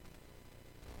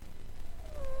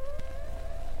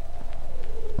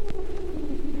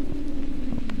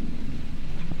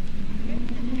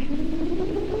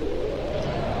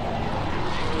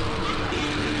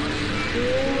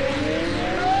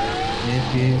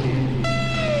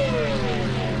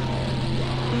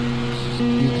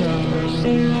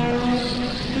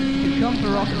You come for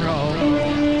rock and roll.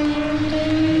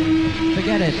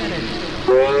 Forget it.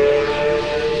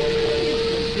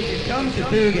 If you come to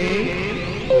boogie,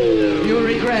 you'll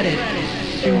regret it.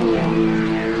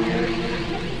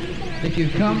 If you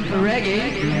come for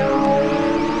reggae,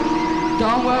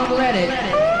 Don won't let it.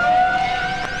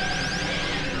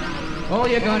 All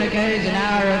you're gonna get is an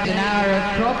hour of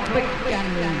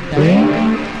propaganda.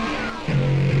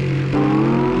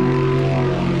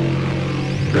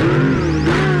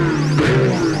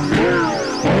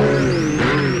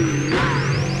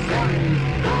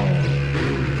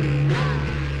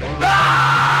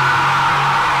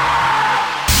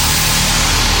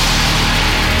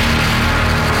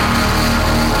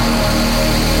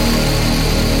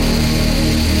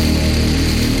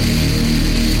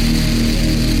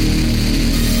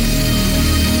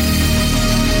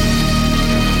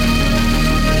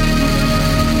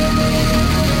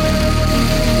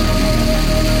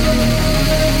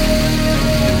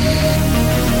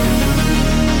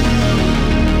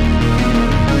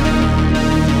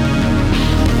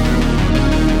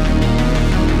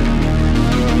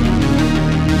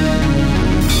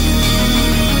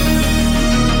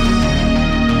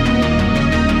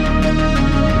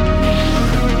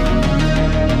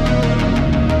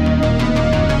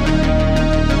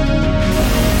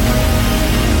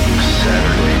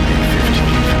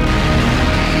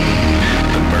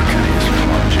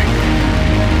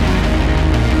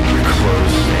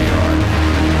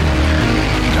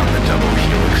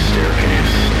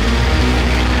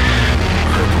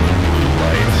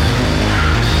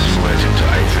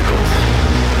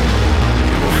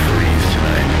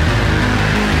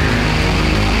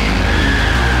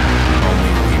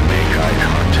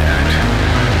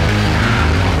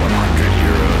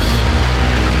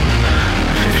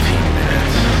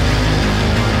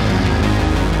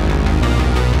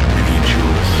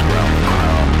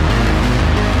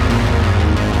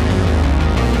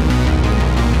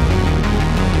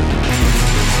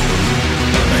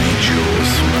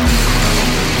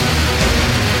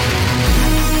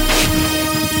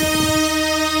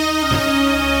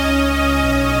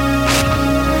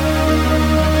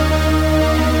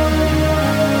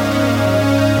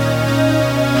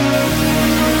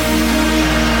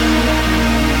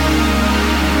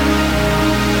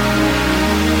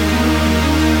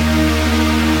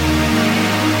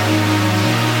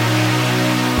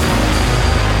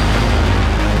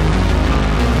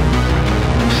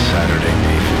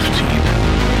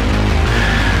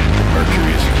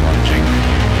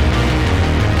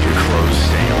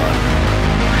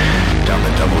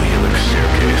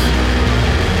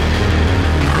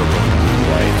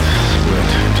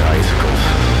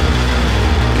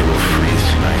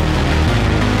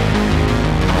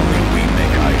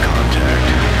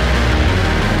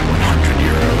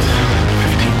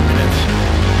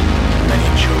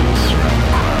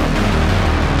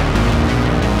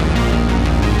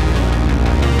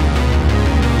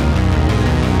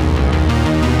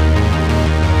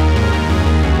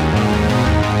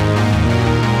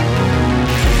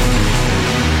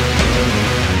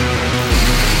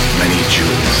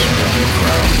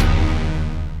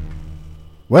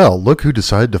 Well, look who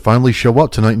decided to finally show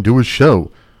up tonight and do his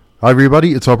show. Hi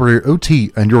everybody, it's Operator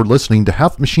OT, and you're listening to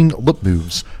Half Machine Lip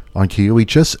Moves on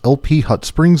KUHS LP Hot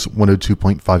Springs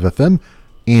 102.5 FM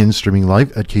and streaming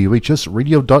live at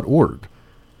KUHSradio.org.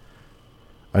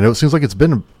 I know it seems like I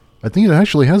think it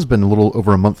actually has been a little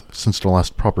over a month since the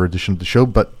last proper edition of the show,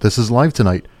 but this is live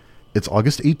tonight. It's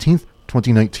August 18th,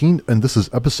 2019, and this is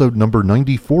episode number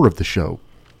 94 of the show.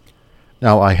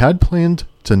 Now, I had planned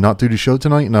to not do the show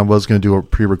tonight, and I was going to do a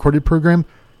pre-recorded program.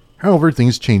 However,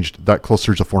 things changed. That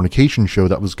Clusters of Fornication show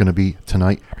that was going to be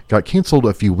tonight got canceled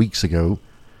a few weeks ago.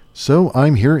 So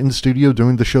I'm here in the studio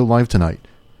doing the show live tonight.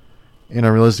 And I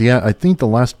realized, I think the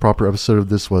last proper episode of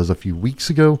this was a few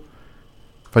weeks ago.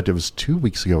 In fact, it was 2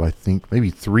 weeks ago, I think. Maybe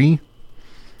 3.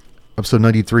 Episode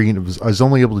 93, and I was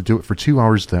only able to do it for 2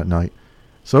 hours that night.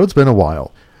 So it's been a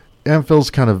while. And it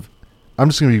feels I'm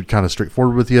just going to be kind of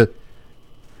straightforward with you.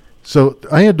 So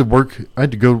I had to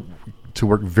go to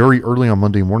work very early on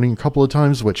Monday morning a couple of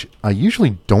times, which I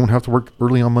usually don't have to work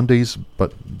early on Mondays,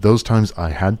 but those times I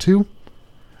had to.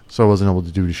 So I wasn't able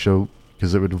to do the show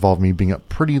because it would involve me being up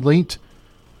pretty late.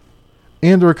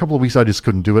 And there were a couple of weeks I just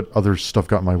couldn't do it. Other stuff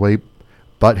got in my way.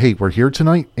 But hey, we're here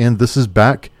tonight, and this is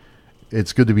back.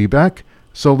 It's good to be back.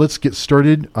 So let's get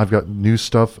started. I've got new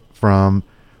stuff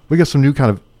we got some new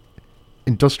kind of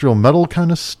industrial metal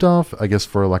kind of stuff, I guess,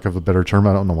 for lack of a better term.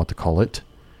 I don't know what to call it.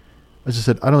 As I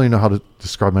said, I don't even know how to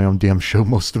describe my own damn show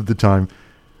most of the time.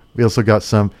 We also got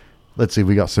some, let's see,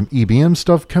 we got some EBM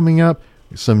stuff coming up,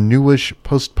 some newish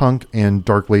post-punk and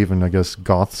dark wave and I guess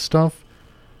goth stuff.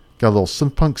 Got a little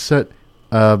synth-punk set.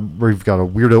 We've got a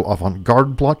weirdo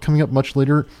avant-garde block coming up much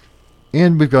later.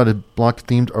 And we've got a block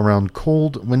themed around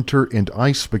cold, winter, and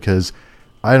ice because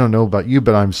I don't know about you,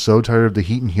 but I'm so tired of the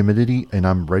heat and humidity and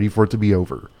I'm ready for it to be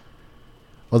over.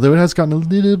 Although it has gotten a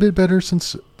little bit better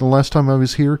since the last time I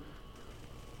was here.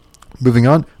 Moving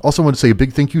on, also want to say a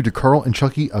big thank you to Carl and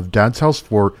Chucky of Dad's House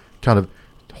for kind of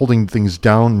holding things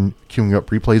down and queuing up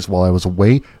replays while I was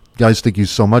away. Guys, thank you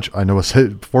so much. I know I said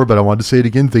it before, but I wanted to say it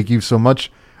again. Thank you so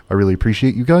much. I really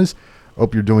appreciate you guys.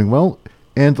 Hope you're doing well.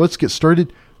 And let's get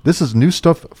started. This is new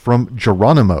stuff from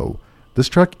Geronimo. This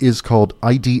track is called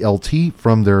IDLT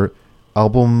from their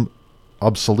album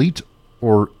Obsolete,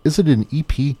 or is it an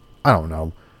EP? I don't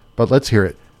know. But let's hear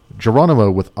it. Geronimo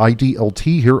with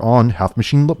IDLT here on Half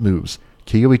Machine Lip Moves,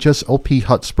 KOHS LP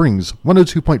Hot Springs,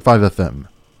 102.5 FM.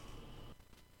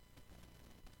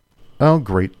 Oh,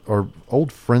 great. Our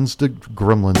old friends, the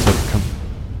Gremlins, have come.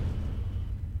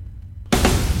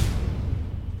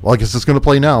 Well, I guess it's going to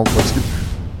play now. Let's get...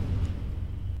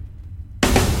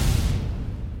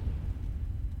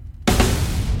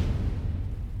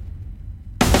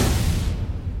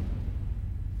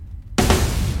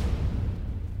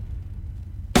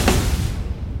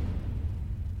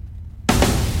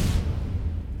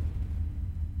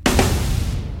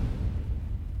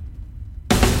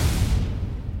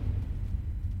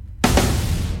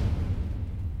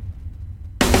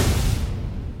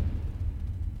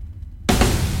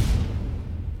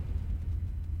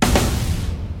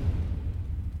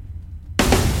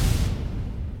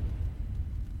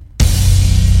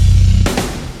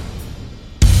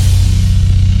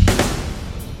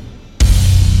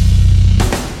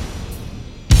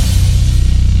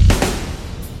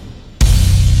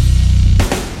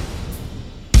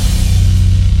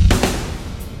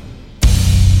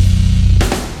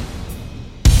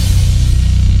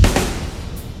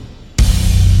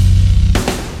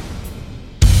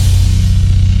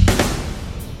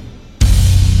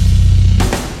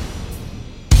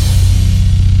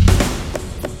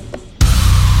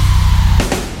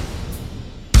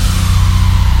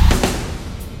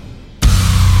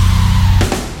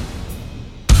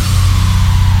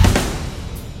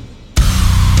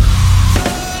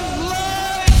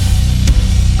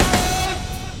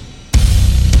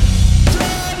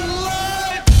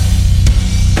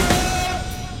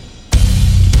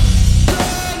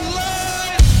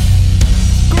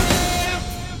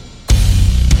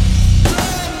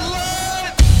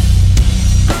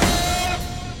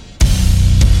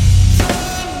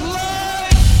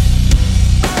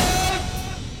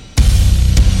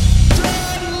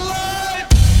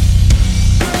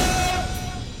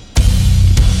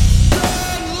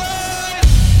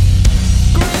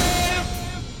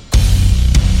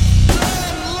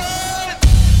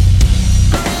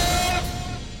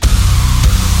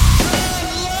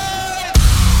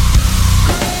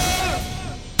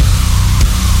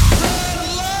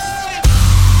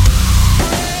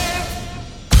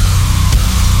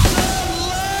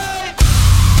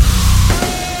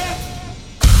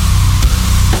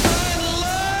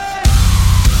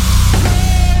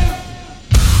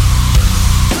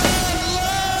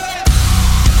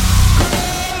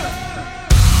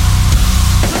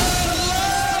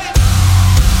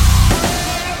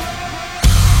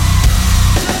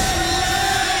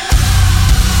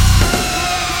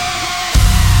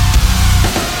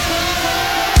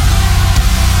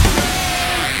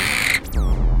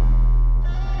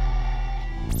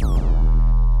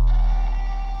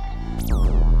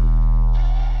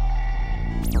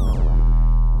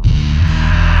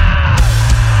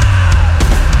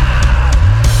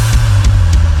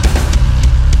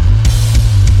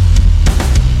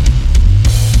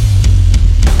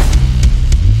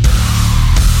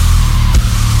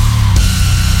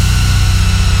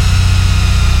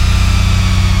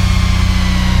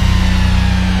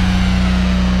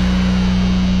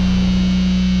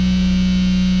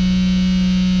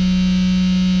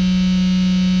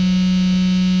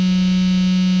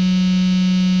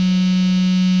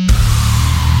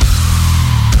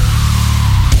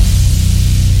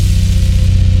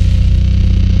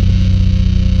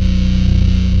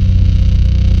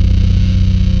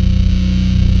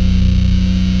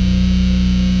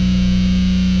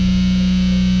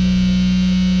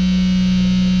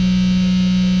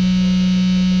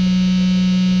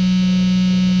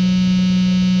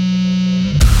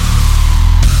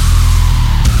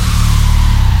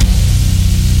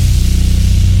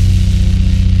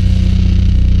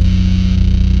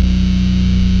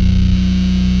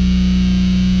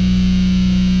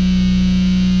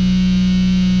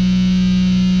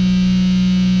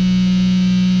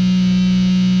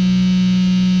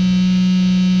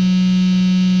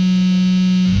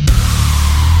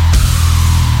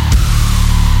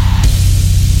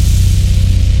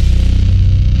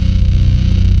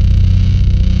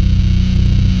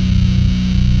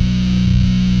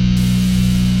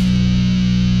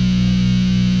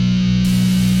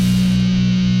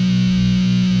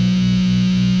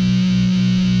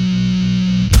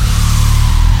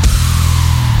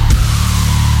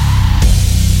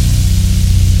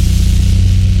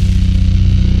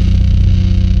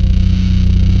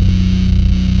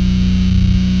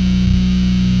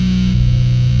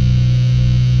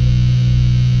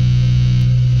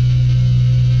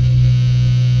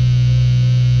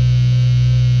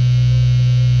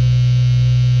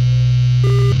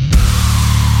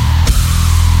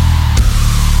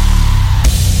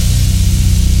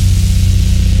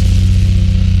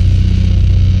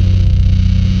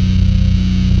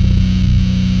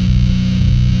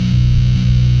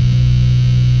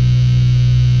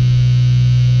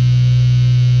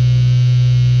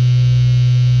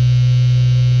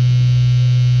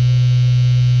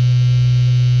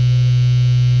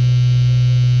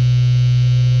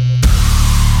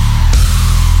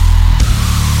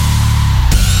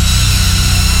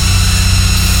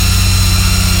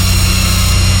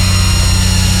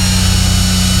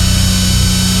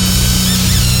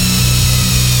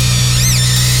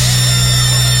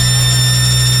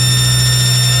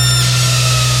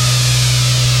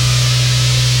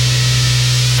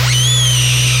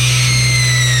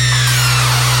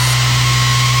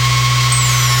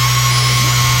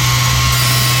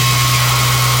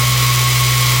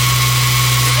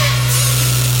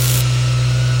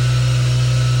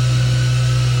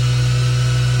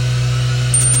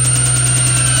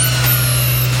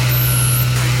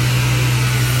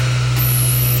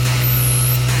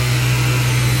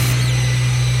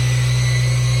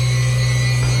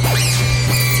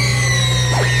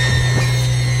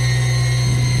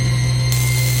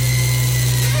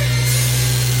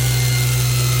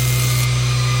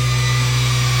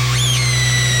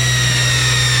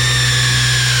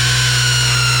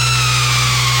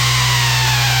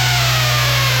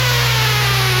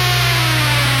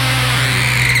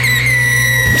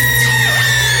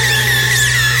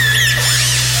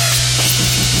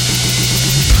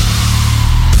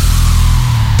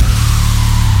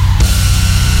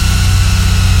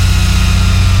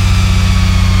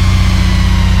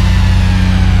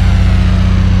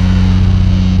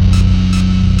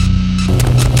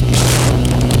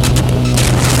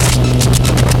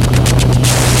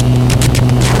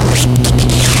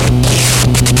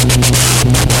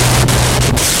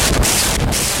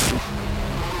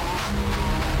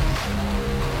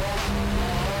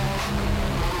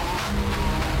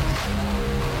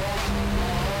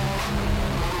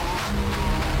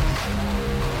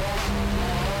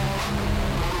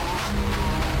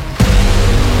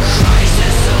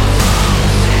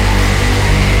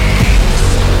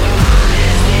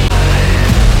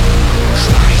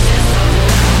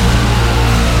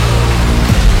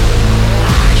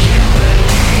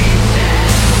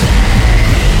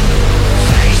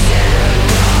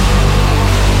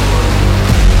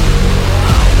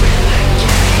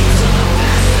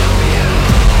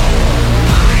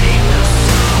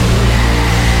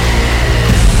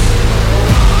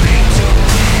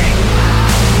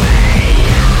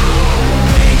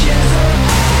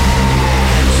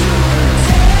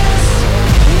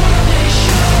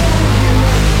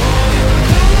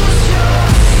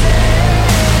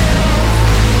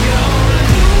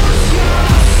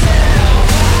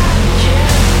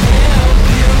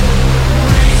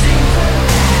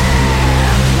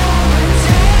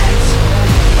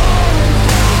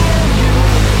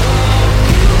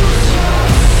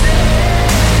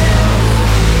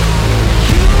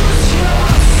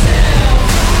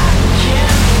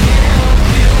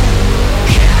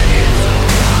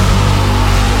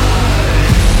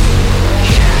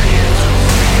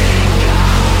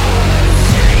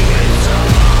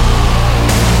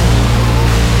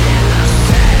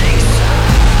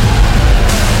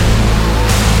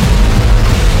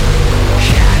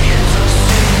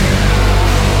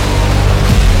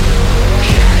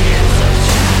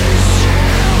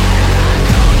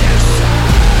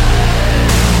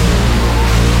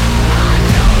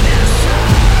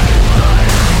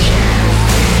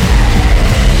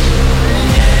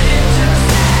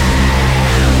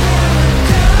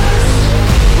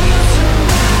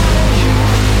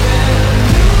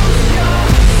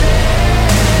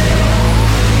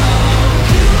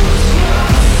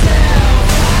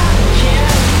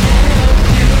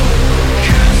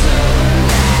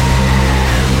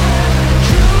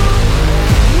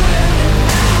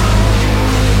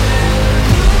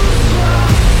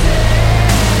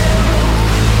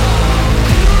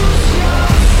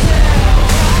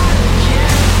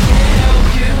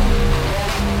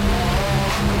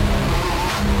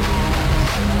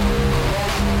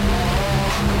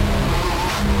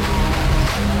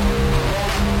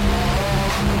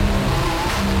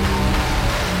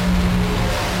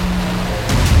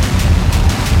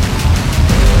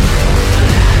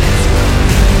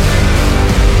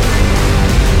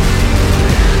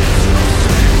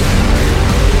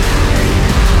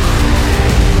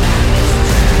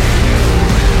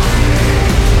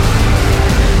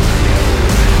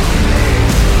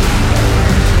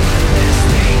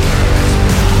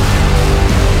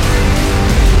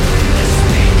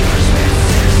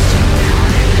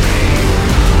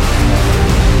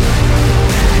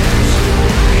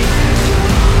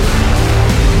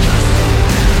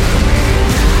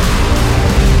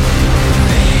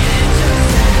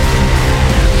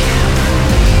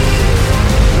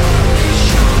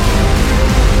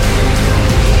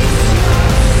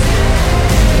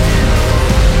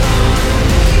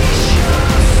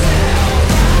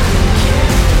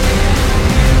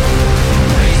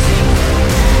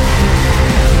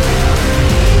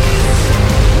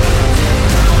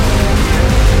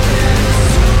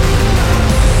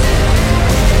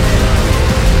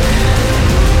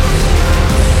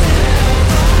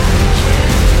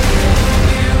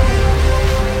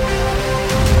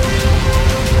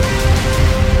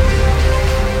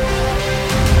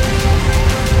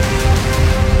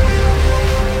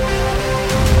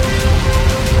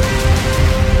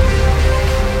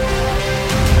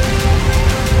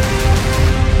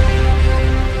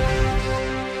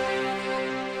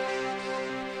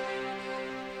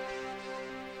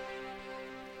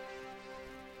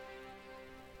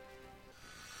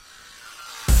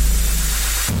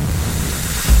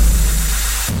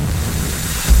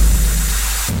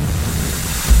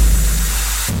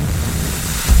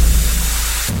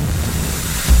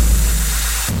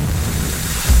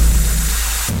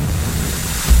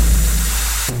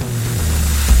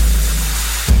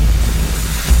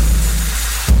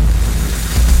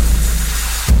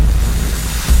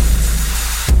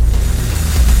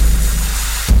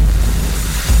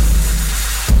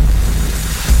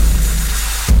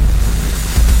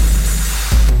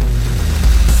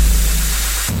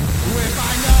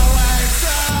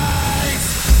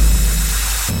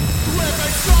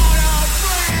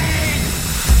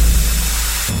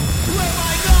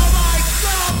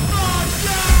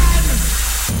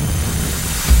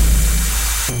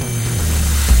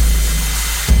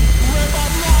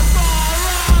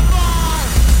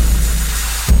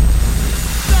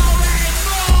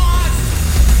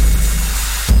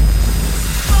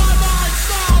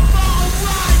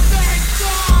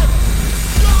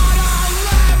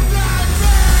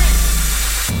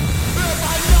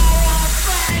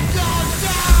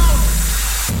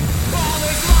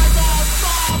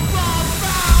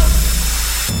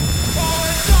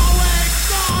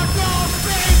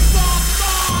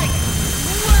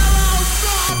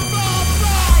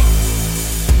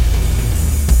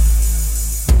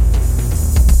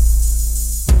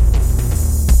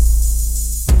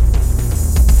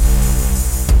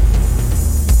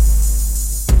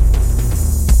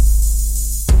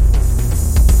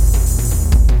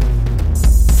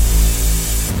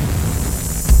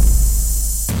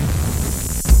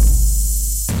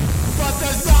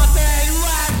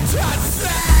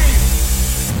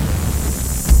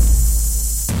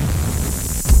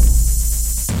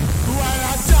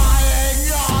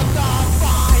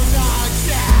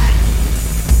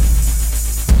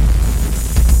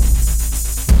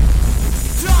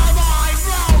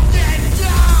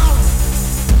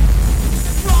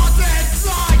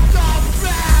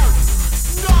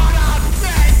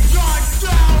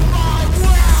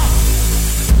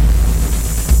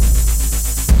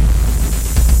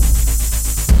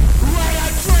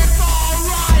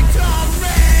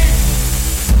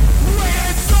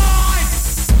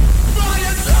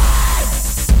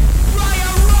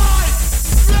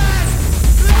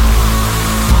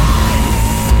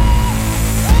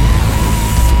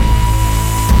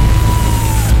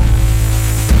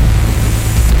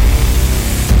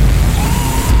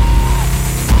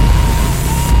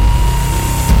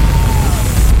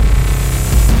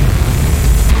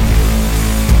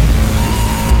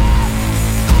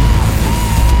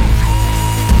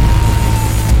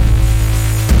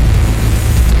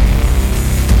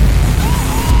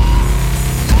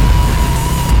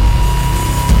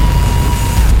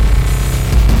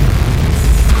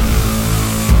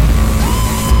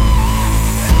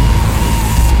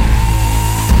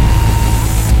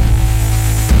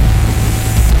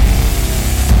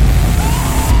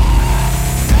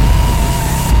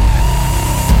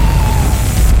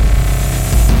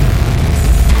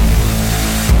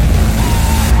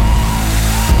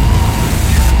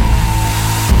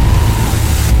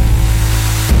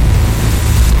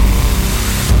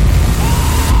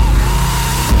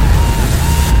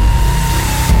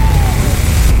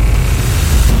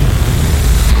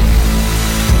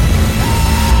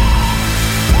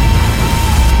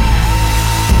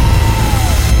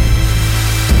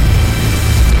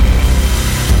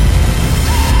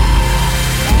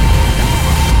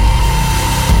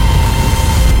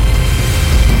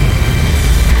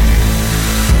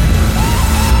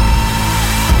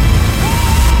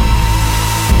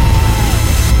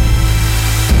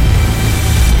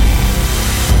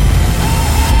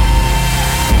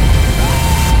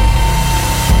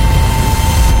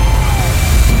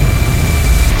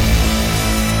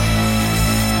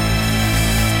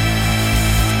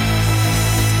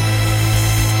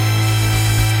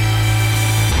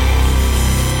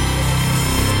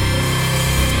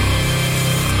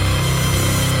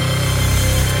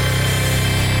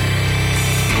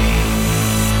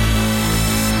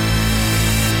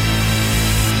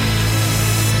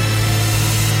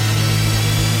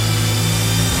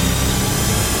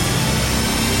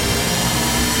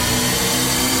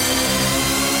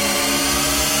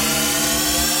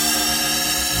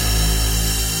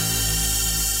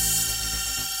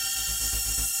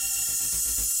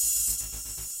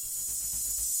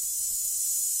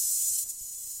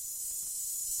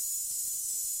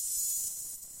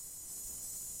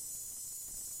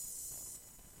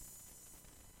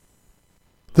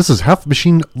 This is Half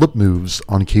Machine Lip Moves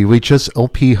on KUHS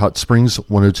LP Hot Springs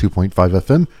 102.5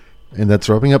 FM, and that's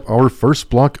wrapping up our first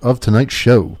block of tonight's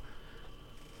show.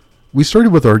 We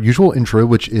started with our usual intro,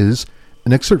 which is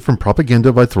an excerpt from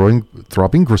Propaganda by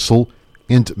Throbbing Gristle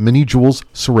and Many Jewels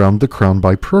Surround the Crown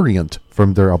by Prurient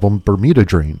from their album Bermuda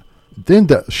Drain. Then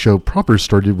that show proper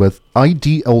started with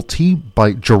IDLT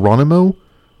by Geronimo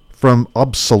from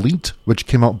Obsolete, which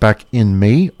came out back in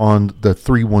May on the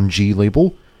 31G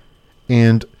label.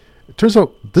 And it turns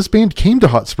out this band came to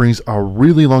Hot Springs a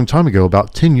really long time ago,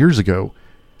 about 10 years ago.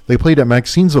 They played at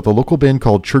Maxine's with a local band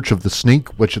called Church of the Snake,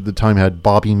 which at the time had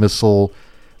Bobby Missile,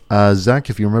 Zach,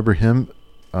 if you remember him,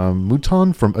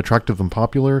 Mouton from Attractive and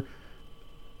Popular,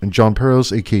 and John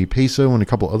Peros, a.k.a. Peso, and a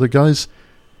couple other guys.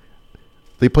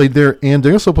 They played there, and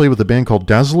they also played with a band called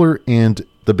Dazzler and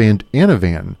the band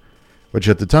Anavan, which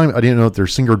at the time, I didn't know that their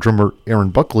singer-drummer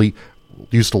Aaron Buckley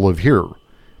used to live here.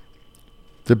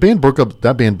 That band broke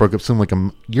up soon, like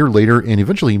a year later, and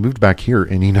eventually he moved back here,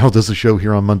 and he now does a show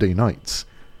here on Monday nights.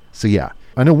 So yeah,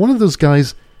 I know one of those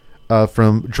guys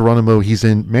from Geronimo, he's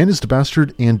in Man is the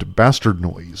Bastard and Bastard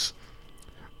Noise,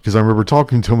 because I remember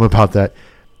talking to him about that.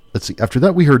 Let's see, after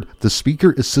that we heard The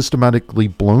Speaker is Systematically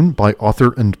Blown by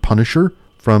Author and Punisher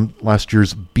from last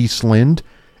year's Beastland,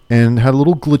 and had a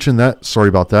little glitch in that, sorry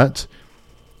about that.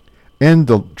 And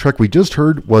the track we just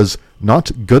heard was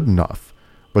Not Good Enough,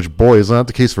 which, boy, is not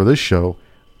the case for this show.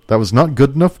 That was Not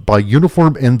Good Enough by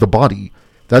Uniform and the Body.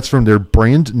 That's from their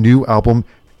brand new album,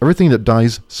 Everything That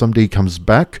Dies Someday Comes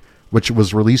Back, which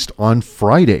was released on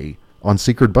Friday on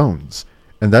Sacred Bones.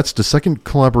 And that's the second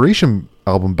collaboration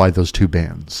album by those two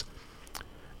bands.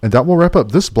 And that will wrap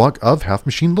up this block of Half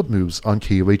Machine Lip Moves on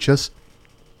KUHS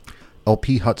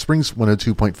LP Hot Springs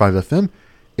 102.5 FM.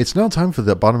 It's now time for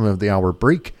the bottom of the hour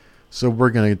break, so we're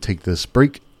going to take this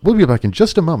break. We'll be back in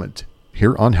just a moment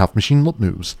here on Half Machine Lip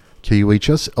Moves,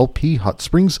 KUHS LP Hot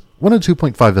Springs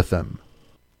 102.5 FM.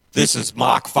 This is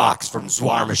Mark Fox from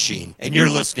Zwar Machine, and you're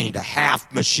listening to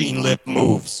Half Machine Lip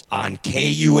Moves on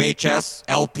KUHS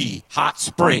LP Hot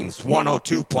Springs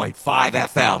 102.5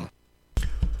 FM.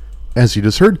 As you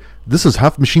just heard, this is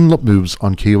Half Machine Lip Moves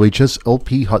on KUHS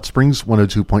LP Hot Springs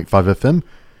 102.5 FM,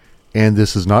 and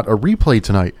this is not a replay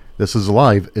tonight. This is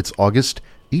live. It's August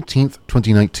 18th,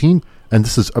 2019, and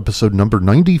this is episode number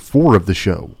 94 of the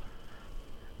show.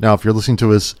 Now, if you're listening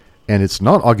to us and it's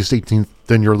not August 18th,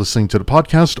 then you're listening to the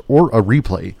podcast or a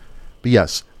replay. But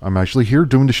yes, I'm actually here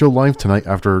doing the show live tonight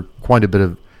after quite a bit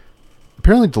of...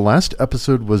 Apparently the last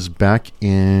episode was back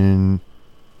in...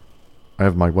 I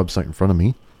have my website in front of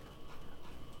me.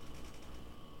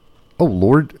 Oh,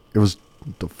 Lord, it was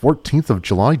the 14th of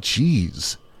July?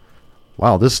 Jeez.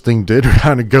 Wow, this thing did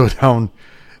kind of go down.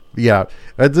 Yeah,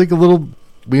 I think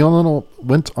we all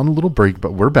went on a little break,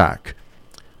 but we're back.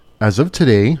 As of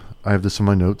today, I have this in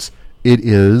my notes, it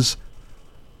is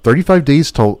 35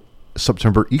 days till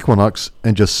September equinox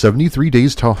and just 73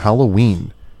 days till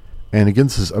Halloween. And again,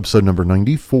 this is episode number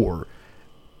 94.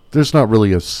 There's not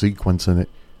really a sequence in it.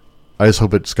 I just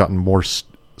hope it's gotten more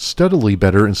steadily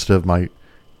better instead of my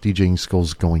DJing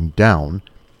skills going down.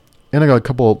 And I got a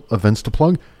couple of events to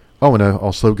plug. Oh, and I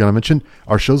also got to mention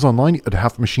our show's online at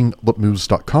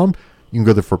halfmachinelipmoves.com. You can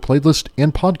go there for playlist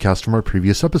and podcast from our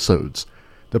previous episodes.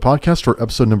 The podcast for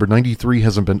episode number 93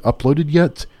 hasn't been uploaded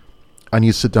yet. I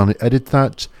need to sit down and edit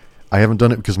that. I haven't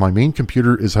done it because my main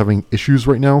computer is having issues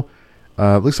right now.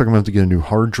 Looks like I'm going to have to get a new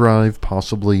hard drive,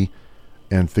 possibly,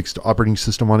 and fix the operating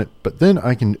system on it. But then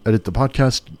I can edit the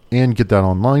podcast and get that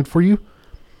online for you.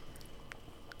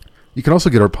 You can also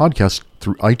get our podcast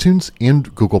through iTunes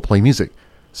and Google Play Music.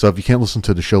 So if you can't listen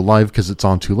to the show live because it's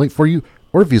on too late for you,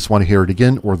 or if you just want to hear it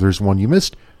again, or there's one you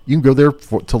missed, you can go there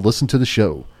to listen to the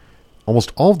show.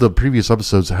 Almost all of the previous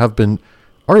episodes are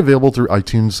available through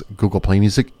iTunes, Google Play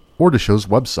Music, or the show's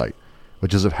website,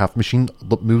 which is at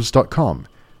halfmachinelipmoves.com.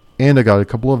 And I got a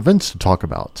couple of events to talk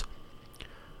about.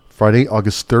 Friday,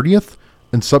 August 30th,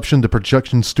 Inception the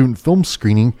Projection Student Film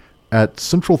Screening at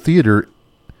Central Theater,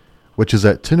 which is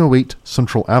at 1008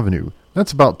 Central Avenue.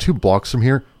 That's about 2 blocks from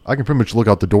here. I can pretty much look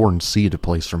out the door and see the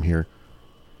place from here.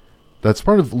 That's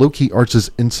part of Low-Key Arts'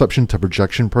 Inception to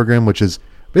Projection program, which is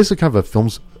basically kind of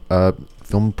a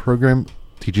film program.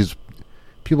 Teaches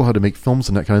people how to make films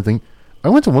and that kind of thing. I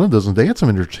went to one of those and they had some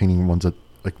entertaining ones,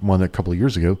 one a couple of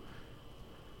years ago.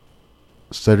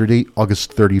 Saturday,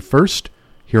 August 31st,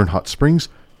 here in Hot Springs,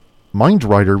 Mind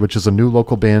Rider, which is a new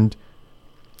local band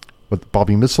with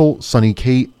Bobby Missile, Sonny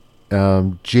K,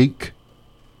 Jake,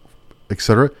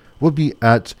 etc., will be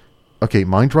at,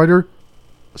 Mind Rider,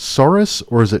 Saurus,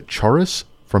 or is it Charis,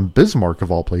 from Bismarck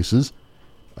of all places.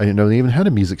 I didn't know they even had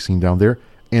a music scene down there.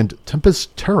 And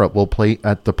Tempest Terra will play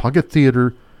at the Pocket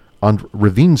Theater on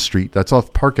Ravine Street. That's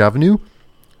off Park Avenue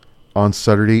on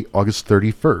Saturday, August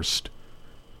 31st.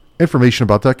 Information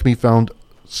about that can be found.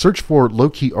 Search for Low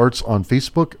Key Arts on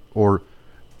Facebook or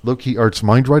Low Key Arts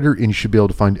Mindwriter, and you should be able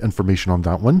to find information on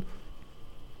that one.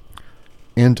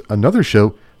 And another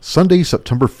show, Sunday,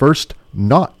 September 1st,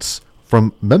 Knots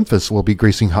from Memphis will be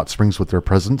gracing Hot Springs with their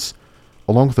presence,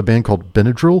 along with a band called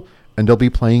Benadryl, and they'll be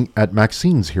playing at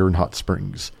Maxine's here in Hot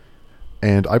Springs.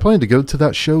 And I plan to go to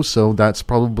that show, so that's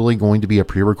probably going to be a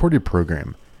pre-recorded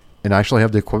program. And I actually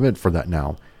have the equipment for that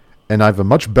now. And I have a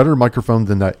much better microphone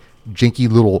than that janky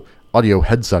little audio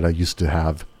headset I used to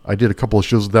have. I did a couple of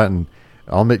shows with that, and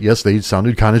I'll admit, yes, they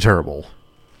sounded kind of terrible.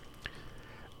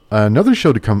 Another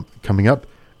show coming up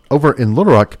over in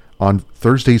Little Rock on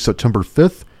Thursday, September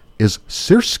 5th, is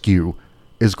Sirskew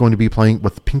is going to be playing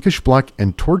with Pinkish Black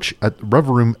and Torch at Rev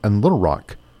Room in Little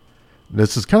Rock.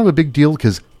 This is kind of a big deal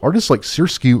because artists like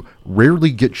Sirskew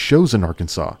rarely get shows in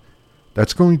Arkansas.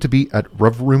 That's going to be at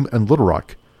Rev Room in Little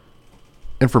Rock.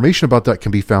 Information about that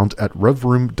can be found at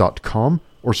revroom.com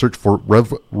or search for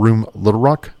Rev Room Little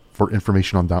Rock for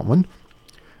information on that one.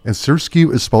 And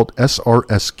Sirskew is spelled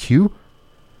SRSQ.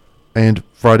 And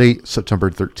Friday, September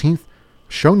 13th,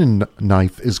 Shonen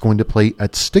Knife is going to play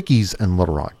at Stickies in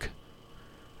Little Rock.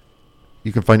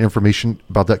 You can find information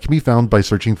about that can be found by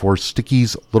searching for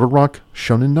Stickies Little Rock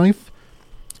Shonen Knife.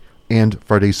 And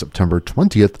Friday, September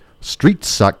 20th, Street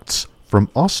Sects from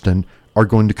Austin are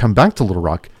going to come back to Little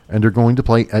Rock, and they're going to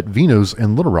play at Vino's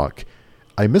in Little Rock.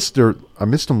 I missed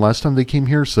them last time they came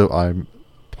here, so I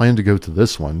plan to go to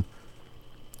this one.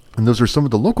 And those are some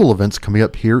of the local events coming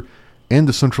up here in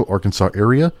the Central Arkansas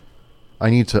area. I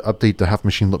need to update the Half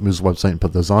Machine Lip Moves website and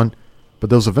put those on. But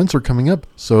those events are coming up,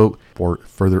 so for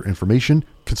further information,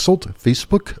 consult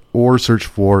Facebook or search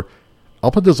for...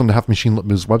 I'll put those on the Half Machine Lip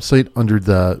Moves website under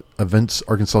the events,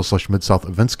 Arkansas/Mid-South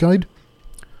events guide,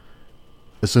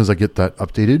 as soon as I get that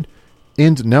updated.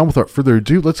 And now, without further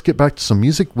ado, let's get back to some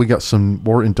music. We got some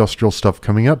more industrial stuff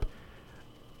coming up.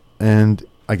 And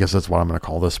I guess that's what I'm going to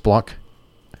call this block.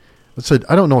 I said,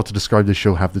 I don't know what to describe this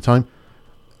show half the time.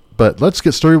 But let's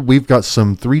get started. We've got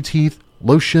some Three Teeth,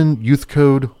 Lotion, Youth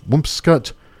Code,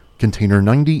 Wumpscut, Container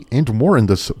 90, and more in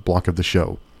this block of the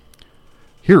show.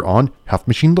 Here on Half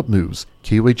Machine Lip Moves,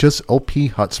 KUHS LP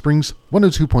Hot Springs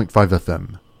 102.5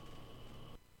 FM.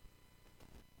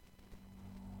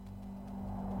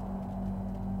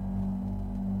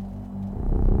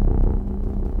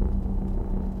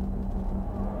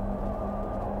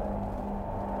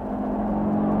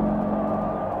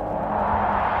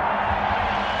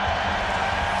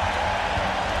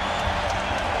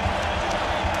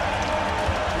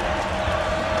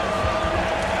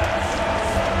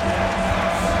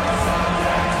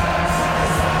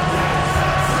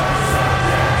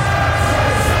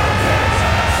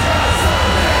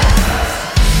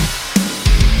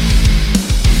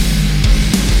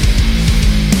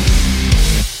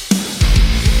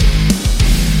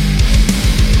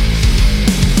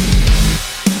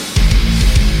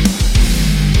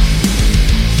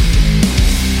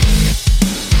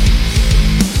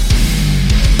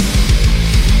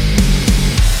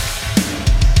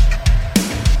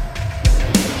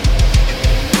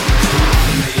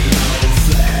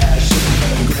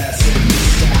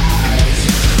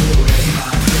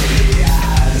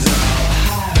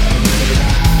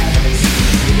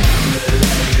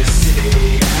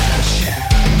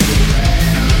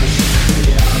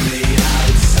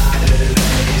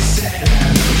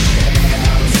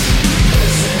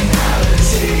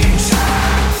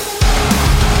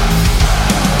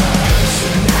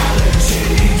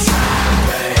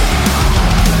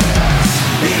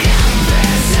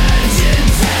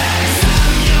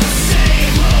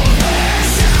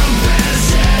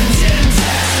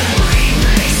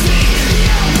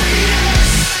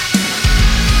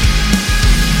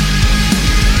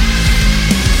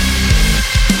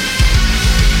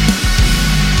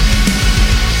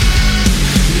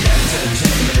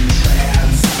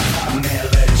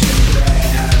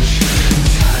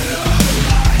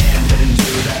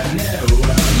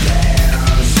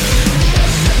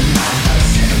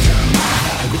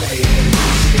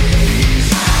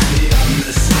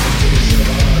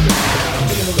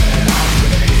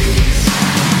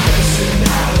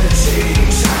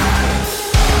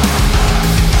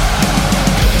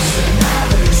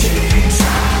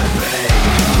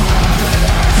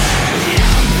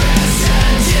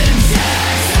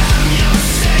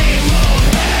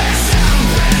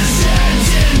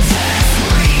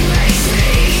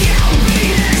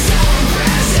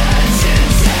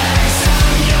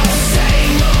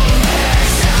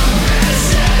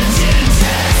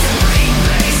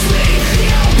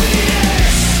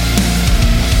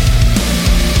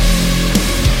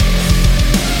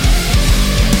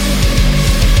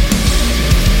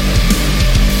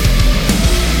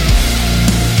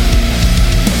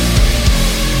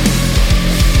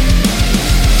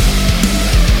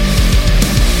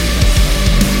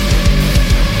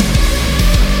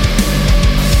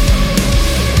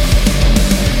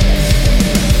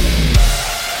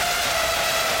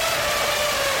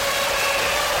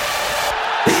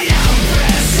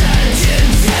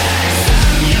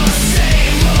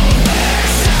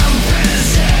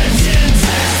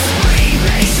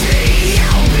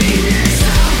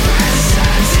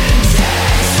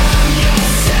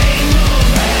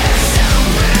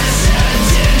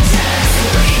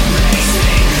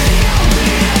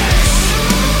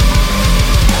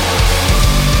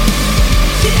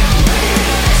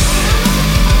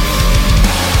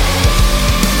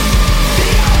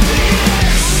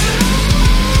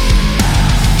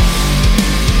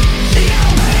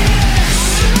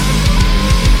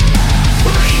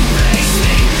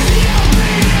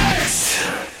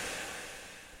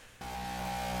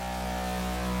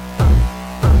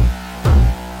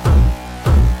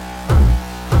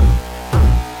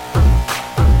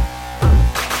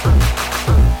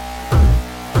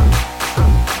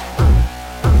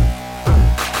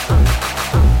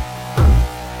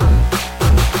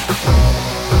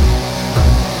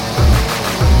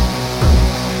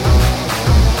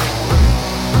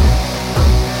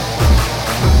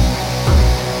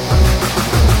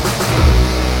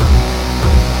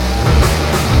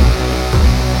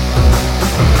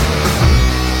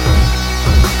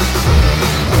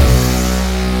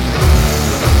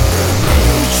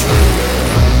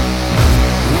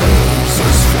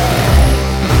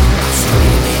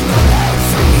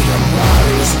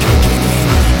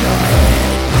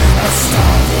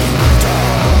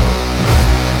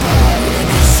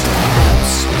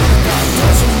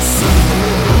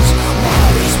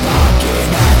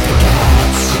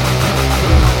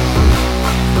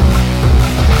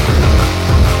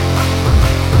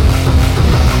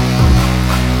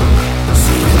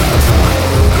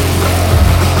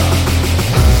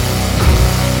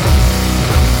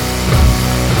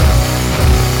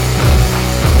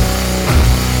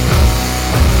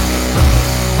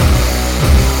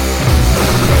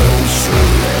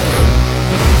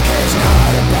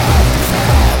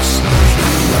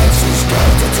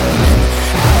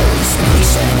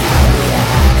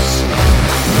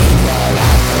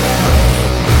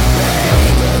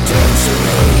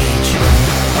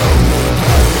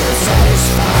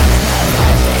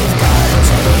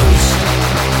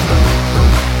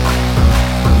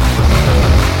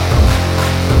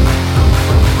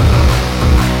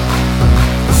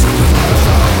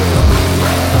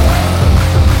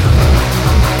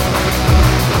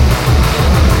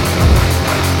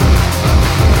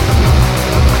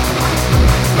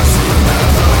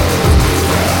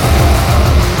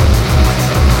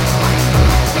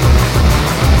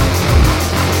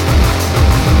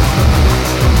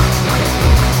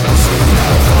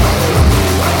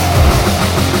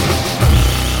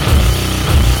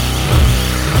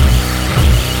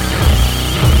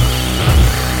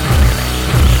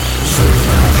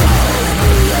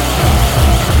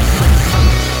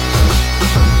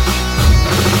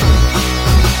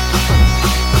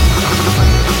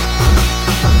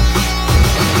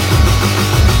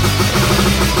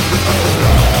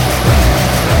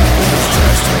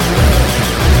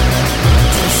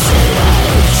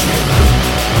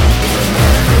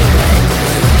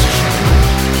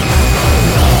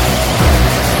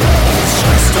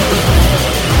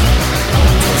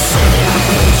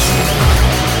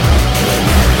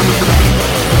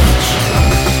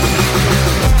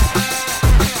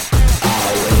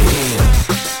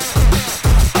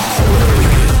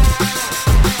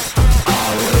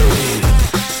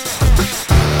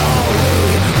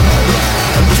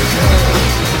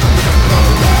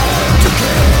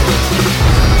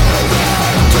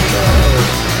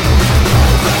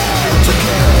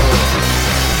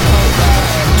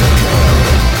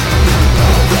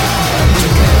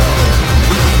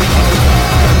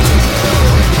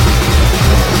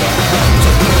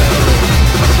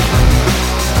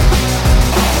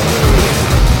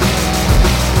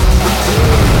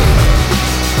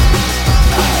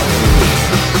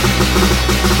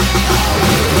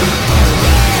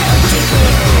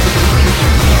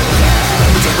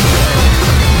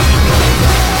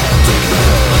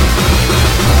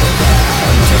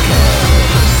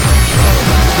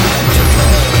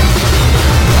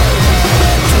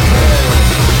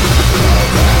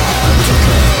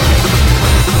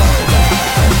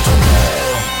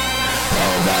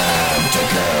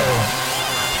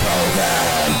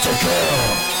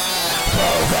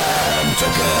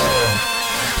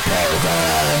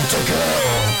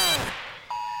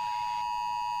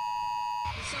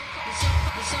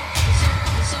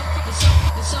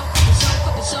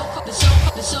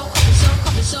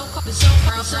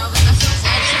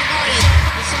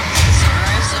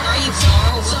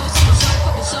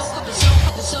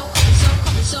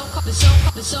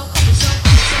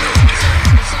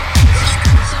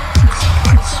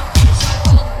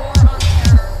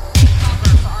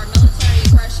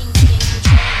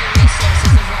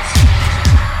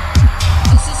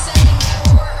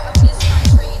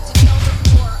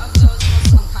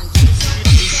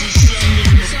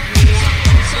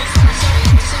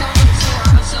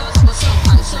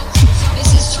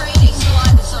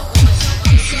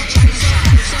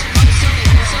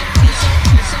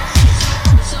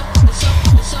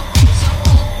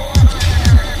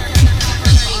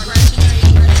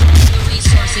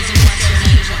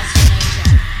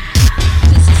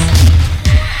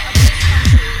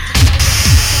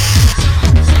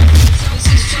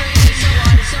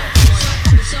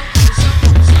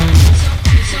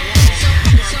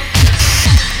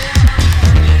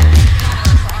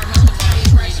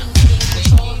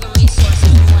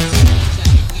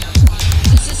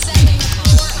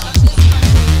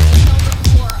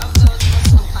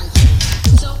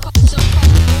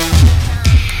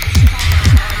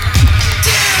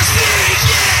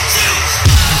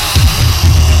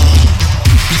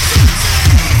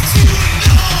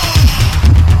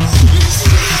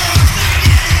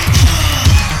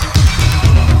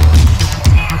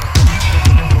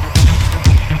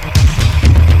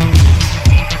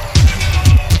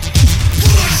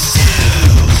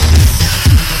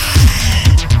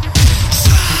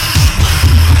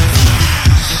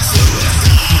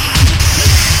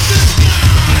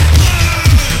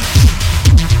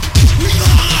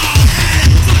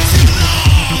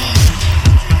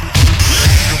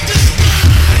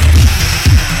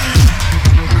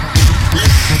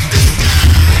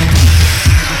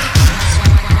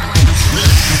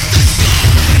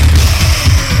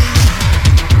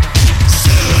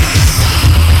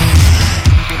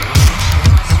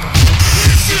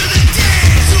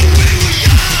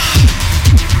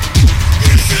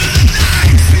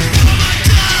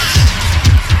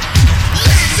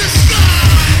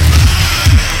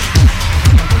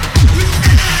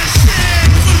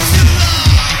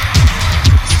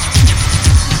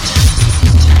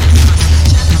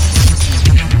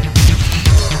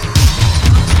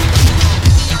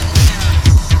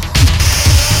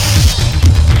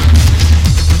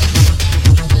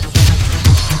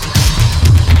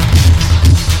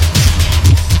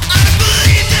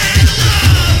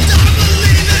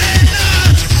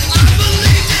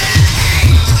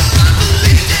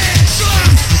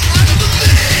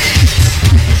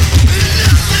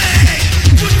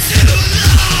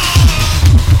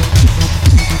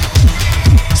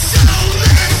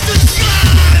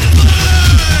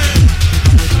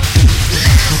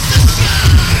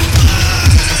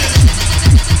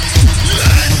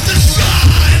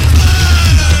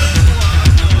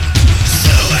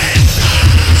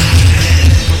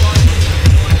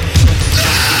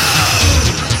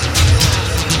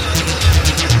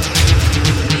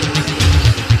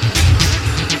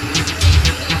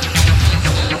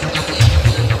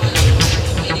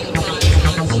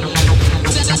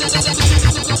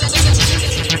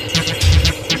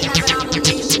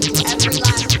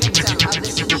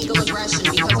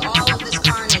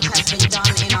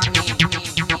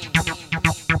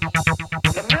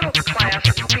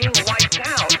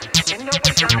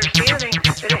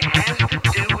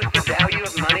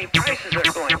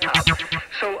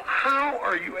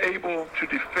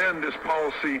 end this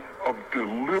policy of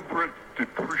deliberate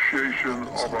depreciation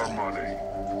of our money.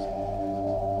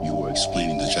 You were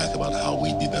explaining to Jack about how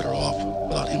we'd be better off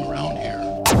without him around here.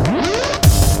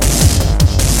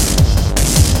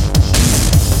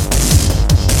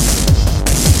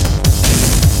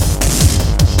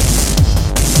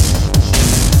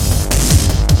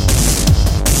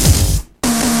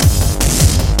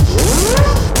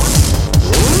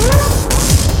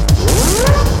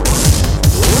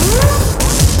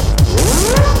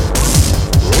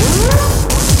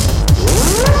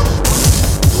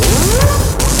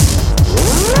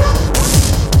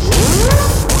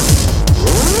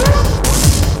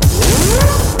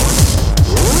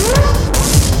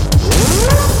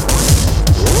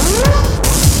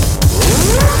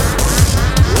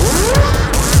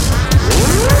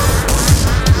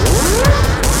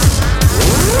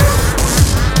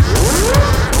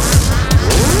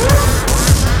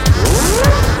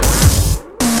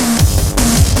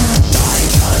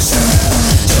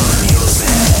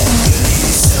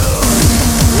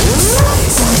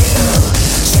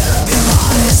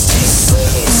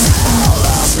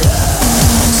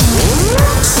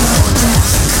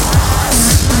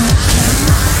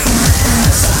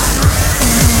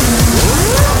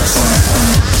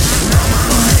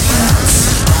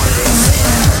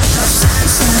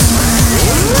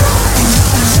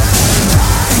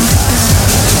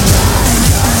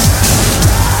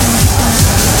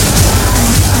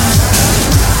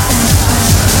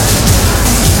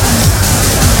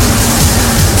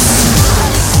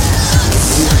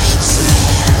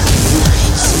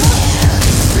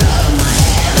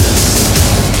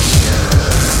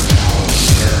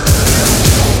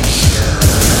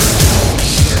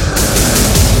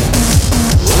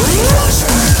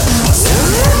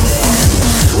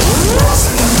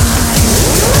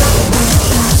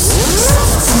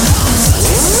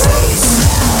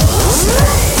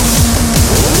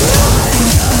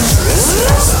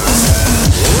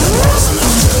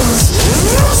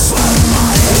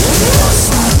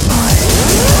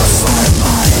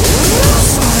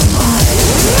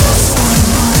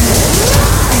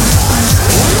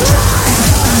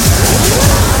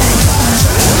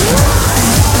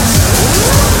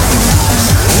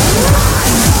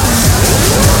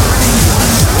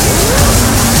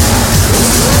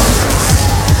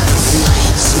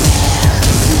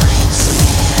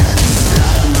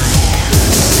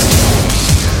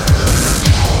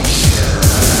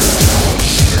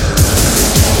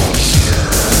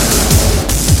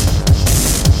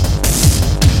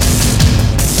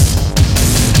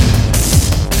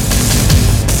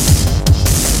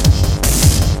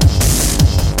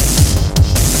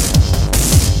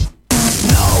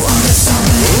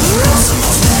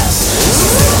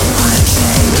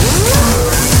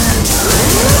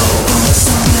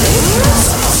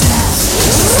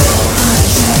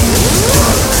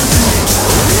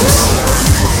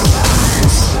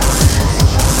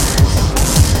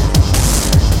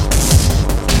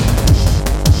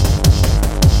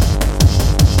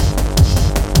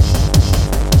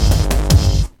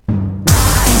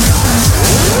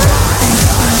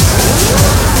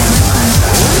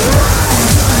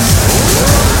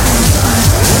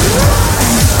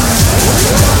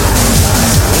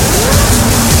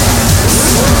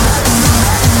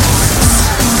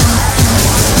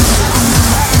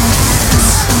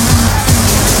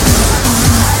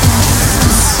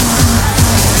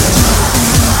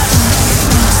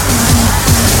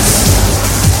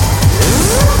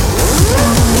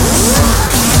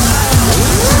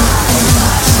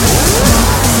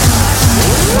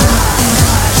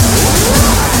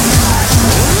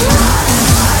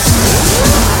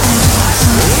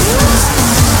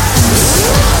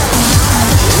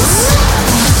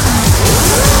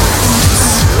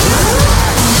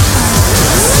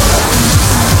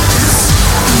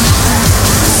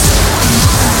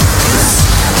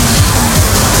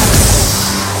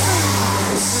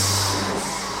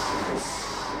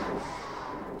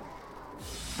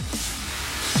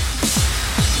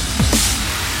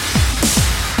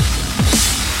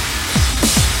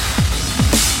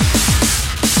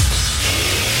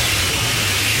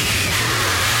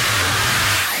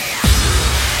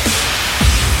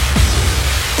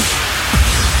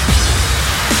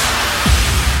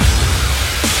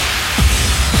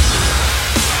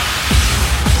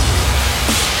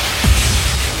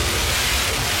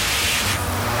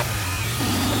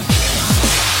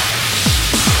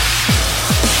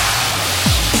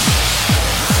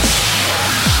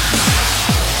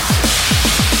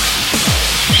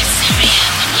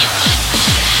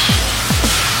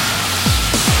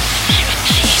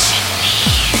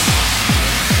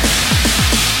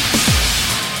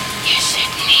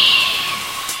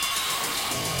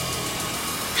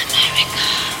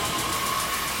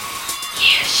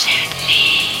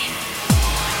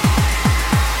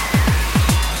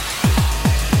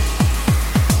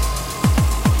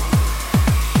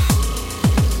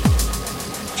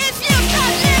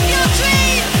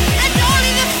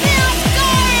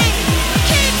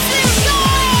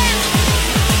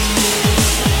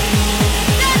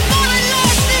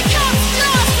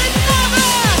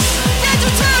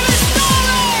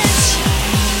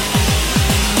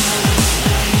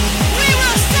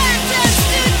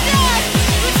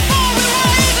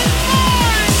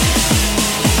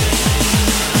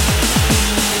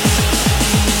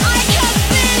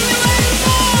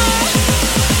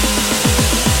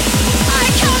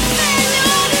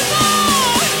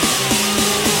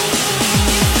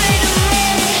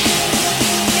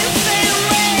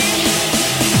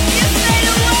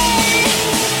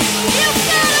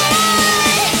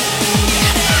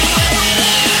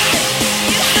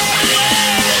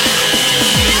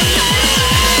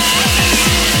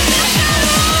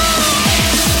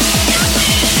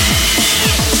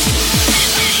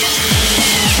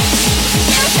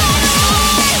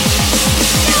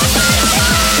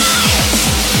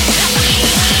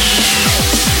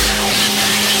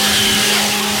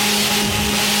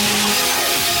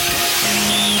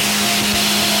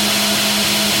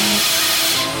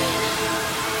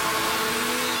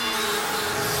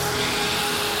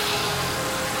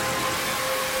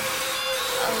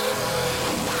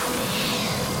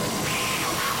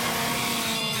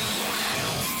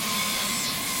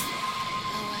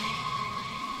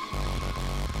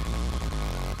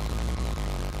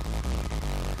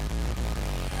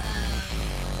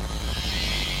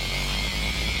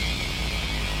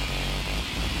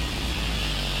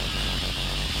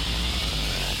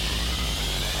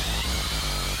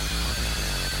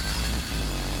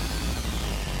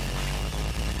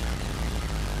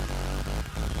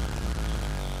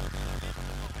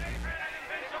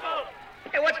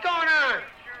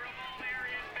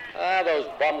 Now those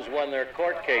bums won their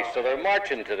court case, so they're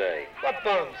marching today. What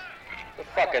bums? The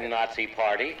fucking Nazi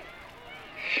party.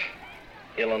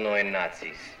 Illinois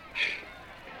Nazis.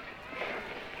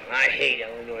 I hate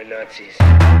Illinois Nazis.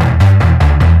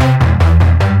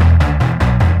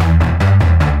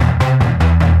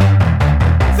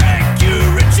 Thank you,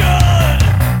 Richard,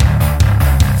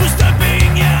 for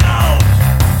stepping out.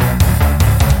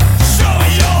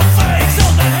 Showing your face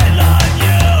on the headline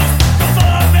news,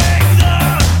 confirming the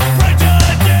prejudice.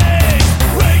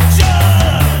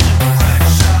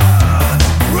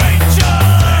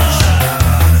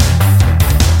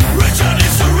 Richard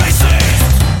is a racist.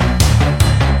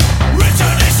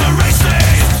 Richard is a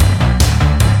racist.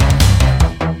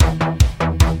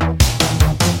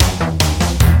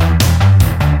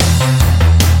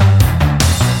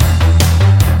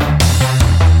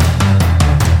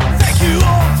 Thank you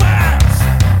all fans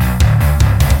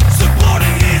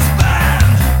supporting his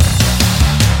band.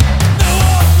 No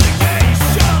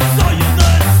obligation, so you're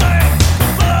the same,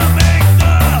 confirming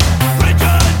the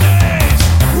prejudice.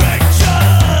 Richard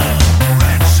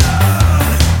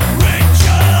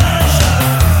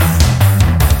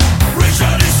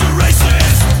is a racist. Richard is a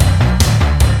racist.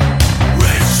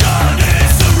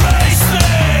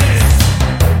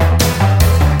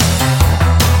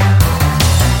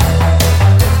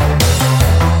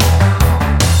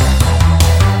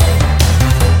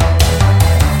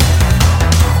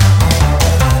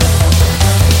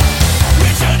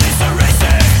 Richard is a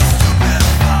racist.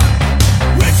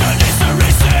 Richard is a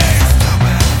racist.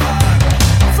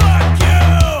 Fuck you.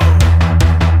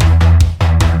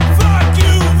 Fuck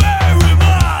you very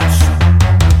much.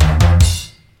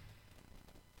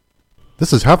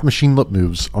 This is Half Machine Lip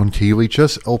Moves on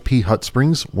KUHS LP Hot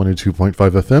Springs 102.5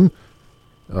 FM.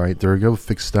 Alright, there we go,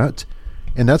 fix that.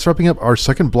 And that's wrapping up our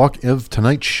second block of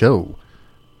tonight's show.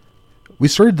 We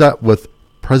started that with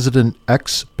President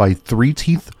X by Three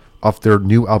Teeth off their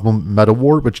new album Meta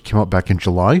War, which came out back in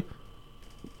July.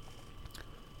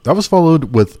 That was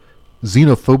followed with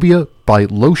Xenophobia by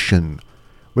Lotion,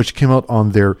 which came out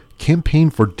on their Campaign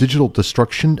for Digital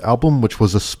Destruction album, which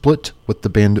was a split with the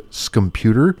band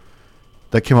Scumputer.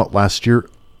 That came out last year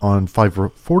on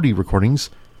 540 Recordings.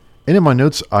 And in my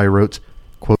notes, I wrote,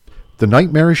 quote, "The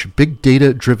nightmarish, big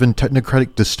data-driven, technocratic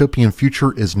dystopian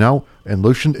future is now, and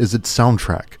Lotion is its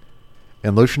soundtrack."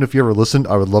 And Lotion, if you ever listened,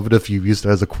 I would love it if you used it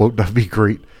as a quote. That'd be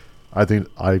great.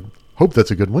 I hope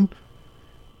that's a good one.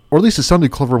 Or at least it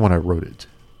sounded clever when I wrote it.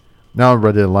 Now I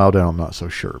read it aloud and I'm not so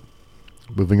sure.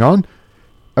 Moving on.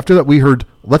 After that we heard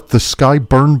Let the Sky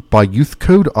Burn by Youth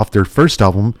Code off their first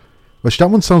album, which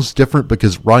that one sounds different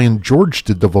because Ryan George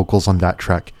did the vocals on that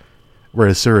track,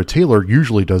 whereas Sarah Taylor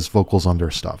usually does vocals on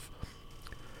their stuff.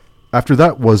 After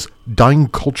that was Dying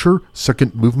Culture,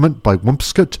 Second Movement by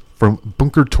Wumpscut from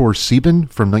Bunker Tor Sieben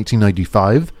from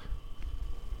 1995.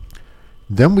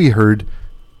 Then we heard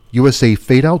USA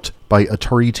Fade Out by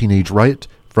Atari Teenage Riot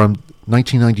from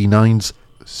 1999's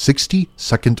 60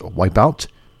 Second Wipeout.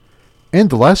 And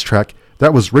the last track,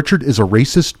 that was Richard is a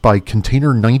Racist by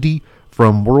Container 90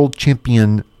 from World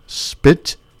Champion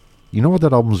Spit. You know what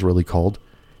that album is really called.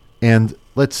 And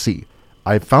let's see.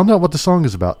 I found out what the song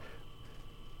is about.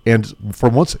 And for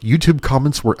once, YouTube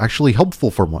comments were actually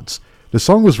helpful for once. The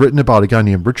song was written about a guy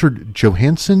named Richard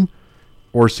Johansson,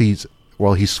 or he's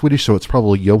Swedish, so it's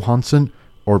probably Johansson,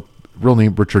 or real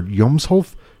name Richard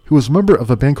Jomshof, who was a member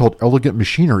of a band called Elegant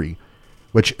Machinery,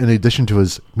 which, in addition to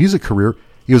his music career,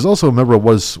 he was also a member of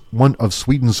one of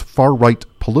Sweden's far-right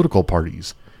political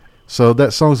parties. So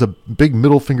that song is a big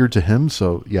middle finger to him,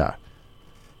 so yeah.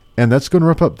 And that's going to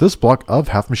wrap up this block of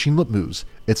Half Machine Lip Moves.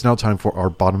 It's now time for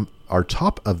our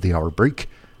top of the hour break.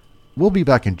 We'll be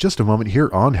back in just a moment here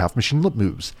on Half Machine Lip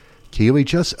Moves,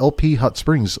 KUHS LP Hot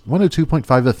Springs 102.5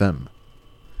 FM.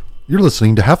 You're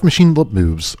listening to Half Machine Lip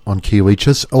Moves on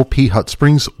KUHS LP Hot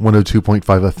Springs 102.5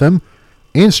 FM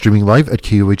and streaming live at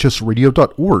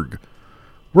KUHSradio.org.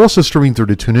 We're also streaming through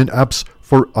the TuneIn apps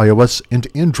for iOS and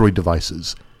Android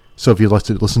devices. So if you'd like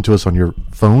to listen to us on your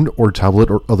phone or tablet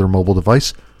or other mobile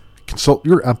device, consult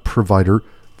your app provider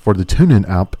for the TuneIn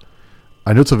app.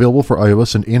 I know it's available for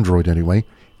iOS and Android anyway,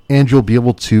 and you'll be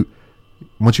able to,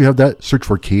 once you have that, search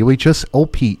for KUHS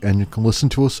LP, and you can listen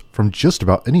to us from just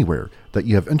about anywhere that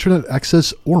you have internet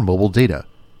access or mobile data.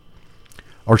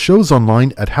 Our show is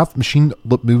online at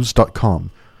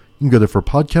halfmachinelipmoves.com. You can go there for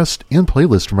podcast and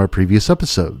playlist from our previous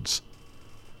episodes.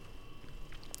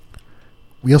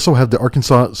 We also have the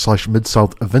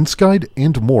Arkansas/Mid-South Events Guide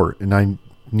and more, and I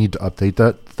need to update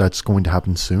that. That's going to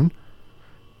happen soon.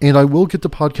 And I will get the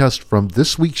podcast from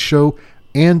this week's show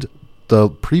and the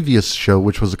previous show,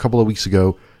 which was a couple of weeks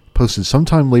ago, posted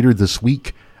sometime later this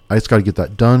week I just got to get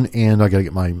that done, and I got to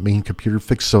get my main computer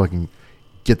fixed so I can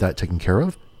get that taken care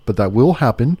of. But that will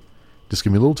happen. Just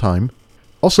give me a little time.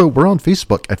 Also, we're on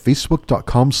Facebook at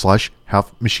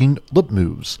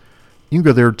facebook.com/halfmachinelipmoves. You can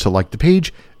go there to like the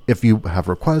page if you have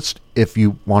requests, if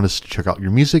you want us to check out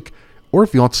your music, or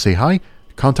if you want to say hi.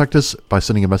 Contact us by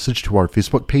sending a message to our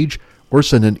Facebook page or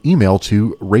send an email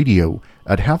to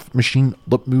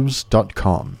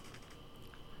radio@halfmachinelipmoves.com.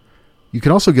 You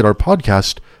can also get our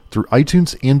podcast through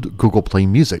iTunes and Google Play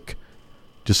Music.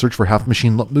 Just search for Half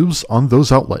Machine Lip Moves on those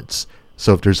outlets.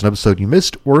 So if there's an episode you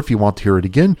missed, or if you want to hear it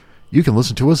again, you can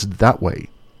listen to us that way.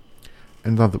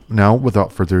 And now,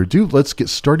 without further ado, let's get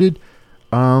started.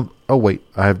 I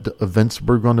have the events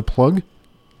we're going to plug.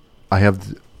 I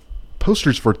have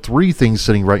posters for 3 things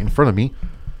sitting right in front of me.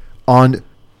 On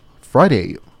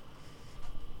Friday,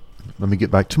 let me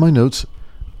get back to my notes,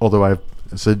 although I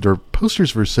said there are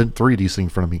posters for 3 of these things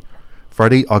in front of me.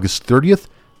 Friday, August 30th,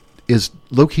 is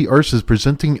Low-Key Arts is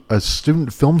presenting a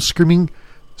student film screening,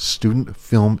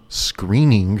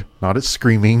 not a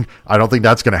screaming. I don't think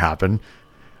that's going to happen.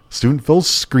 Student film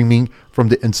screening from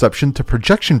the Inception to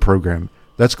Projection program.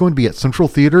 That's going to be at Central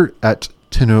Theater at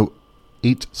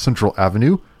 1008 Central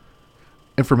Avenue.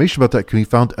 Information about that can be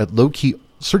found at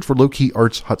search for Low-Key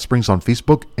Arts Hot Springs on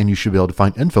Facebook, and you should be able to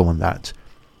find info on that.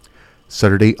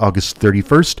 Saturday, August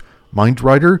 31st, Mind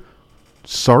Rider,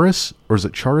 Charis,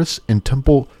 and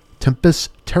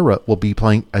Tempest Terra will be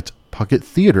playing at Pocket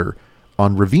Theater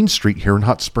on Ravine Street here in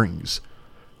Hot Springs.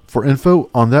 For info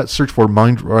on that, search for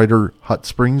Mind Rider Hot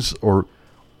Springs or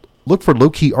look for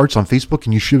Low-Key Arts on Facebook,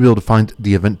 and you should be able to find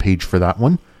the event page for that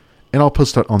one. And I'll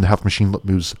post that on the Half Machine Lip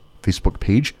Moves Facebook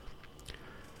page.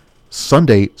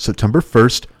 Sunday, September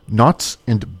 1st, Knots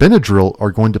and Benadryl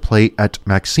are going to play at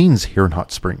Maxine's here in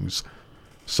Hot Springs.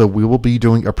 So we will be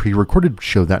doing a pre-recorded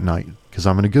show that night, because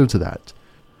I'm going to go to that.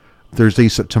 Thursday,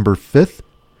 September 5th,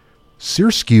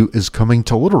 Searskew is coming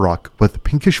to Little Rock with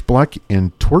Pinkish Black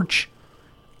and Torch.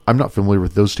 I'm not familiar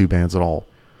with those 2 bands at all.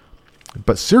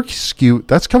 But Searskew,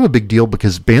 that's kind of a big deal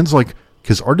because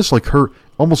artists like her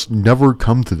almost never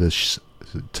come to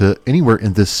anywhere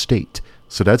in this state.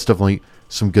 So that's definitely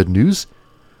some good news.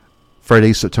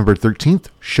 Friday, September 13th,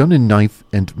 Shonen Knife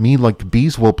and Me Like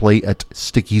Bees will play at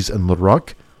Sticky's in Little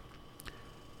Rock.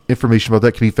 Information about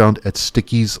that can be found at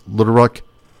Sticky's Little Rock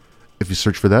if you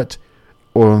search for that.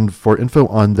 For info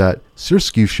on that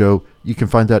Searskew show, you can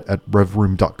find that at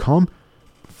revroom.com.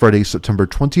 Friday, September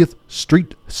 20th,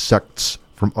 Street Sects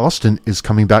from Austin is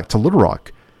coming back to Little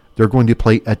Rock. They're going to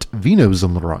play at Vino's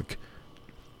in Little Rock.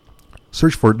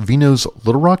 Search for Vino's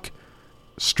Little Rock,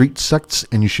 Street Sects,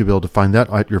 and you should be able to find that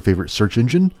at your favorite search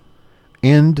engine.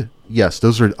 And yes,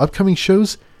 those are the upcoming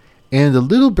shows. And a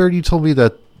little birdie told me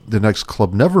that the next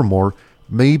Club Nevermore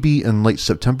may be in late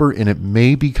September, and it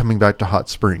may be coming back to Hot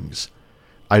Springs.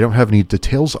 I don't have any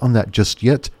details on that just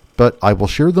yet, but I will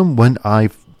share them when I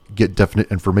get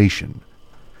definite information.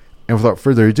 And without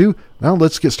further ado, now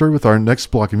let's get started with our next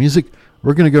block of music.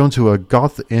 We're going to go into a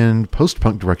goth and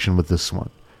post-punk direction with this one.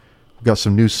 We've got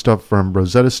some new stuff from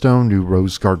Rosetta Stone, New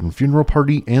Rose Garden Funeral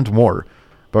Party, and more.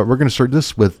 But we're going to start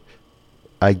this with,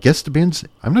 I guess the band's,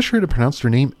 I'm not sure how to pronounce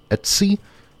their name, Ötzi?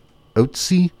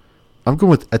 I'm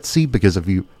going with Ötzi because if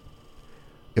you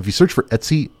search for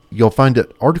Ötzi, you'll find an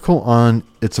article on,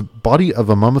 it's a body of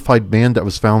a mummified man that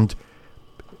was found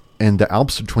in the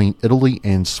Alps between Italy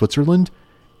and Switzerland,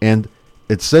 and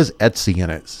it says Ötzi in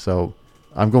it, so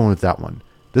I'm going with that one.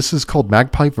 This is called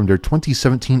Magpie from their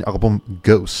 2017 album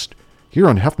Ghost, here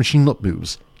on Half Machine Lip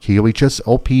Moves, KOHS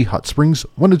LP Hot Springs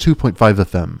 102.5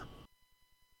 FM.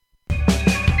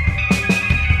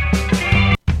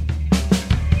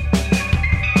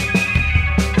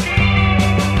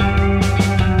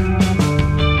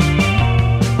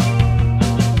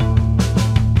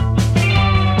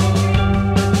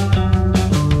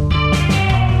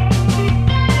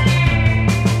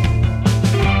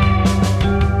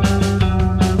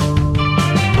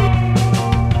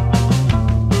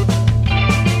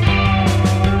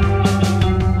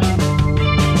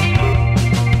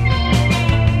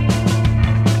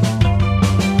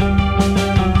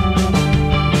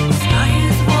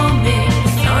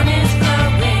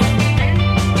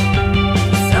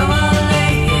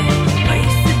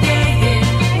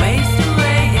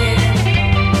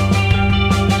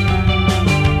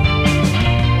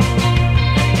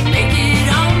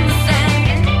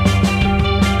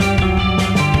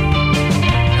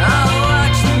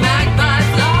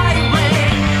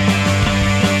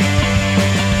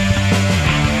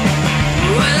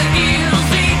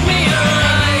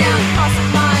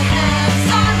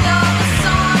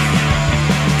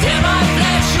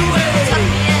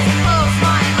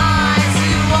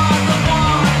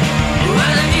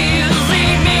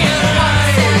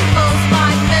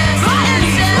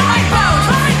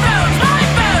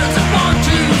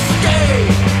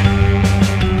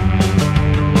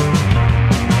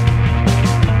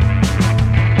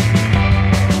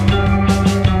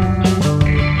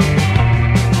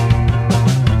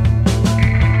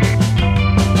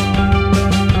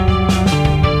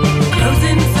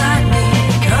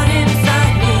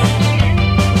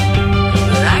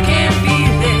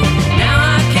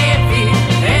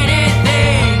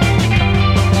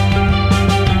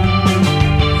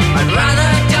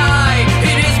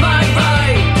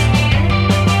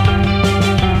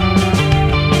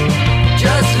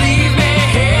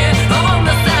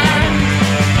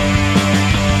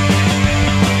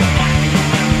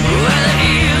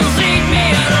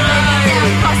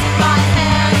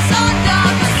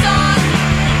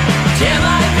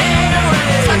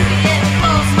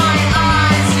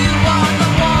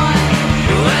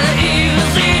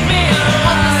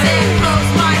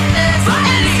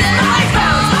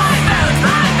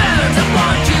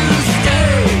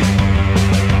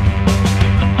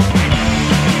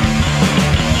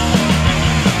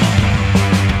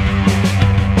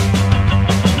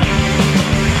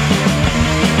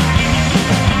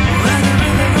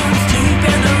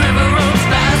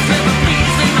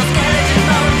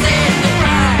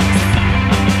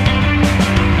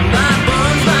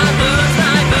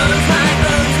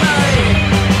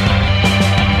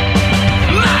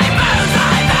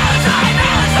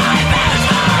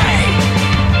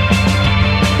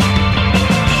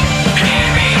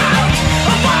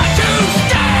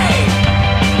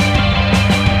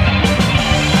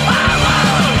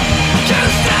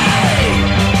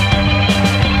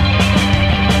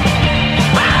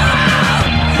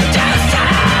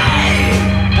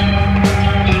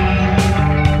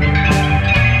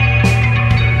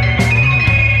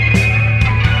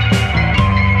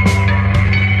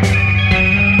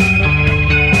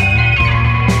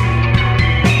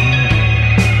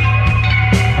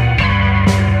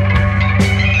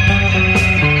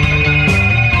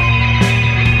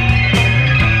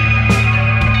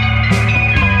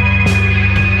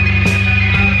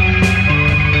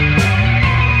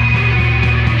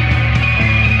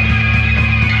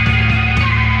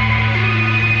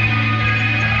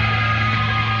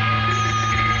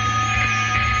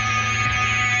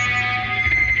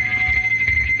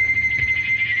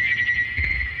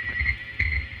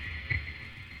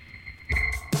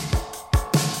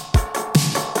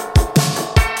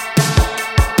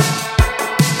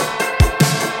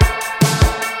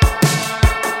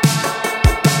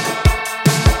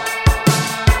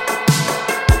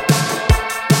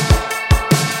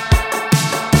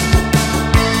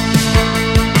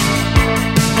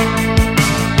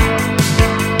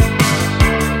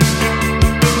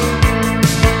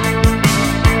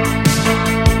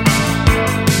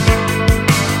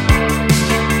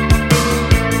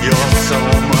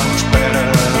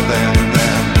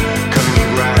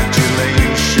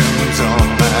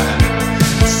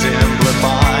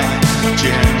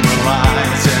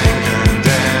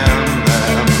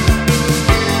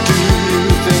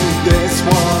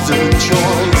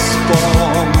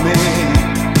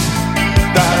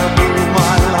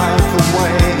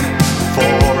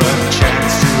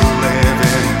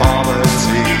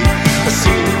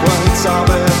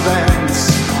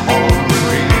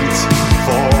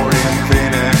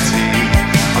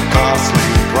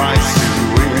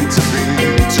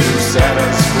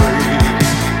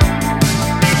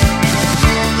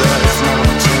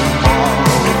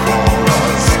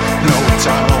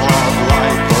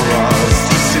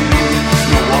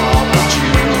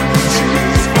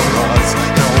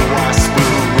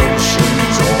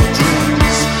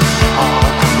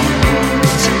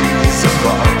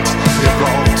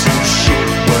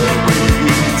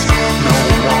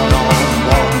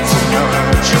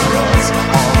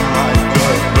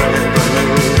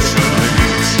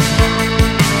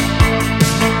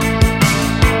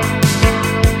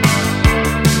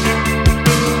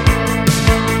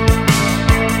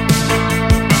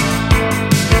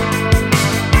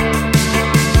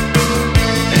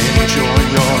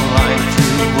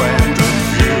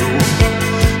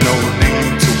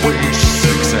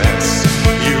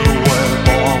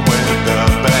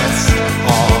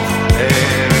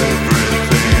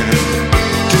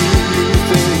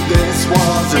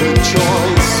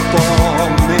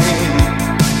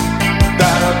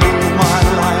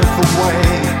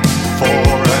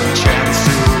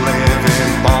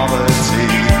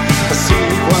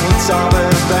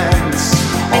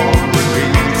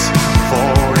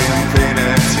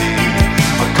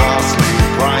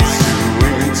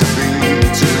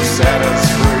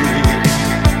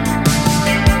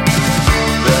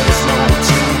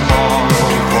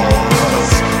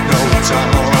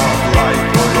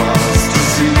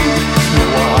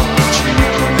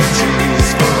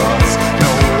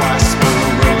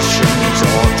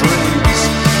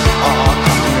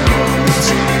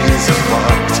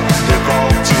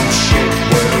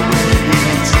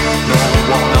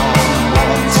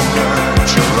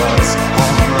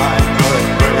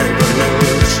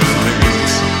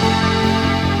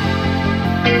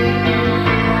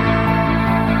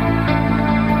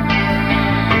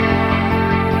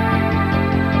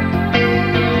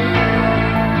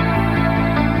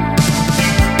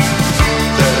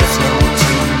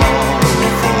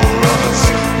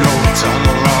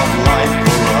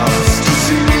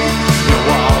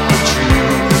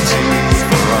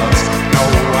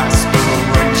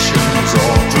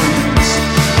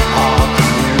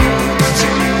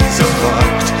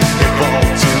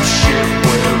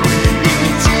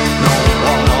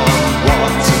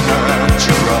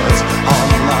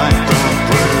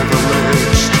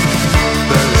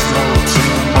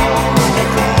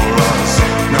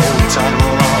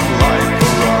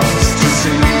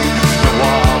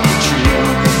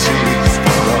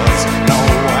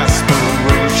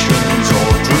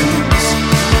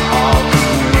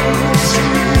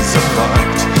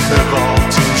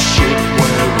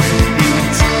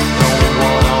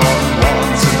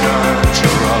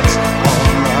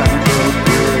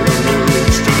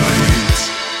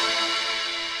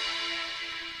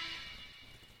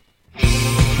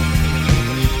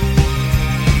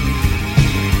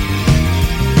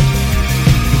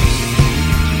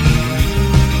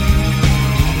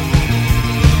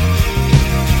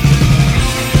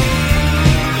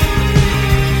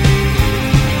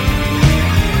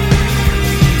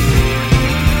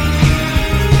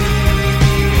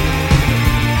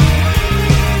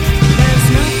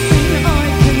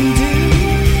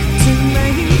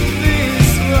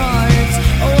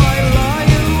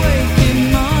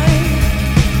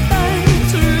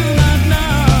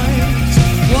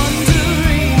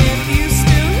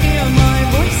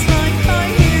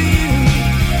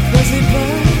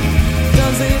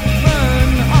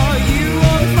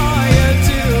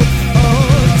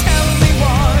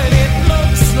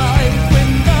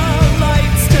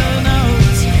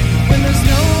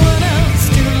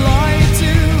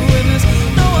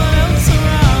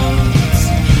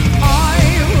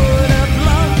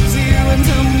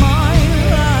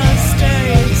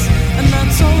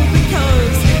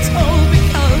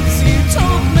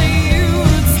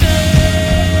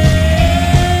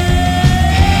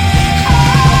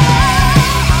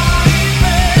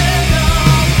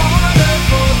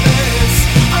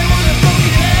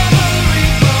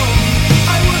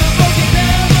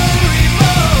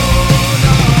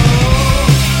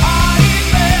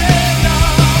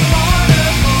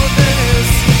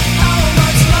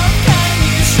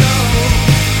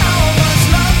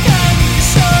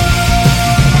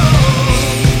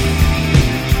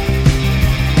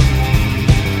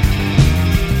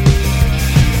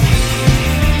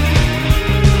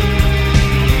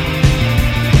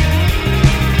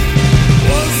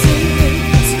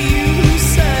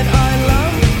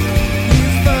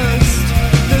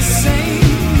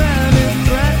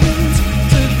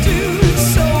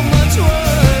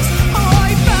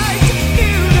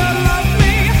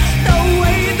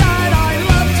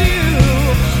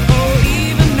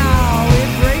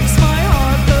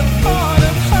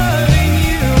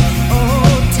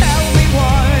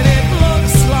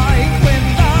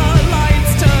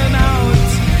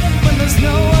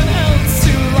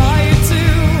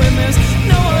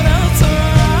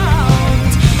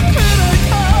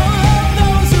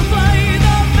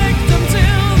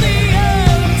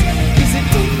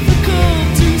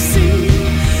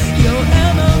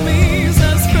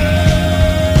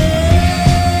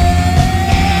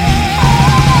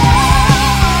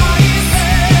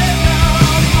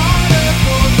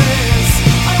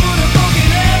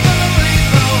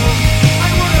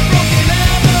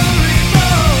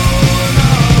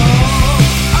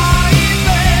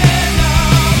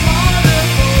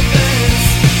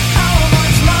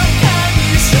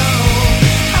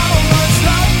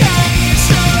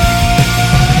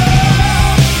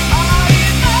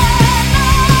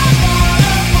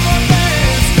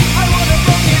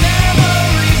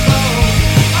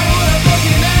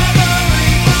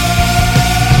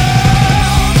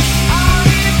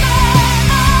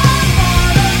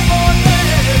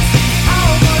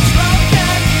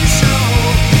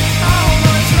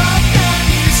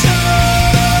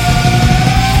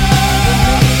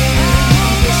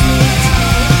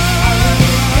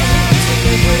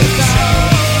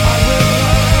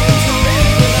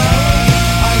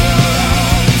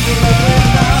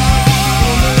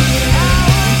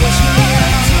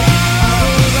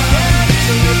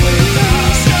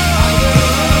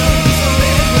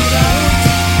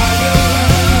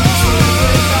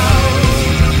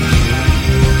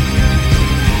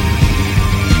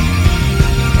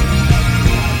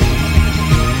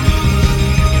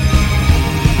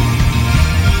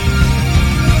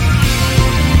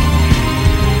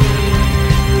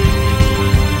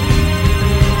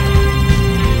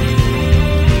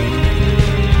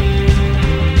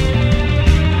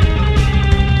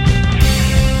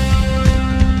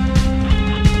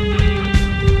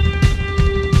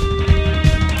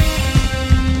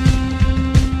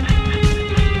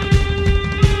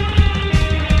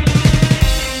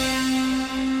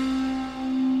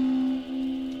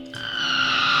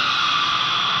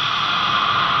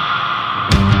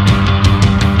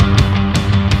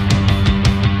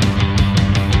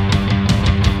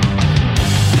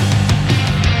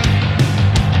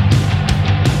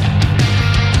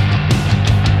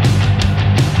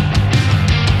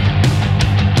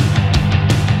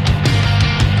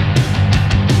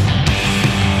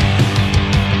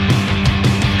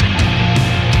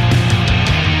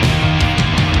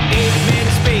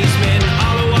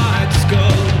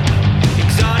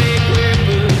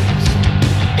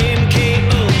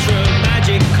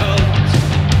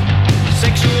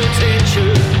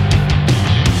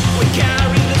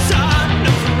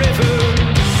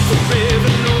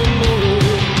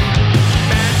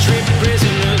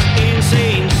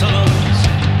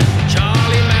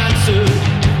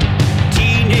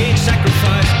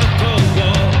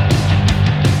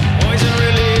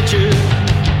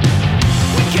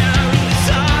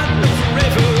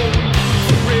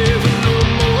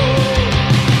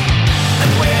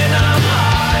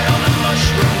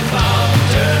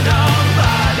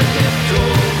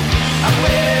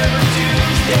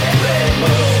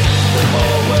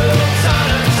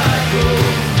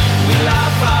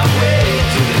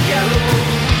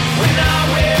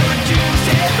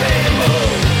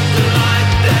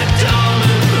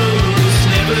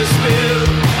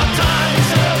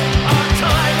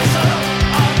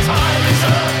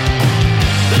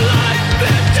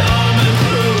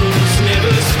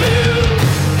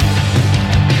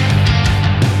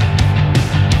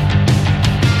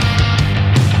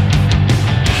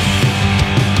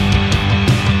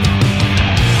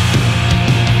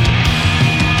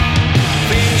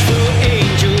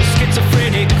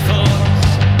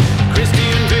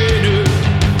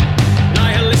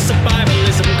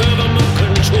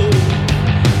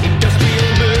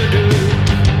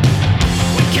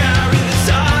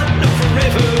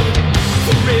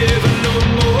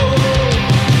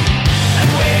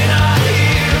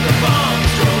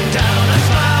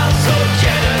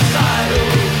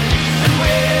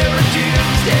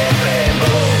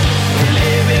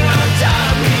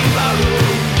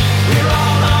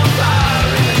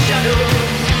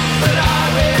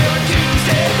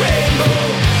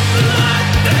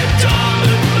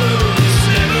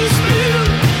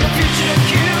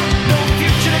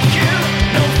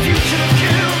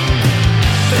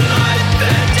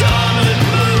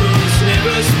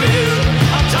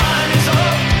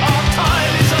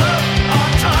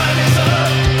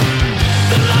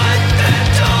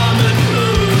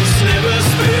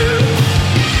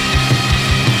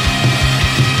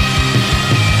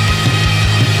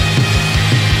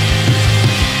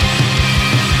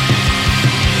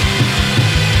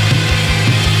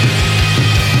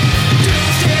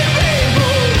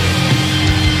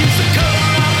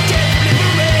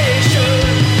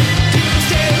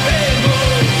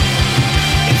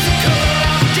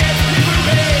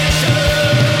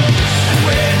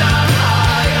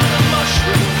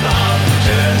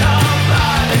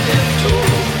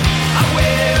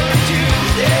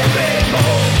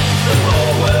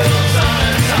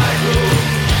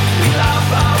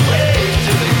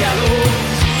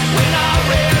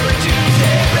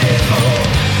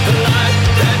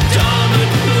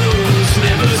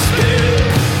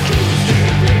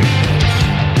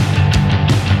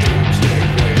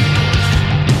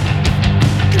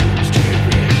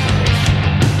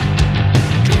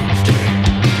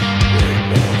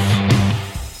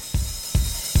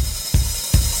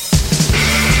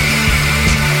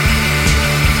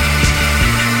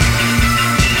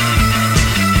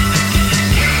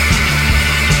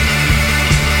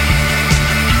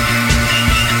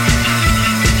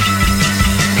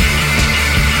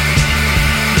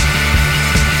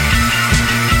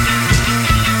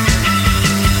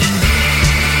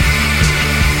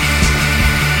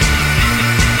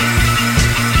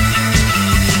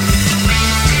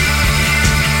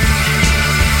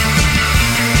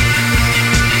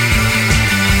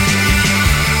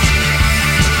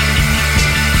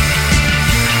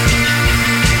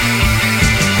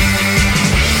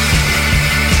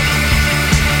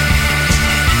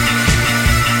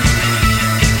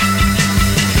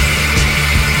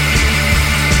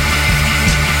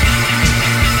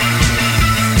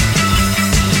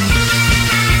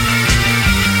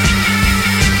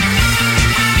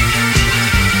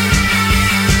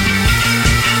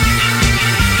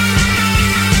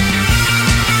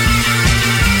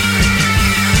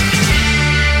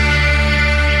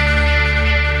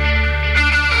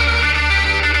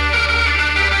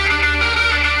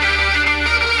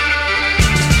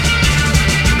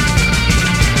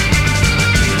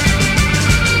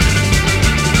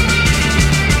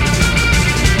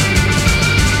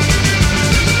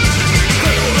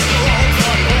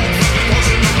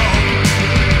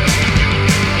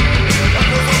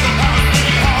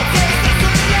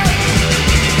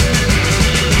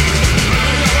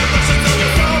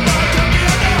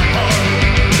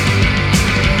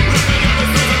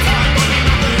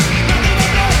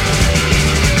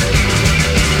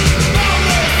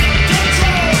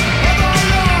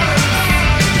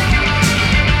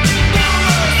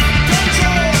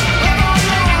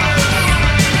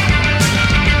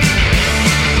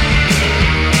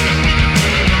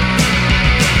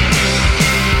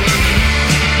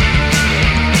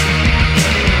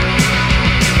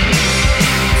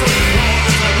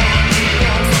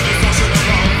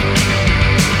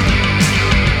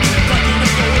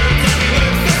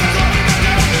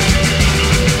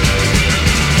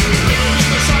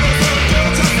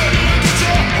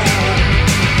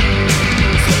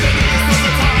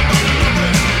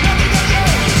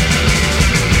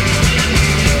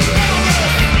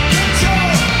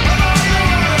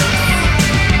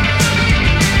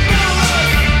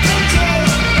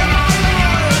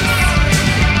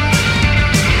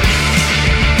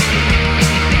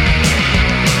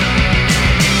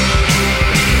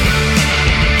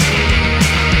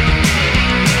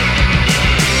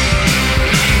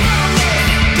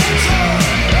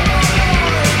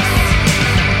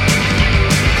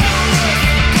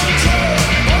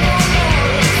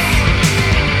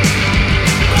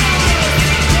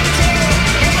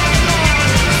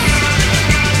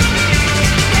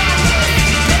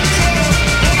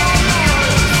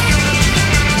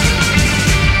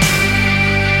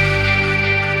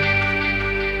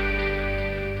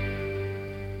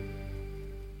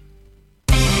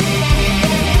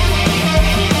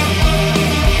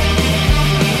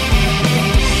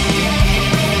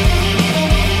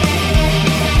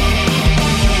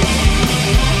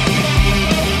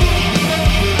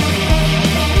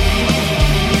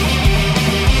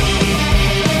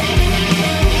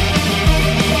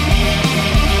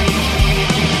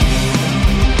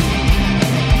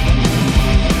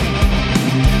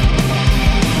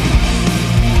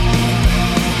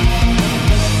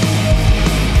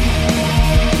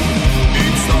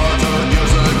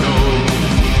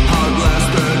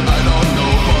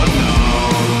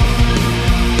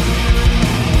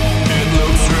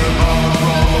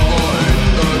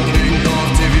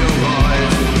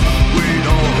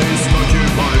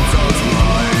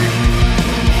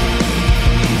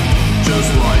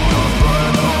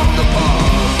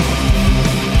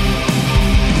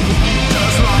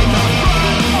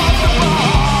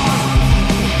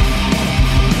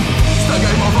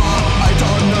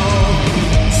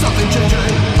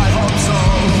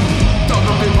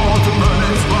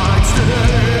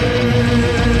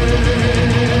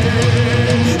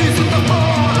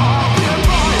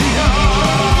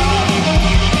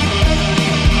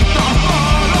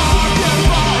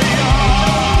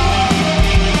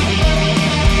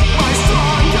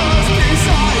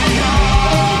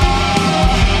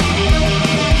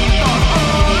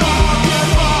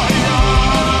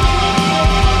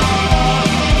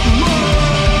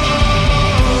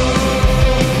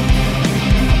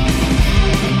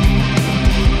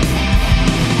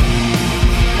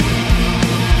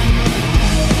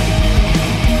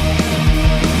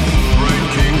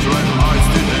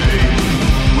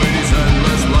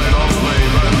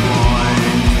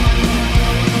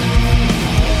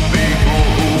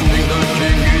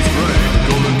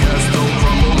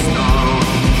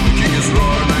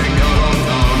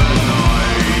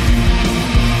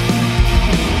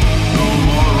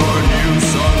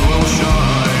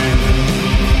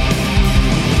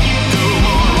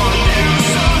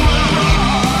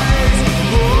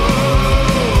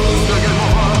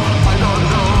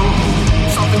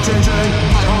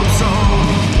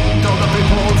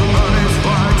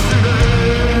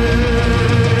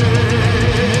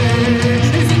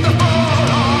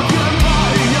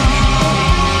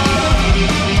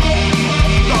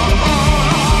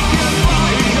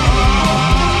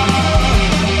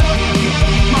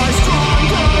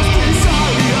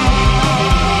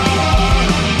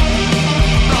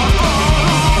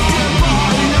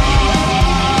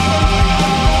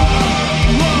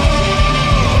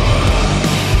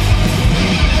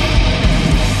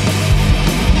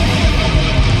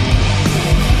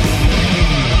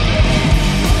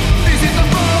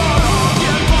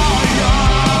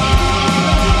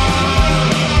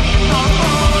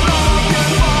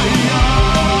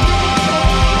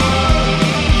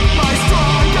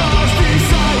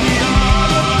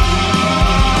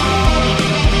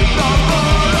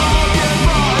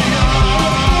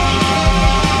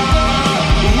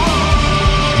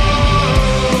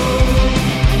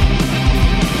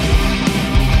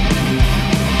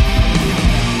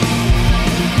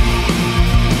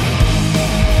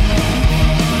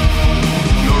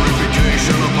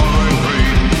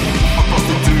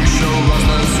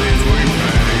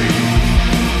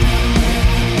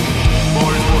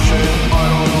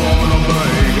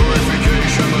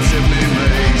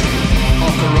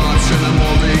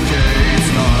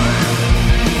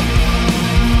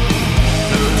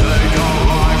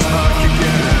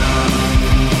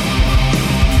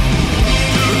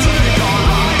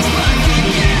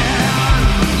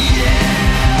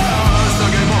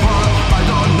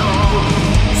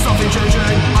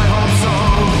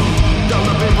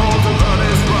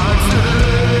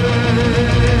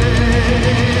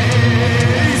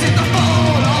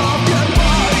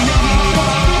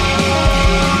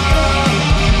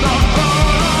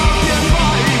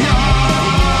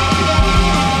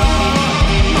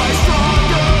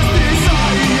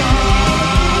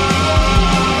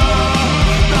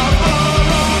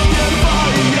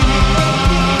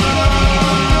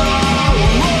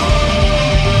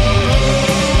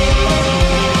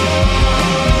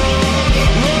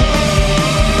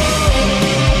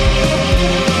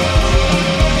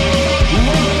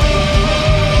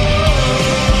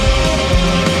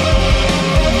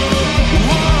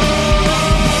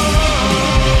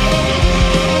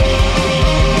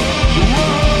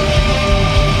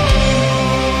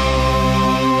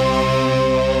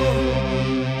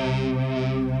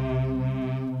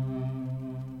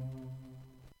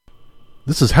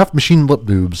 This is Half Machine Lip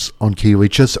Moves on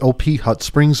KUHS LP Hot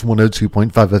Springs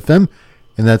 102.5 FM,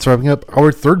 and that's wrapping up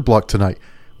our third block tonight,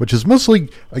 which is mostly,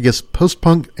 I guess,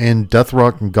 post-punk and death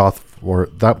rock and goth for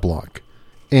that block.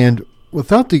 And with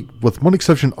one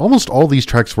exception, almost all these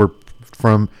tracks were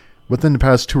from within the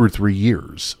past 2 or 3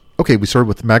 years. Okay, we started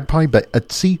with Magpie by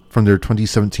Etsy from their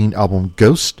 2017 album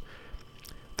Ghost.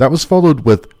 That was followed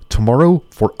with Tomorrow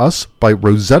for Us by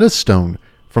Rosetta Stone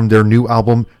from their new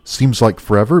album Seems Like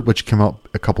Forever, which came out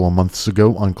a couple of months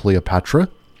ago on Cleopatra.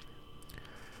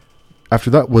 After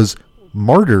that was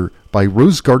Martyr by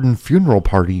Rose Garden Funeral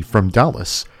Party from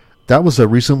Dallas. That was a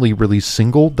recently released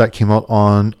single that came out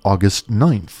on August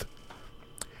 9th.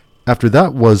 After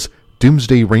that was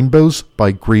Doomsday Rainbows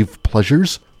by Grave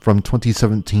Pleasures from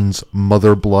 2017's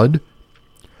Mother Blood.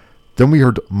 Then we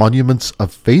heard Monuments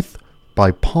of Faith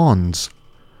by Pawns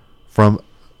from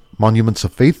Monuments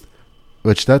of Faith,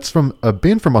 which that's from a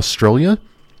band from Australia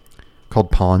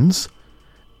called Pawns.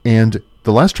 And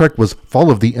the last track was Fall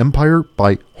of the Empire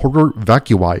by Horror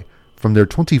Vacui from their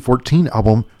 2014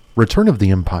 album Return of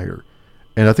the Empire.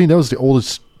 And I think that was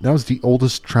the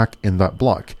oldest track in that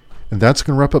block. And that's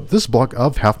going to wrap up this block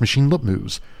of Half Machine Lip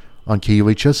Moves on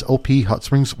KUHS LP Hot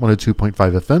Springs 102.5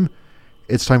 FM.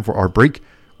 It's time for our break.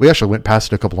 We actually went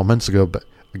past it a couple of months ago, but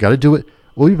I got to do it.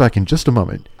 We'll be back in just a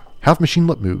moment. Half Machine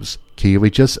Lip Moves,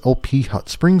 KUHS LP Hot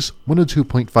Springs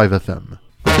 102.5 FM.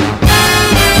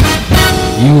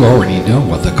 You already know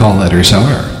what the call letters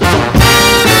are.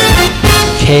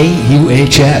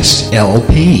 KUHS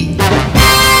LP,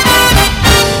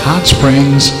 Hot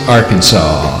Springs,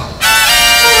 Arkansas.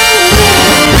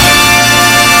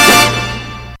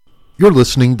 You're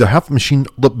listening to Half Machine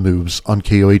Lip Moves on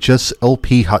KUHS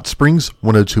LP Hot Springs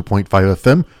 102.5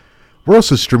 FM. We're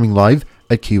also streaming live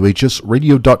at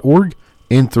KUHSradio.org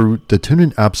and through the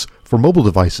TuneIn apps for mobile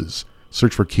devices.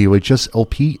 Search for KUHS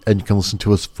LP and you can listen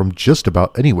to us from just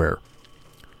about anywhere.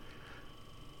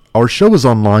 Our show is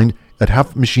online at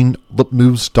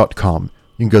halfmachinelipmoves.com.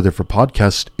 You can go there for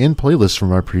podcasts and playlists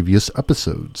from our previous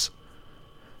episodes.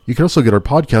 You can also get our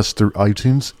podcast through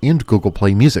iTunes and Google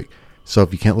Play Music. So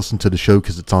if you can't listen to the show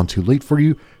because it's on too late for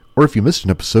you, or if you missed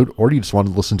an episode or you just want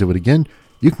to listen to it again,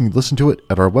 you can listen to it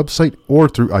at our website or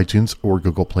through iTunes or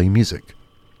Google Play Music.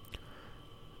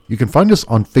 You can find us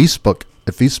on Facebook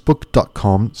at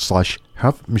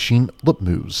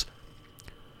facebook.com/halfmachinelipmoves.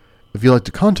 If you'd like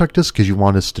to contact us because you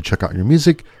want us to check out your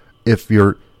music, if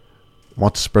you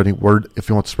want to spread word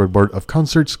of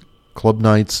concerts, club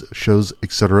nights, shows,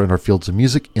 etc. in our fields of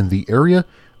music in the area,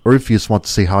 or if you just want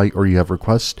to say hi or you have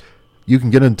requests, you can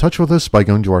get in touch with us by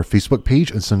going to our Facebook page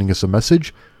and sending us a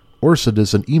message, or send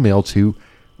us an email to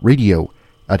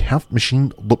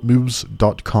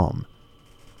radio@halfmachinelipmoves.com.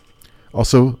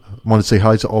 Also, I want to say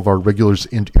hi to all of our regulars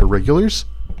and irregulars.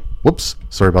 Whoops,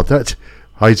 sorry about that.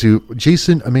 Hi to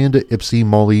Jason, Amanda, Ipsy,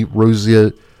 Molly,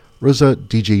 Rosa,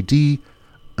 DJ D,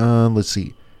 let's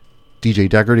see, DJ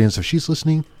Dagger Dance if she's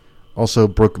listening. Also,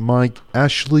 Brooke, Mike,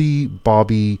 Ashley,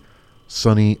 Bobby,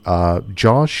 Sonny,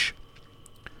 Josh,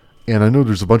 and I know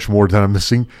there's a bunch more that I'm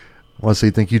missing. I want to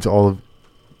say thank you to all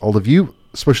of you,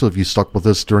 especially if you stuck with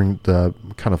us during the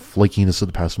kind of flakiness of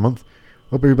the past month.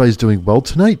 Hope everybody's doing well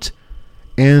tonight.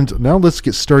 And now let's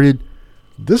get started.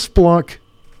 This block,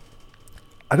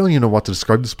 I don't even know what to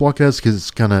describe this block as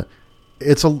because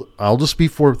I'll just be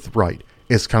forthright.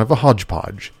 It's kind of a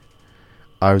hodgepodge.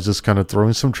 I was just kind of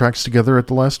throwing some tracks together at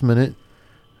the last minute.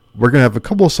 We're going to have a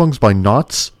couple of songs by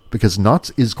Knots, because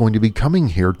Knots is going to be coming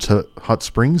here to Hot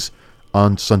Springs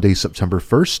on Sunday, September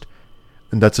 1st.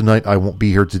 And that's a night I won't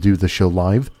be here to do the show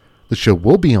live. The show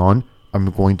will be on.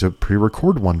 I'm going to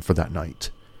pre-record one for that night.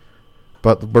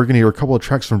 But we're going to hear a couple of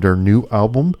tracks from their new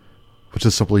album, which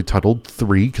is simply titled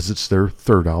 3, because it's their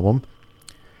third album.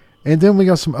 And then we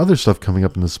got some other stuff coming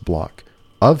up in this block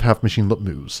of Half Machine Lip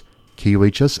Moves,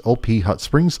 KUHS LP Hot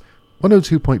Springs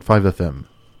 102.5 FM.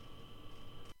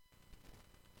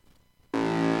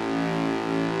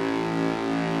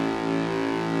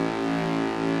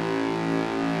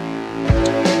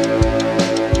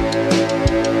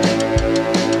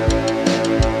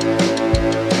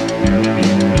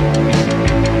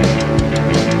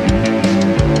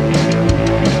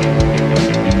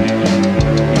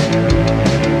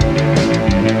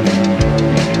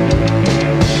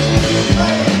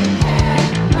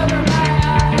 Over my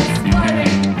eyes,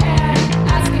 floating, and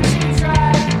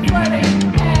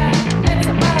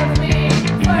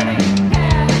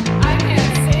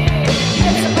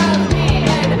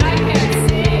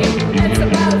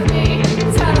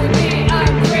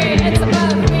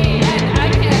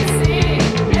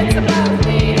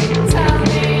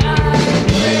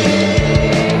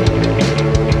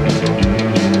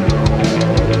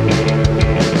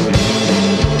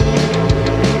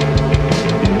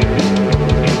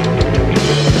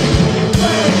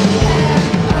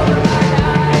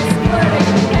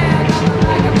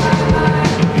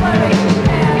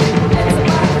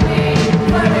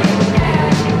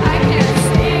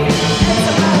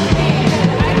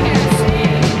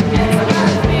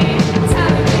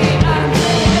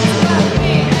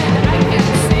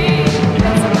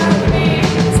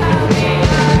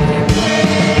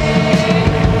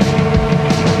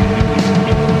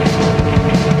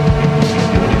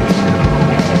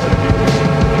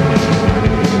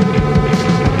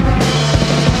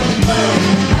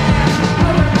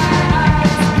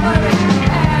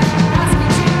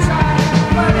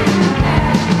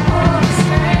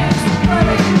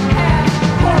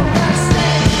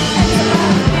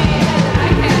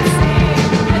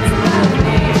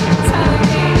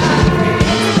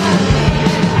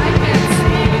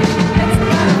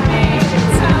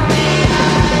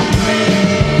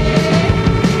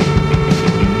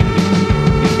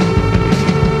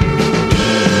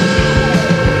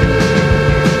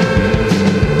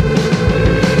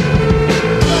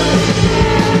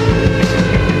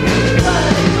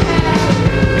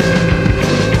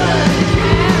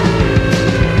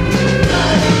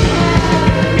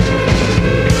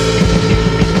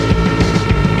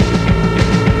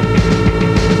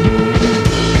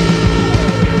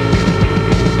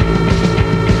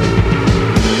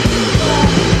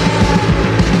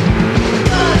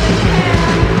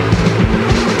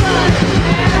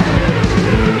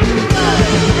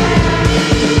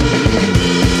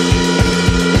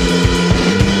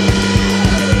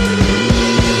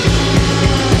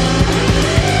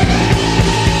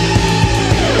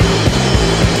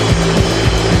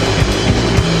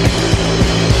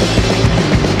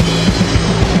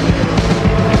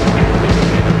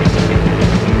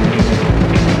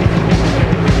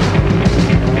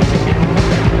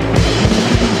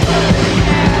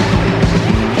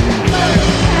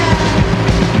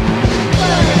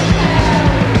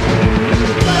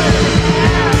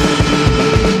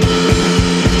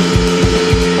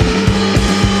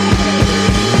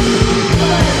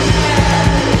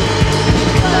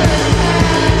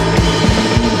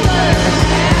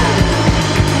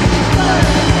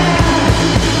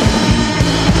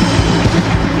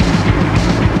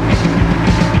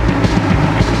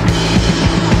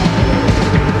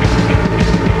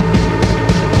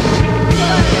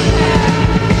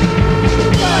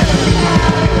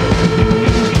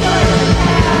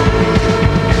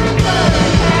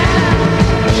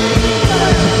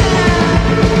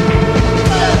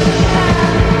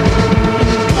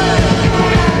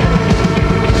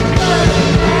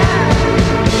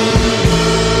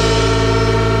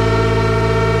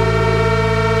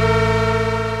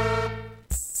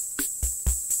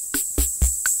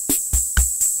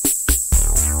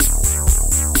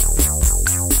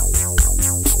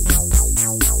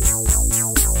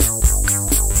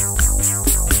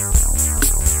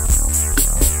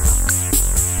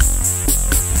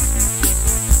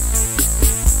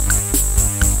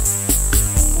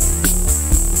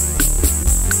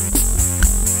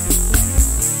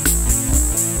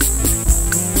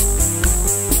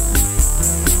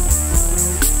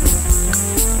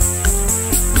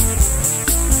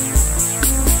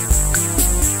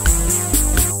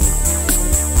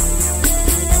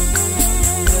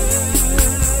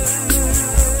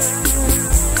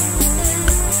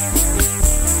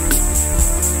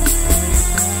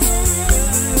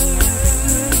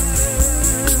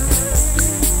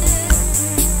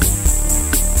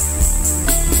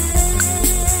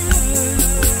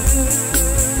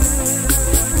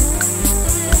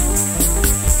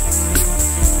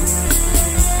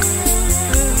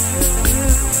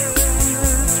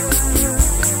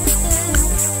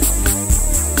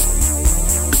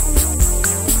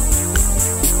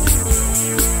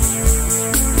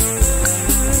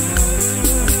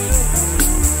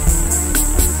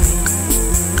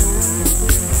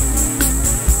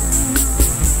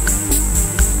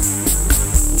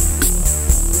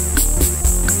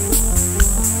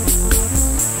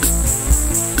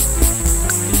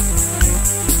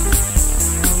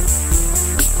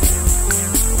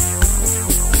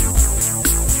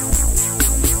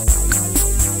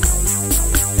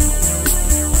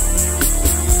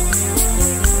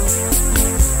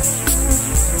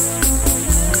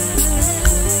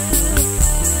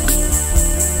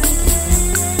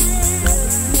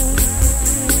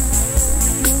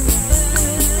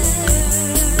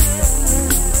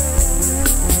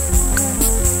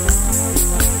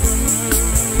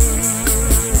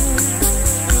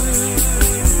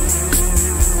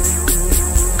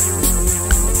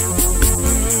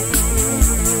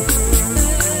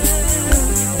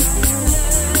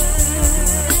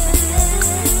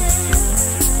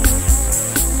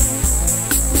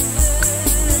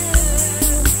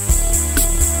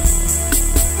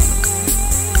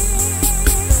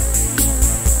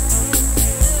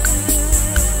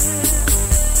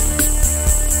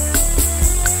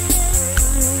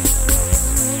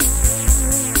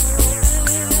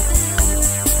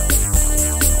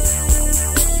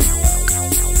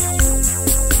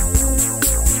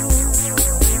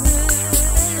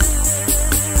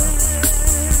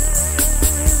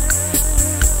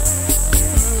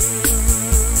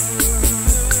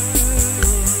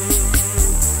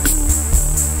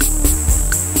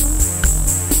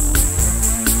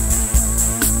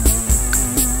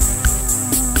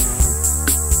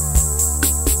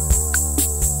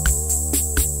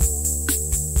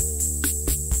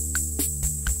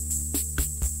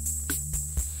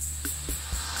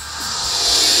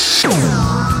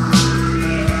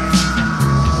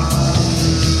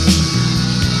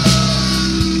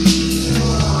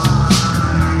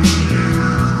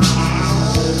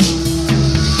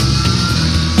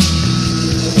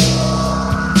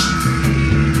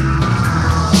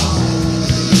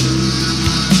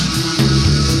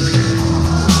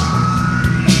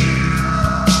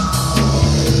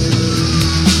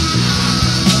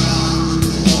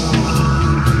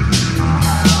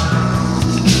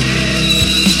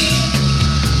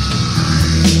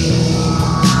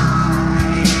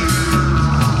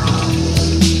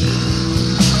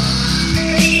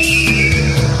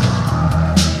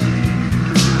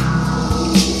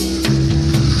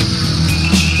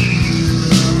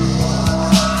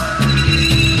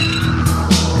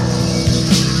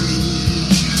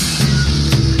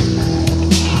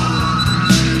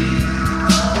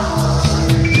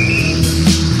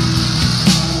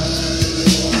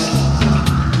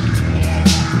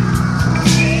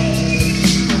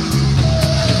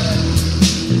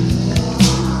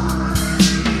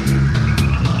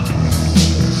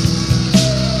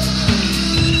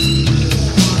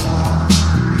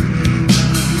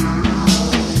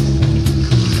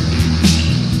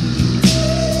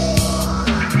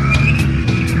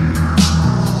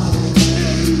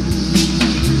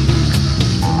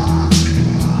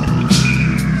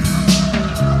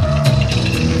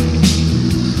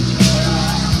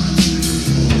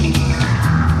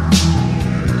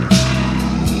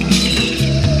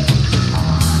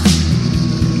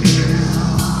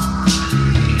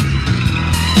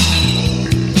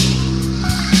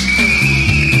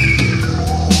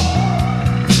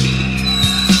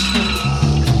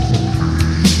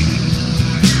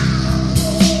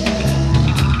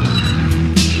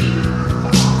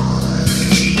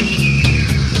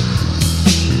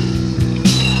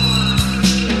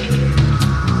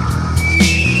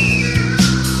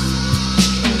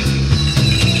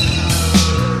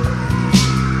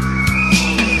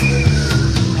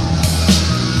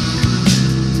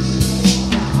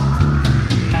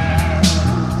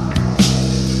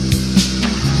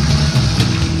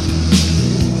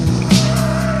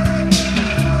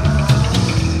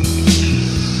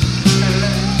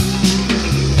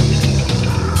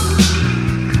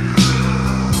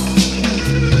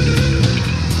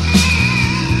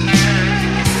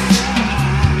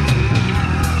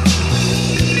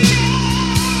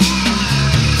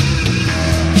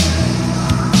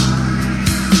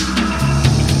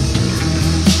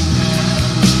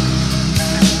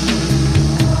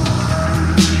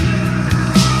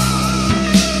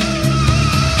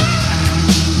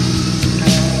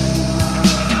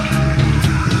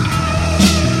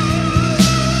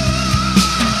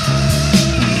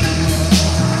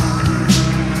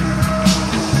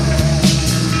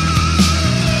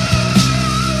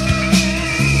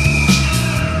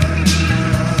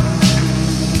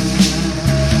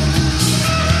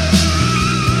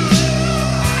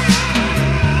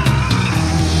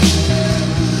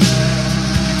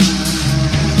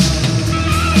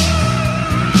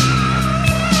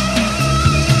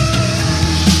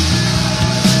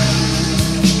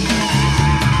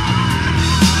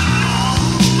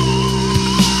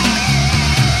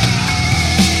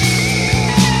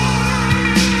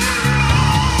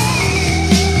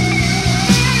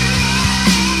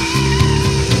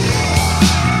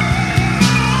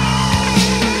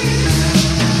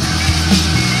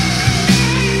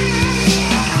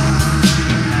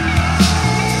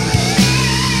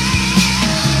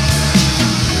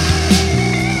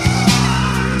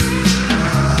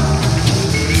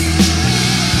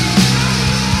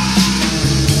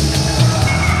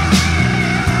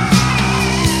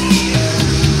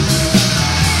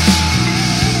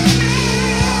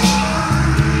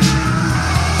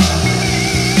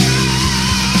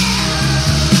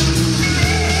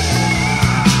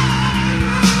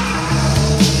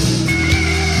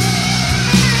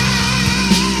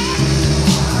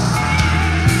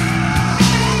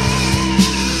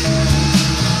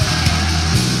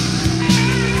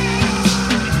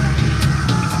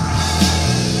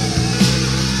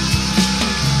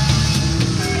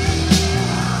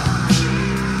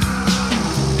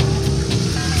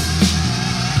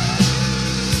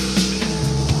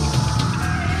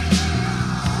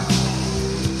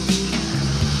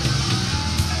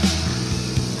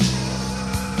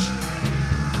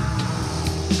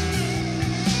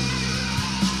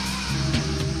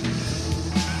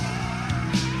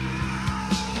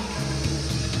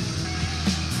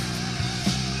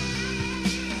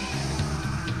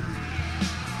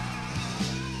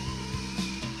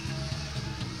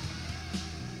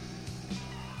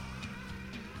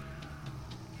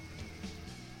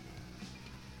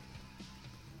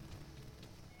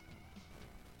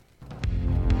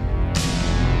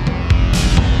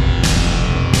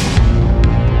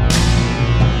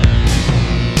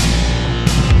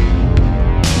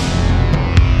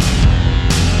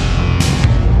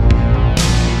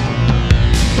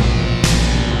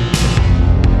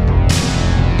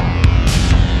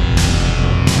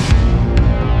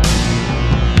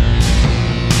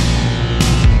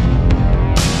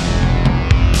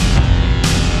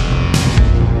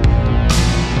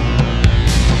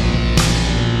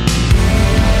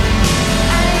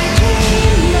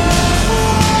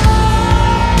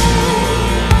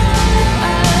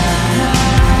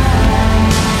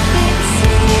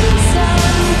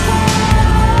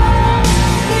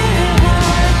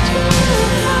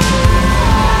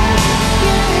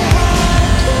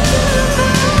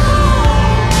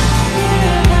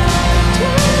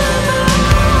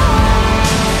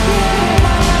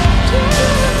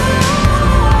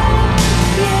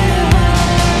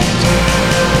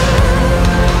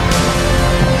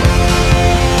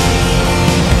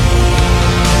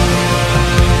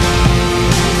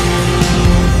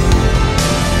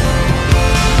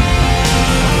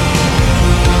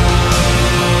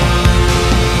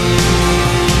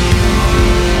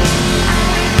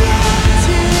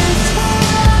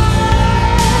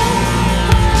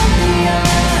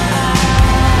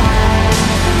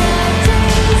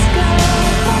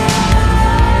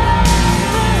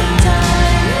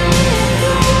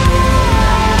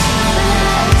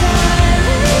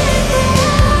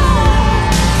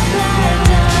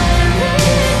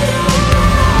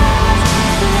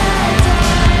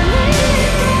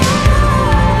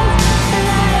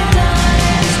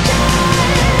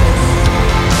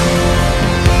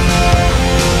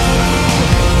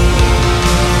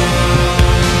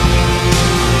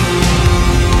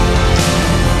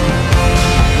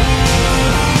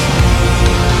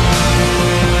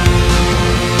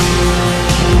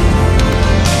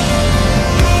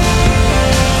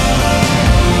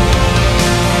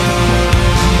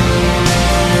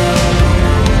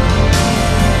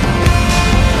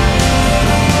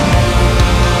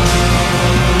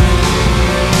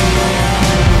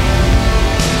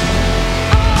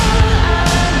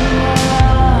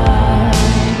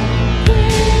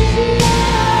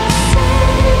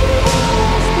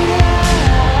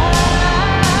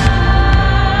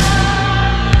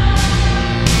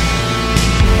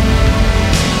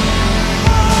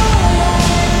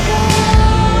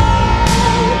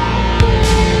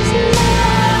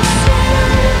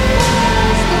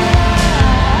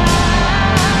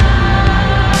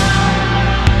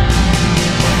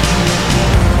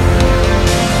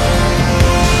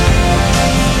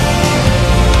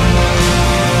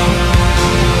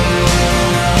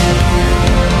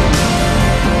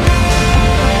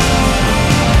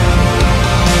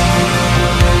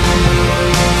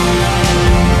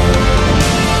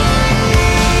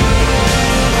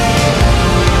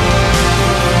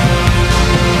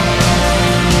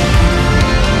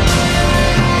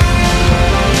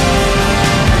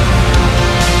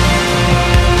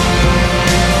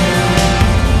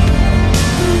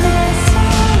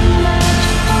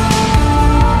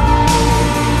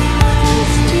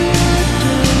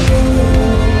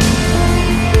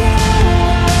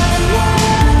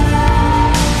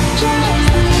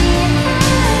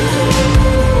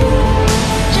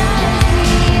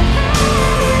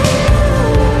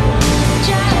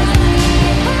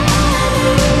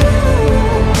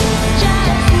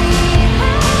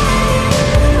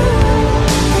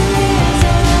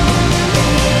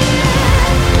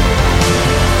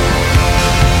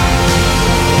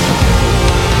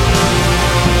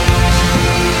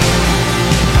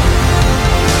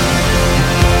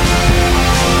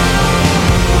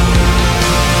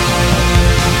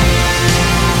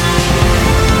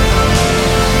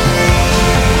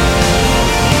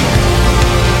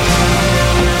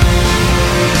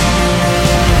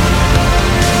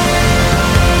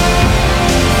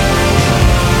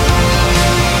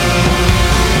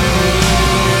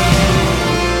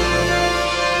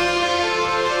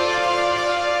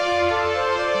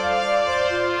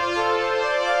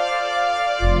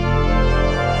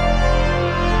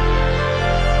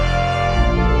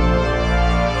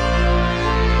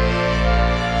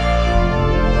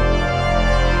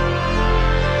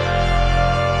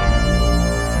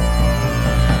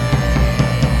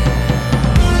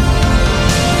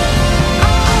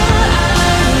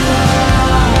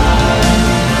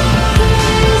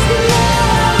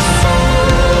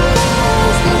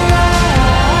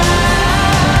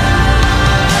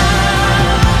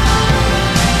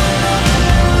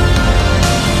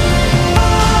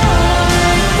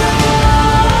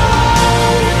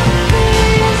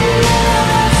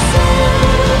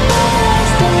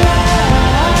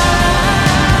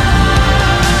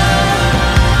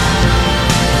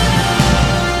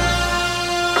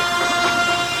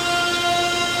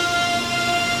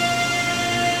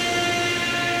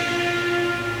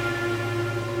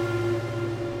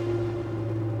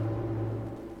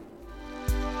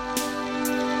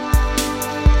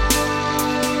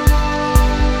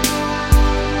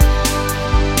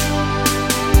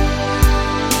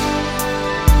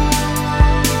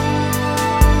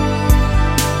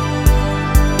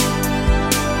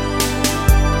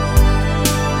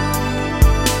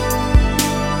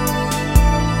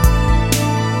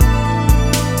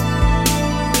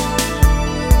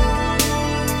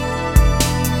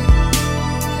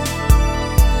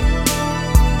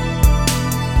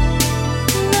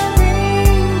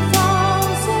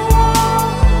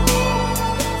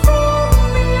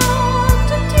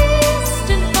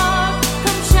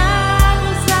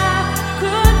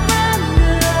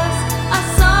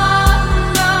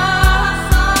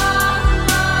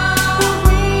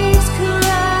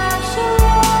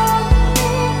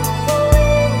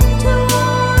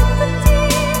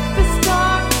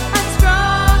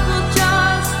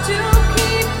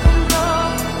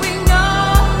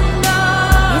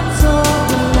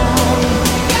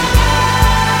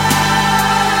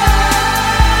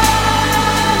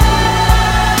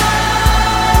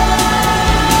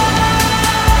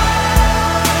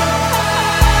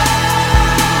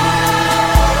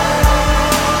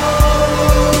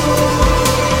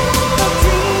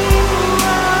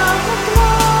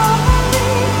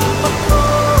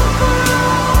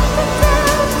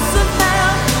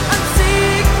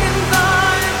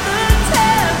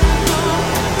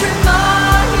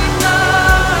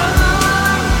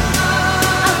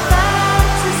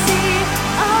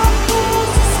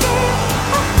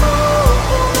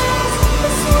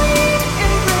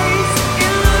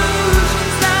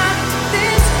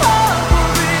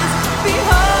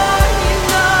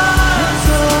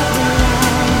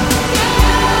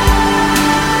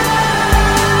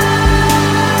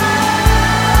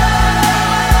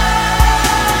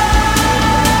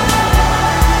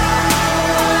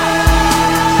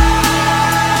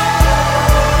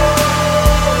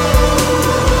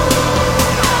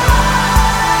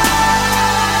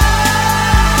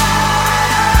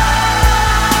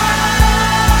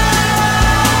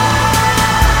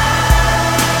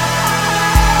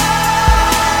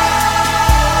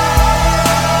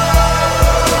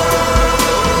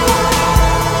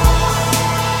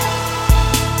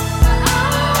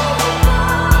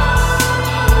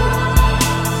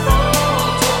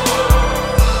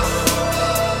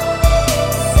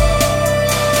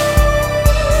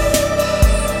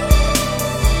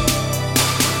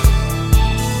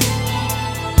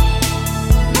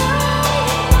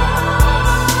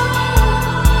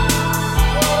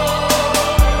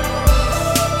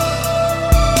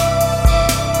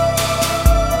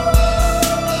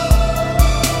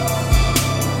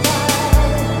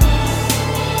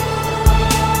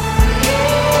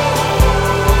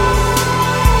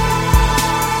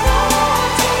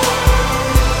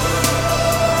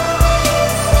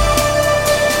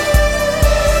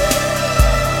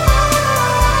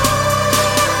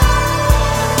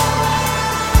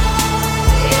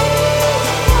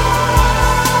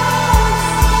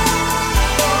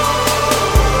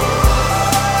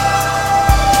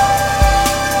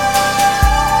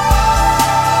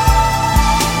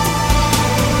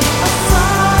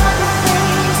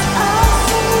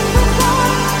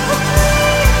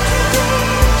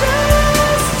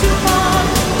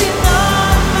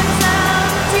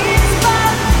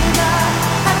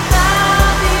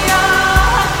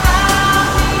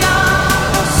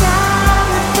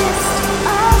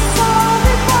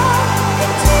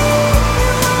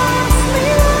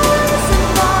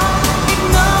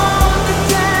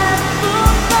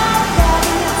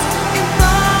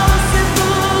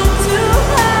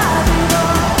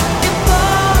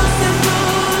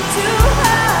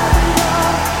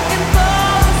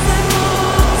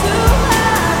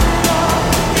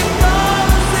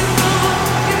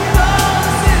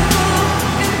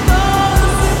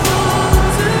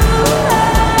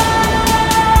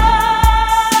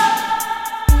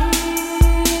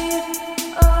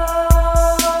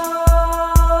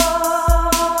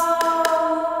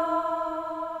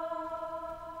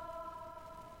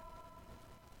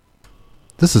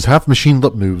This is Half Machine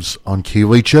Lip Moves on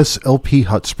KUHS LP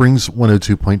Hot Springs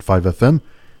 102.5 FM.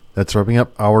 That's wrapping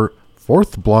up our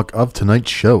fourth block of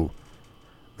tonight's show.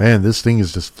 Man, this thing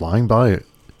is just flying by.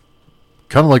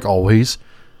 Kind of like always.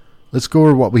 Let's go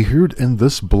over what we heard in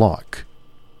this block.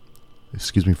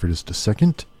 Excuse me for just a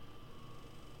second.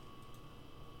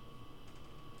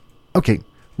 Okay,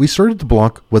 we started the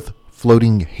block with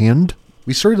Floating Hand.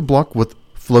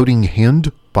 Floating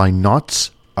Hand by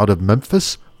Knots out of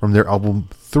Memphis from their album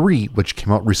 3, which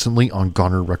came out recently on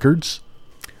Goner Records.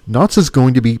 Knots is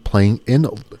going to be playing in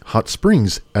Hot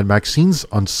Springs at Maxine's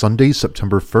on Sunday,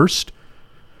 September 1st.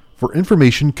 For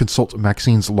information, consult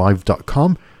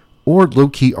maxineslive.com or Low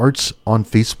Key Arts on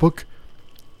Facebook.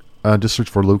 Just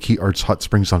search for Low Key Arts Hot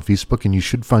Springs on Facebook and you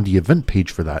should find the event page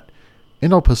for that.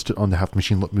 And I'll post it on the Half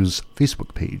Machine Lip Moves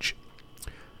Facebook page.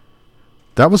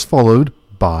 That was followed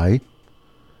by...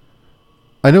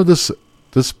 I know this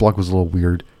block was a little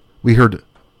weird. We heard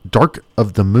Dark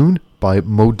of the Moon by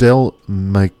Model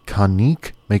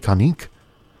Mécanique,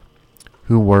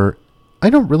 who were...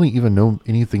 I don't really even know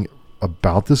anything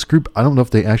about this group. I don't know if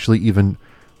they actually even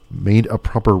made a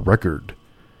proper record.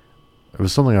 It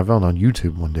was something I found on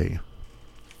YouTube one day.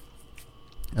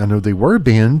 I know they were a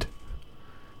band.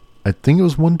 I think it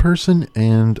was one person,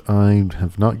 and I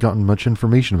have not gotten much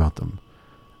information about them.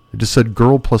 It just said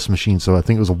Girl Plus Machine, so I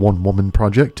think it was a one-woman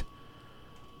project.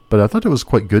 But I thought it was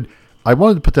quite good. I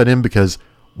wanted to put that in because,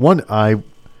 one, I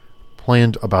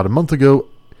planned about a month ago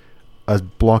a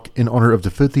block in honor of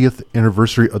the 50th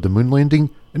anniversary of the moon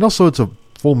landing, and also it's a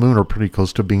full moon, or pretty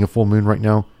close to being a full moon right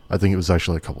now. I think it was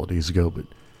actually a couple of days ago, but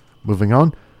moving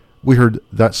on. We heard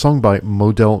that song by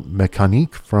Model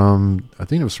Mécanique from, I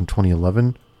think it was from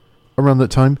 2011, around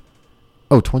that time.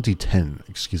 Oh, 2010,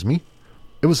 excuse me.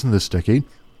 It was in this decade.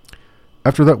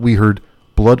 After that, we heard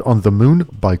Blood on the Moon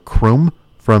by Chrome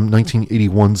from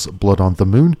 1981's Blood on the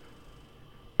Moon.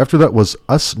 After that was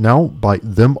Us Now by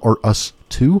Them Or Us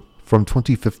 2 from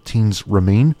 2015's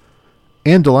Remain.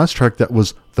 And the last track that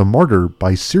was The Martyr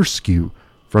by Searskew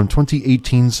from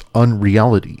 2018's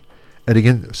Unreality. And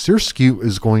again, Searskew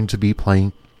is going to be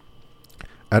playing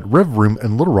at Rev Room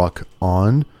in Little Rock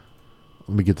on,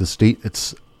 let me get this date, I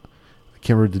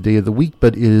can't remember the day of the week,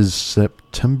 but it is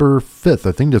September 5th.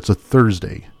 I think that's a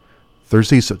Thursday.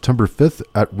 Thursday, September 5th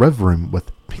at Rev Room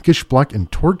with Pinkish Black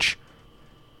and Torch.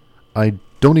 I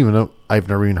don't even know. I've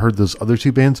never even heard those other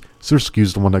two bands.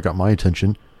 Searskew's the one that got my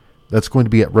attention. That's going to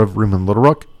be at Rev Room in Little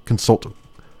Rock.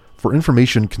 For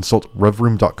information, consult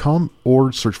revroom.com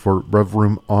or search for Rev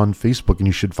Room on Facebook and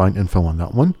you should find info on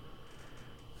that one.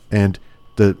 And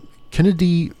the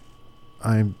Kennedy,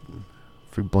 I'm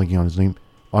blanking on his name.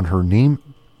 On her name,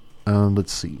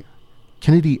 let's see,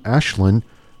 Kennedy Ashland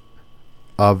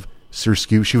of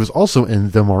Searskew. She was also in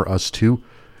Them Or Us 2,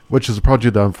 which is a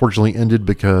project that unfortunately ended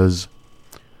because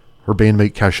her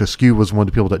bandmate Cash Askew was one of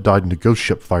the people that died in the ghost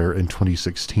ship fire in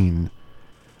 2016.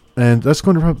 And that's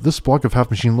going to wrap this block of Half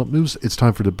Machine Lip Moves. It's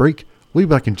time for the break. We'll be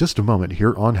back in just a moment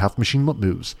here on Half Machine Lip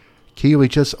Moves,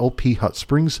 KUHS LP Hot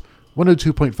Springs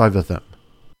 102.5 FM.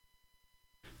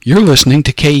 You're listening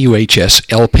to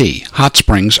KUHS LP, Hot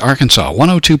Springs, Arkansas,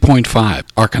 102.5,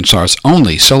 Arkansas's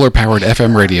only solar-powered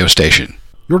FM radio station.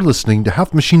 You're listening to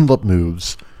Half Machine Lip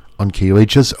Moves on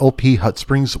KUHS LP Hot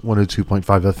Springs 102.5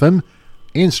 FM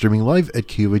and streaming live at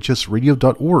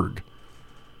KUHSradio.org.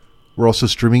 We're also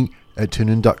streaming at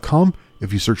TuneIn.com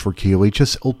if you search for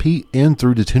KUHS LP and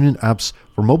through the TuneIn apps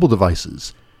for mobile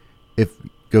devices.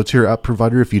 Go to your app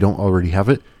provider if you don't already have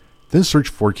it. Then search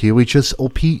for KUHS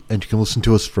LP and you can listen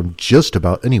to us from just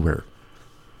about anywhere.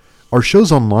 Our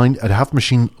show's online at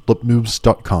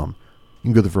halfmachinelipmoves.com. You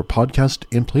can go there for a podcast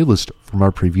and playlist from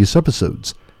our previous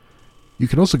episodes. You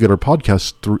can also get our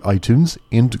podcast through iTunes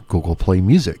and Google Play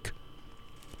Music.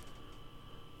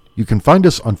 You can find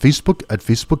us on Facebook at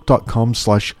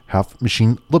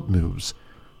facebook.com/halfmachinelipmoves.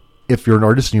 If you're an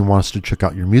artist and you want us to check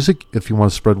out your music, if you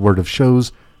want to spread word of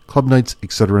shows, club nights,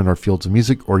 etc. in our fields of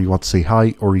music, or you want to say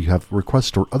hi, or you have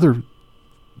requests or other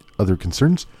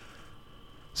concerns,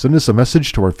 send us a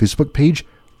message to our Facebook page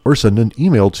or send an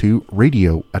email to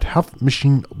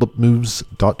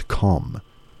radio@halfmachinelipmoves.com.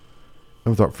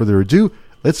 And without further ado,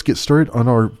 let's get started on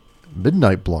our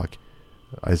midnight block.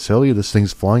 I tell you, this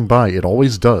thing's flying by. It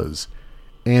always does.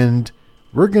 And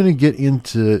we're going to get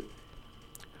into...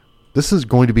 This is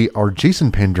going to be our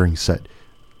Jason pandering set.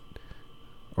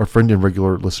 Our friend and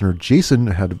regular listener Jason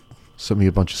had sent me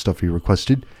a bunch of stuff he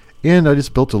requested, and I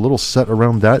just built a little set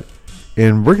around that,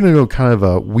 and we're going to go kind of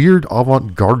a weird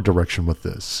avant-garde direction with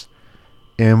this.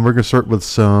 And we're going to start with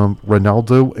some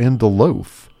Ronaldo and the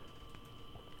Loaf.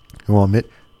 I'll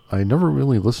admit, I never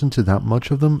really listened to that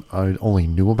much of them. I only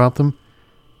knew about them.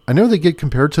 I know they get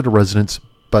compared to the Residents,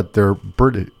 but they're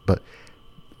British. But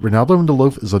Ronaldo and the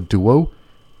Loaf is a duo.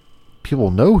 People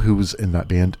know who's in that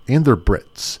band, and they're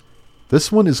Brits.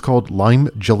 This one is called Lime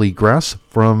Jelly Grass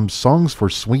from Songs for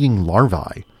Swinging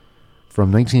Larvae from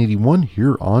 1981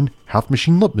 here on Half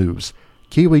Machine Lip Moves,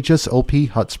 KUHS LP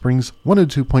Hot Springs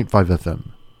 102.5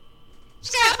 FM.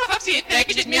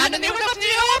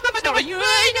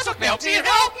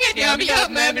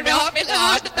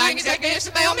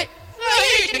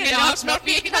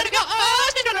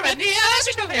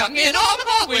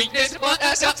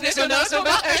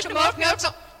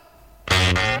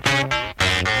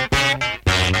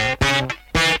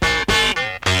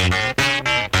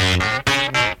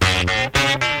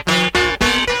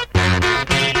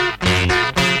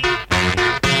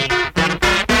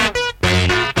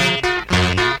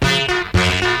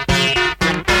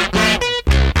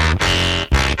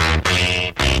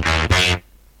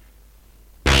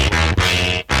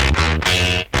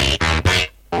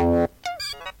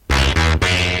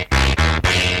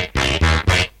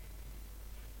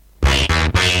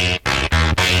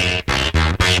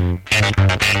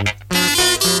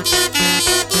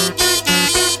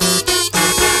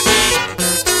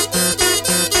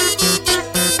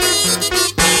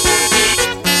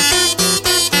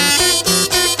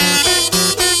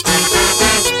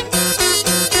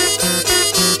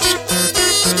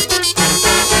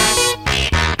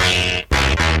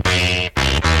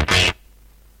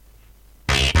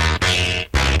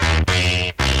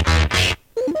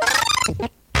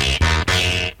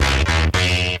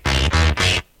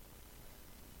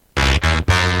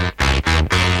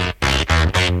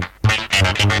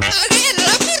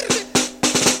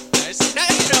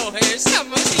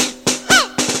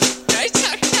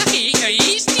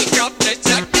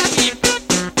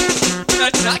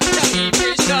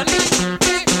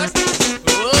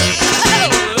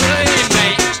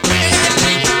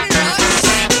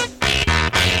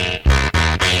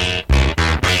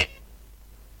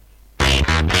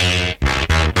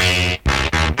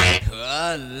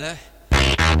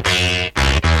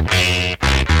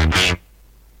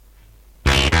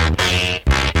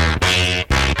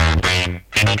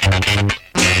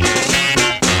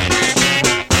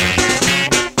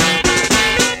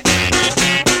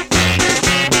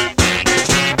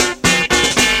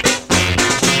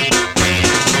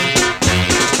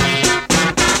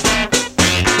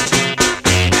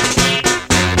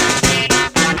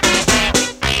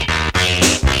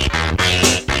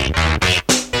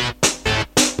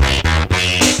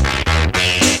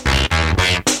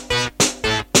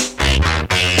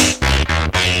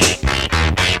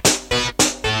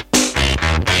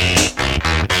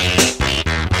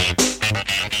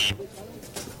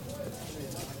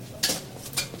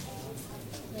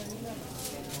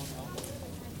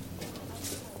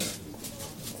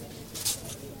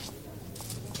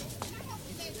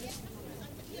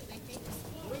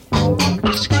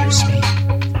 Excuse me.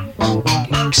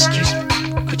 Excuse me.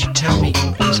 Could you tell me,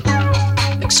 please?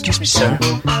 Excuse me, sir.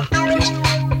 Please.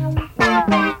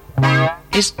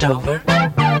 Is Dover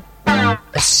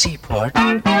a seaport?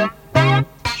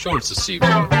 Sure, it's a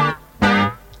seaport.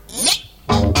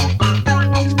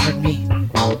 Pardon me.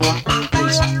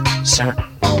 Please, sir.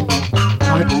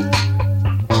 Pardon.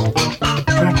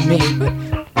 Pardon me, but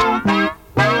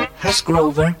has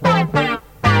Grover a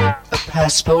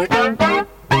passport? I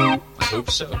hope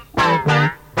so.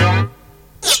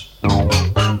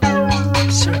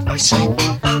 Sir, I say,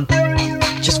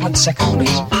 just 1 second,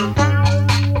 please.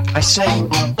 I say,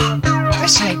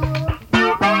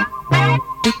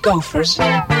 do gophers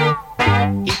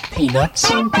eat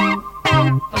peanuts? I'm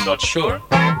not sure.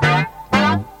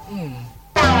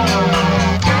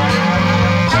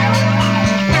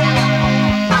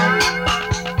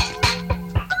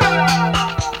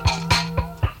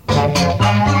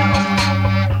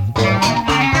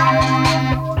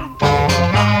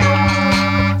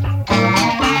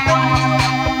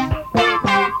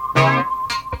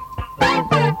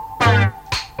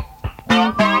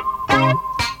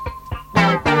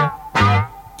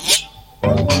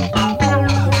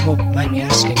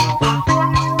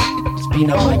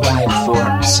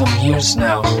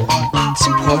 Now, it's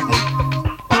important.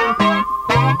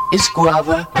 Is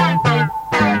guava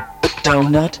a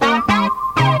donut?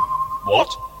 What?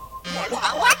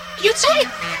 What? You say?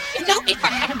 You know, if I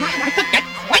had my I could get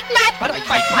quite mad, but if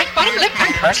I bite my bottom lip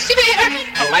and persevere,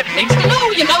 a life needs to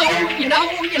know, you know.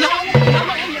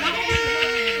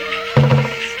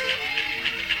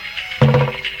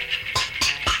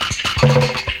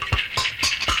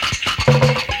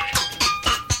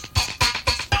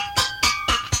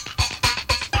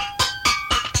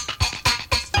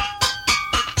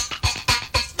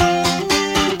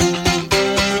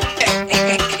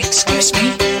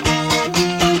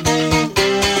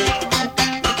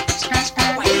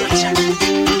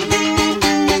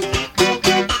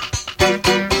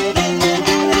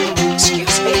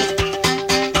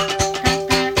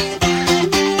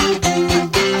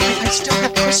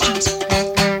 questions.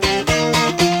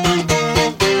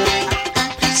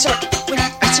 Please, sir, wait,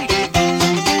 I see.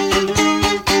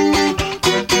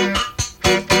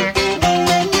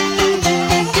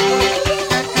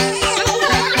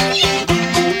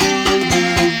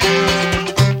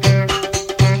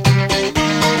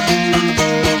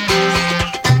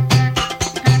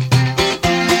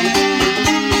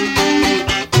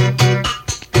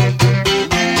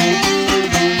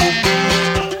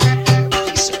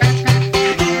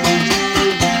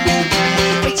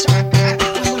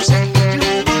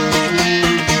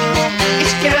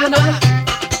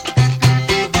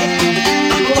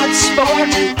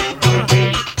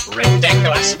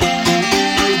 Ridiculous.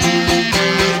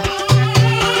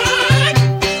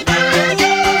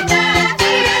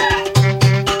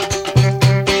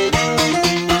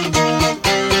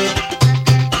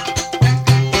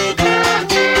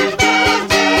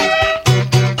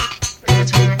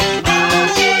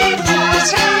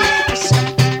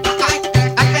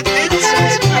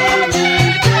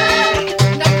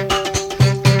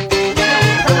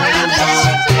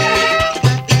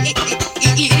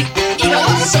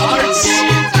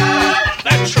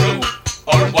 That true?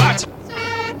 Or what?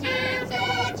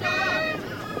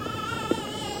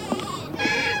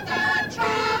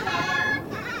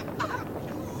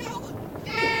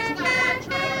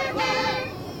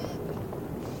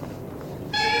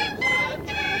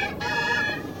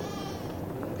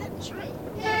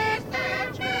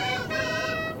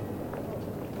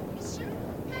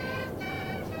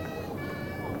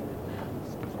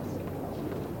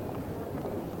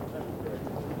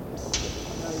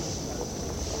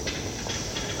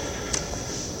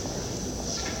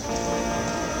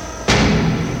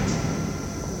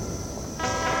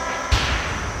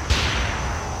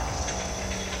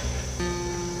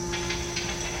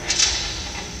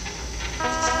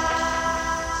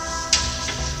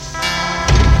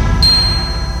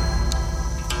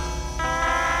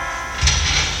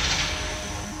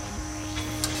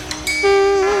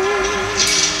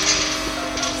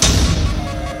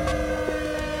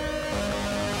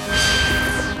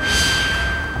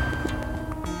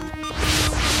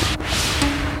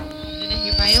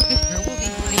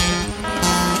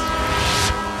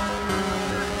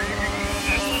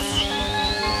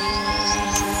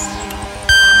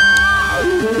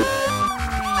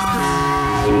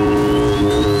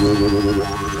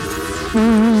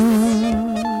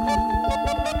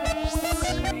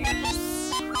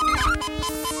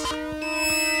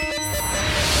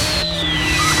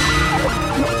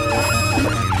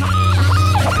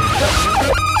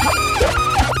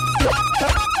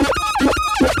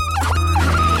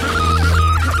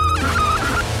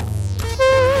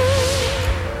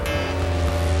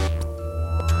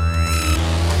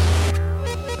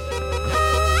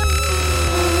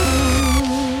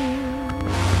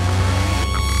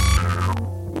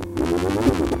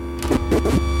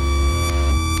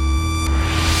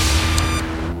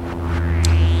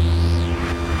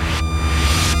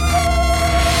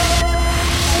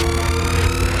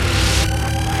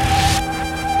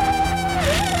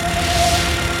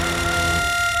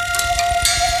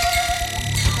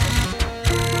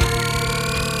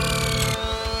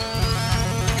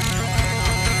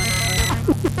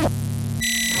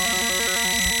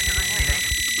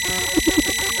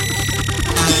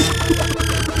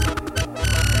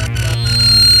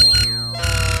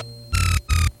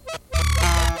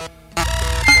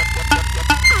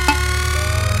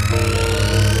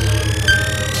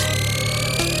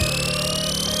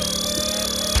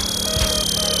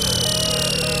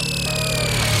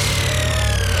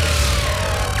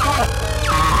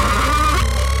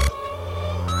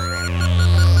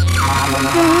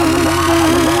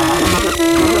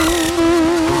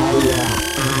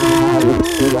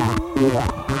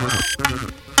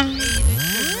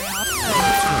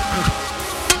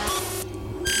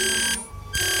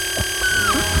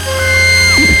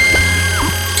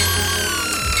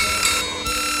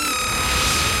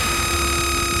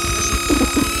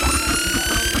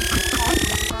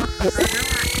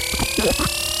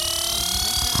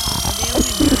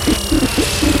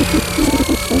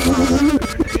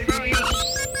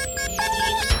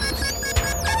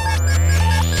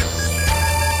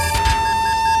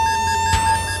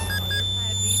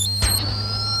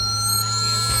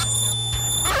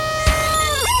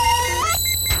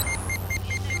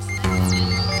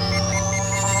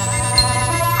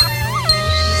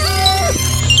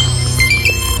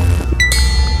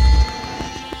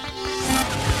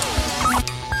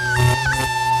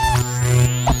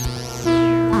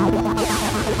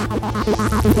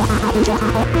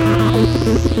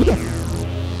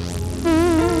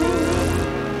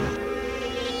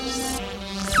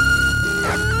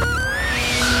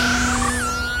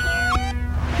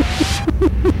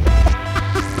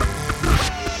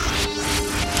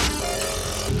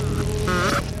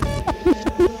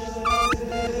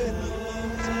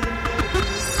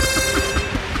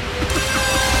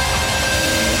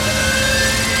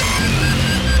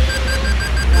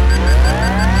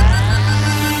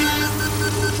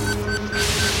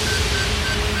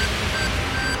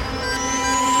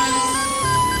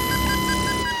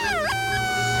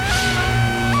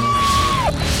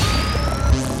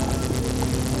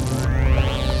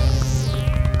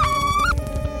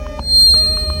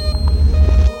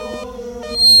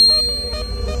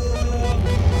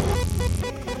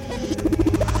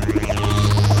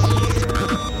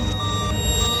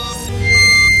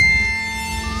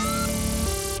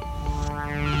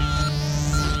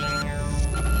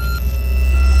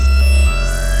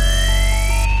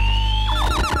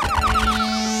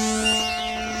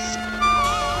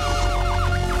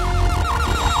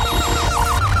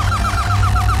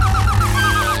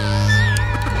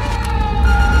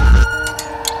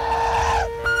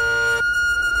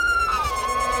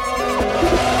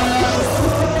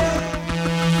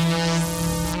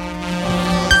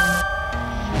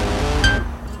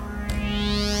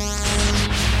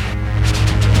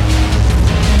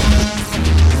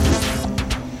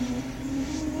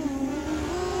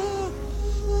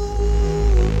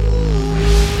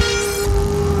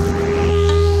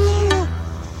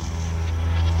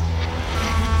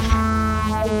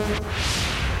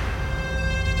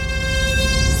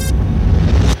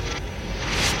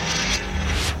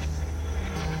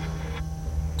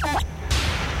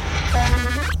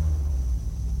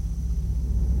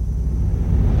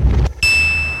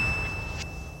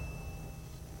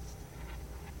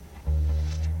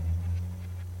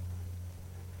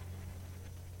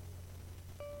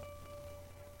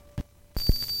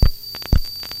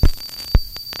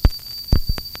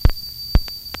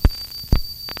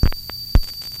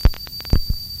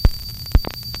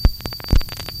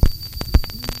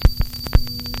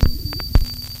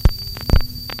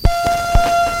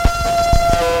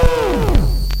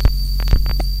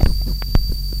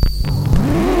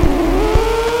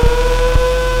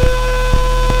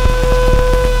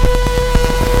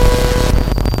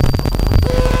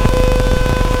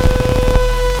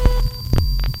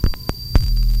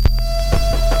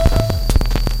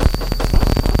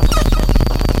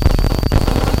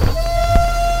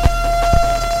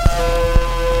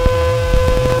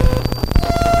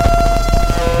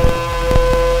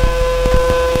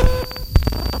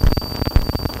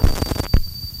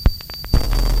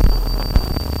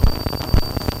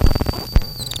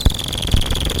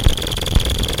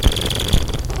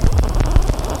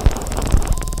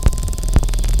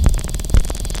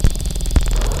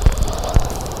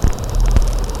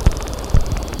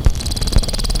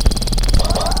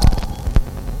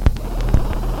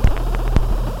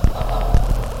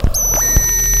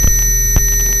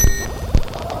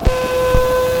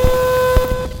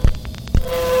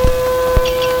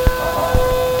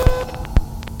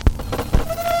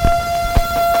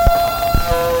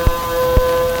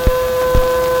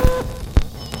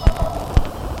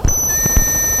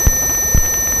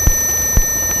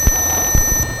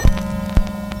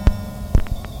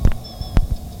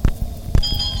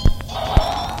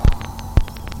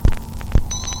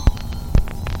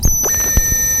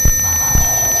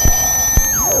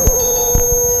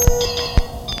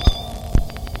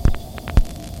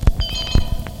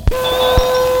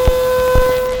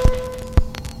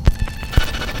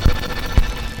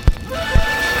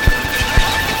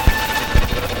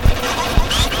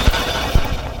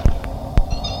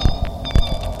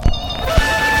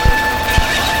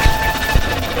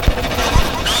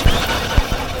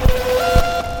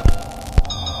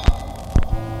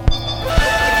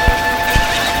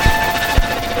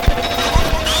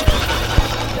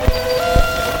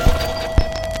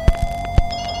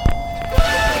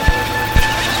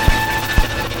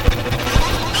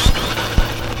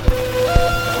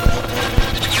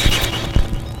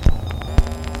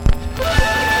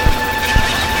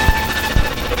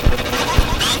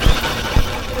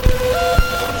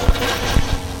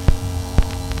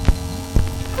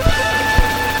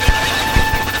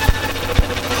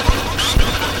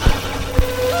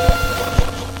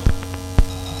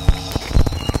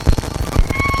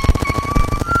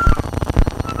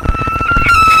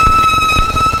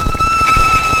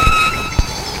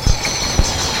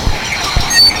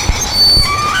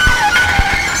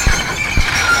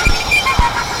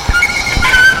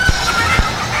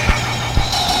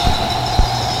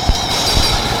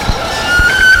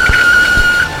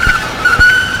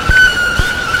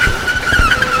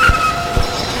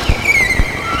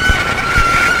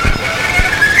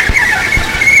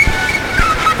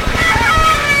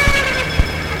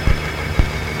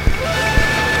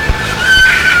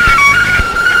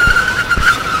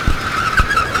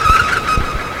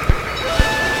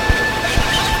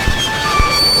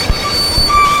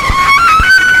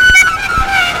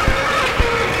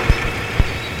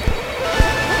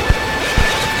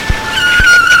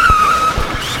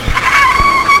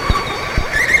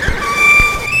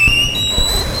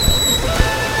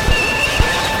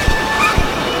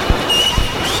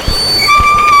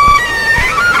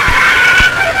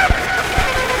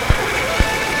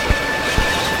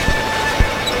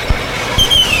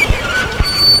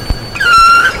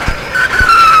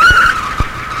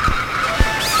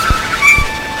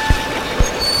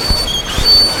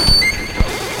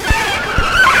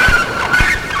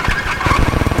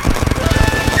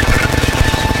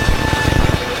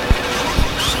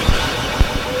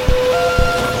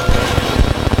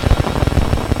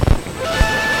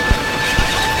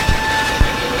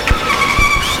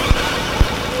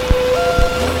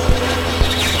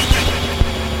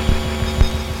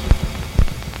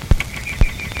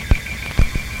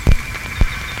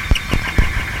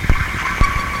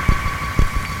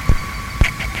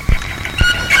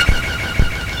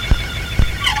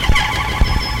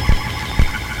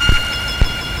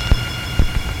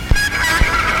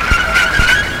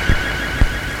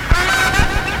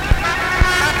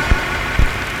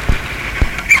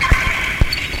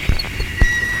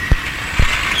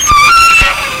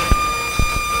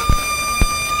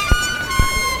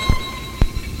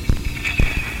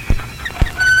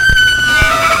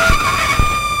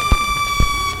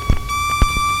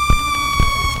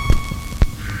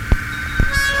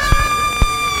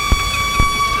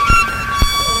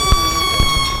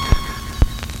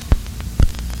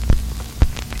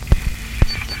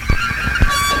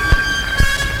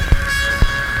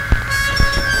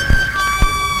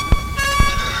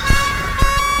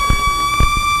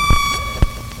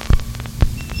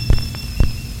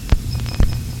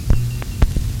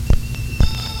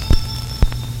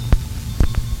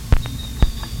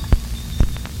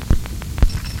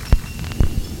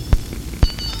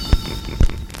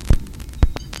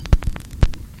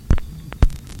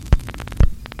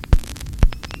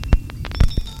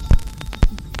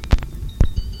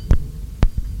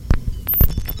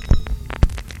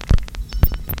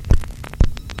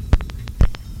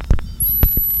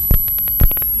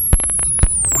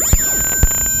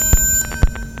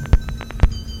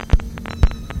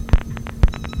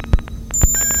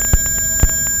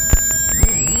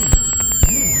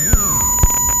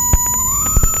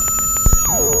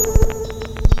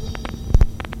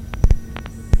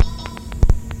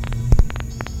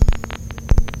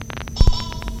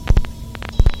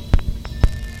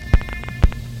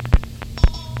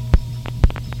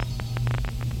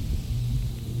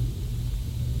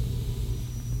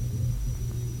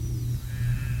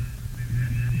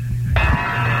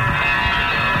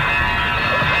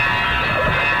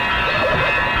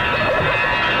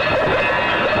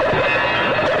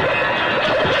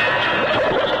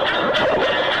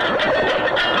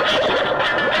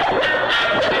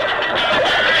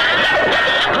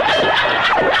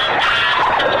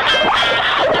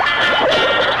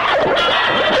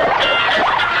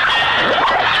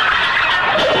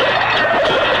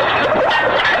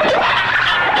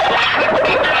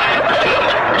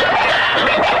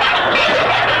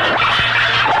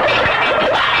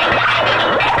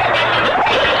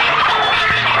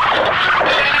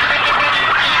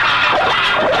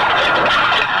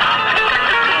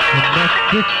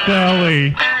 Dick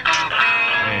Sally.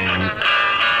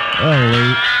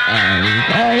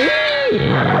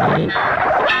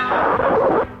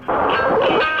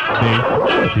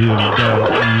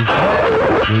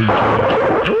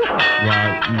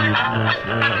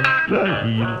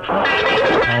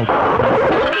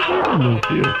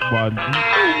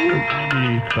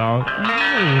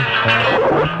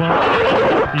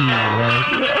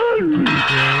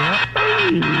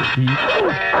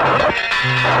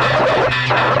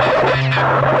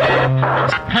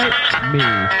 Hurt me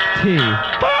too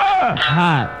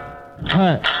hot.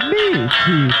 Hurt me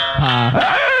too hot.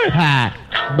 Hot.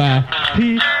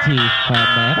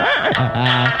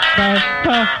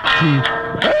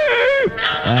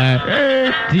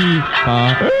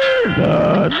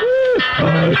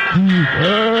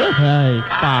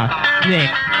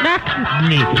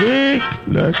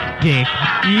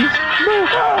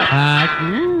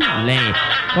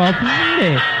 My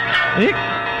titty.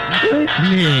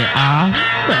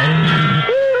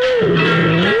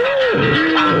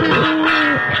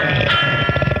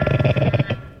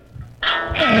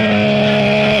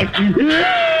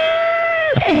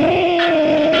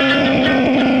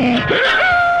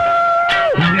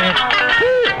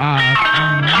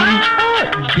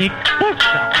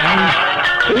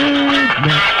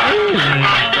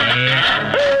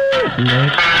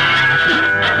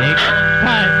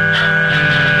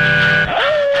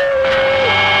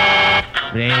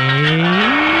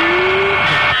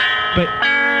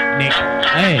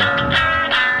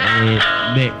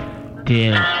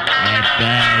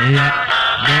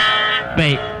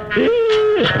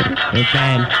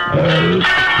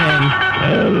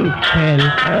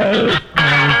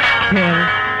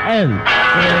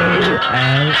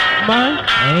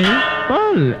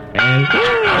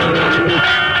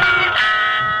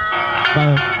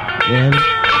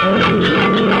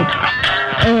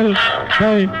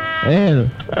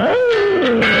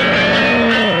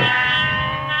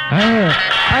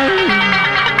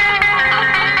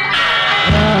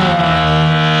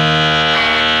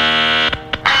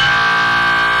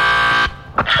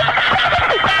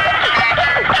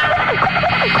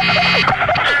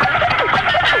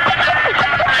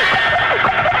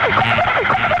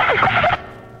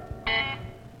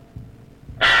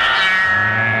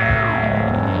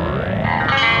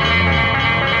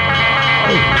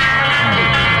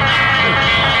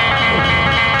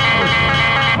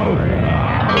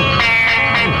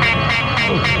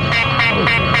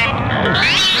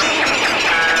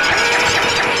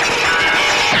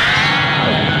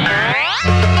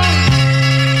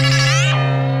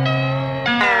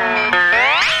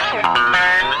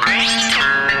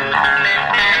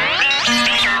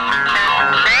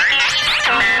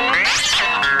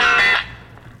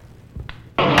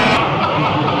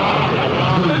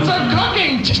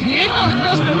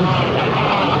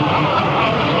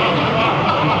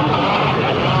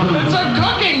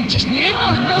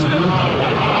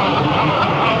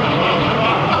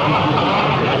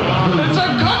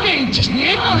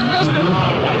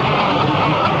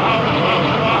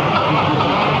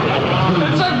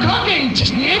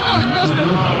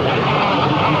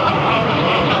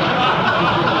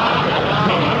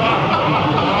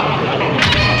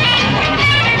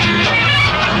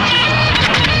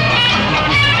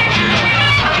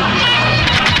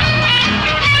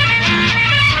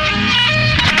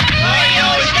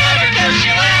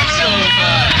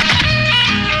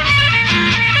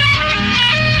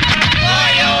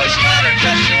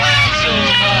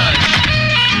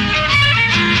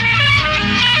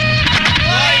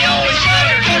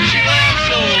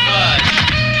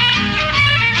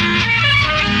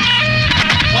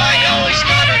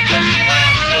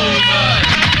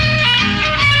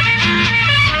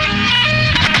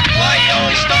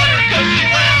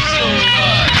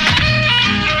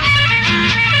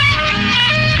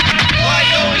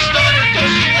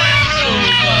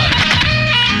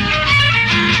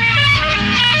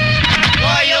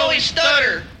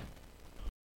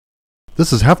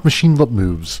 This is Half Machine Lip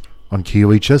Moves on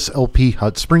KUHS LP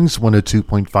Hot Springs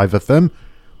 102.5 FM,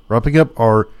 wrapping up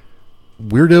our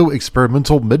Weirdo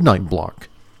Experimental Midnight block.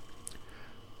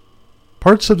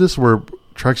 Parts of this were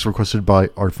tracks requested by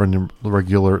our friend and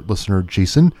regular listener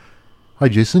Jason. Hi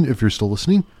Jason, if you're still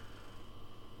listening.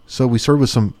 So we started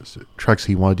with some tracks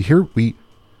he wanted to hear. He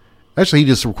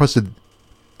just requested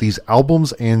these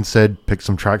albums and said pick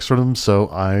some tracks for them, so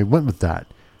I went with that.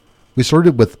 We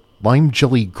started with Lime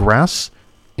Jelly Grass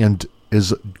and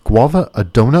Is Guava a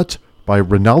Donut by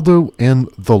Ronaldo and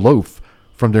The Loaf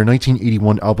from their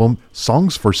 1981 album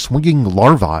Songs for Swinging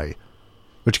Larvae,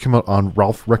 which came out on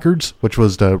Ralph Records, which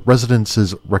was the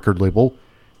Residence's record label.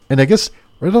 And I guess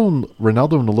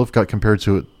Ronaldo and the Loaf got compared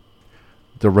to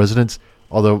the Residents,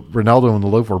 although Ronaldo and the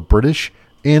Loaf are British,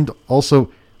 and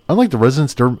also, unlike the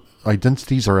Residents, their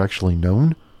identities are actually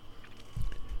known.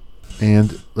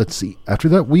 And let's see, after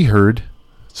that we heard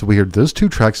those two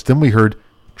tracks, then we heard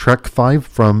track 5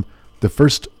 from the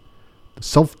first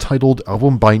self-titled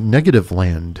album by Negative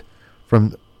Land,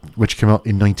 which came out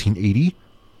in 1980.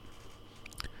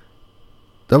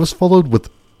 That was followed with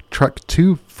track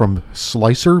 2 from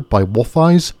Slicer by Wolf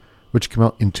Eyes, which came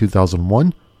out in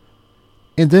 2001.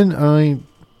 And then I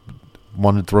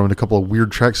wanted to throw in a couple of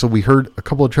weird tracks, so we heard a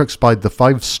couple of tracks by the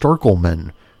 5 Starkle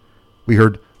Men. We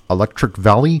heard Electric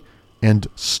Valley and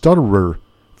Stutterer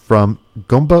from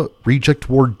Gomba Reject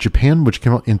Ward Japan, which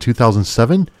came out in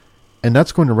 2007. And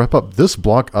that's going to wrap up this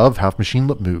block of Half Machine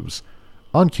Lip Moves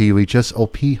on KUHS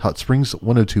LP Hot Springs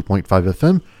 102.5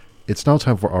 FM. It's now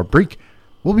time for our break.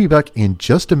 We'll be back in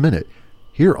just a minute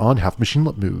here on Half Machine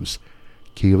Lip Moves,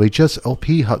 KUHS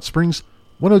LP Hot Springs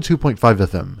 102.5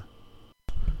 FM.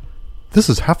 This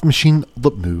is Half Machine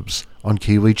Lip Moves on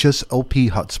KUHS LP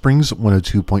Hot Springs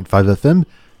 102.5 FM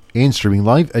and streaming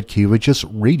live at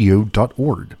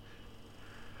KUHSradio.org.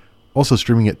 Also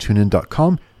streaming at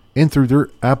TuneIn.com and through their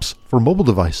apps for mobile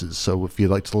devices. So if you'd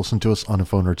like to listen to us on a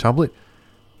phone or tablet,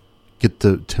 get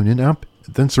the TuneIn app,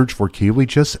 then search for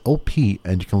KUHS LP,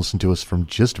 and you can listen to us from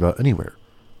just about anywhere.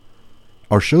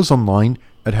 Our show's online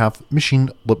at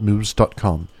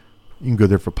halfmachinelipmoves.com. You can go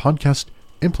there for podcast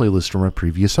and playlist from our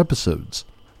previous episodes.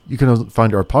 You can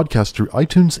find our podcast through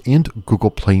iTunes and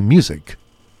Google Play Music.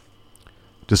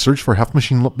 Just search for Half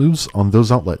Machine Lip Moves on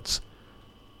those outlets.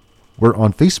 We're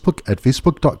on Facebook at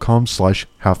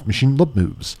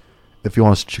facebook.com/halfmachinelipmoves. If you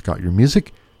want us to check out your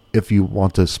music, if you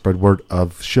want to spread word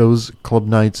of shows, club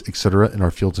nights, etc. in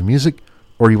our fields of music,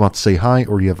 or you want to say hi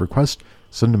or you have requests,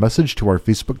 send a message to our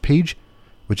Facebook page,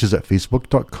 which is at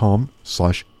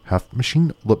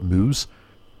facebook.com/halfmachinelipmoves,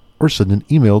 or send an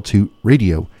email to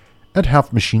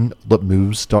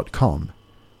radio@halfmachinelipmoves.com.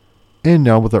 And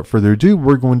now, without further ado,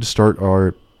 we're going to start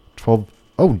our 12...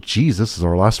 Oh, geez, this is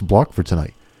our last block for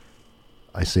tonight.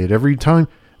 I say it every time,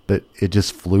 but it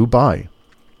just flew by.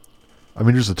 I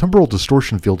mean, there's a temporal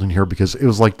distortion field in here because it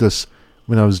was like this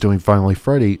when I was doing Finally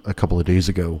Friday a couple of days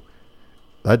ago.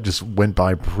 That just went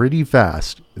by pretty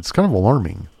fast. It's kind of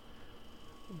alarming.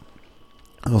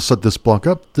 I'll set this block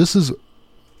up. This is, of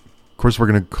course, we're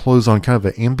going to close on kind of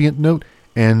an ambient note,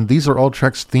 and these are all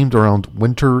tracks themed around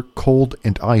winter, cold,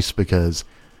 and ice because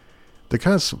the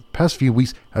past few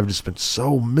weeks have just been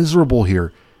so miserable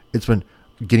here. It's been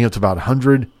getting up to about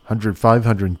 100, 105,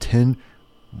 110,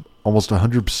 almost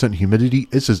 100% humidity.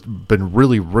 It's just been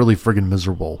really, really friggin'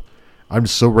 miserable. I'm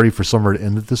so ready for summer to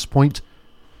end at this point.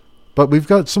 But we've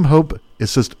got some hope.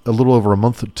 It's just a little over a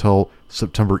month until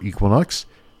September equinox.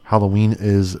 Halloween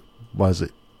is, what is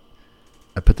it?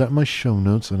 I put that in my show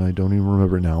notes and I don't even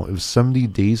remember now. It was 70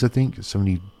 days, I think.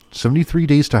 73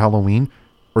 days to Halloween.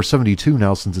 Or 72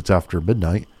 now since it's after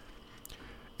midnight.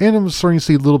 And I'm starting to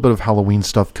see a little bit of Halloween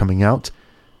stuff coming out.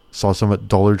 Saw some at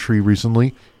Dollar Tree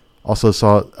recently. Also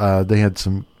saw they had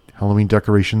some Halloween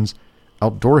decorations,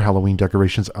 outdoor Halloween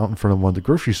decorations out in front of one of the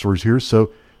grocery stores here.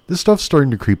 So this stuff's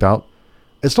starting to creep out.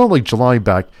 It's not like July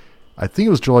back. I think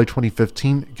it was July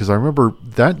 2015 because I remember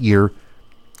that year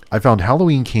I found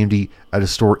Halloween candy at a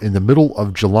store in the middle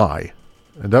of July.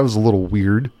 And that was a little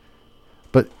weird.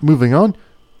 But moving on,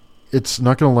 it's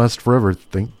not going to last forever,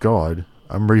 thank God.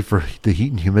 I'm ready for the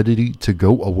heat and humidity to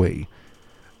go away.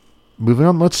 Moving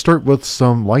on, let's start with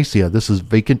some Lycia. This is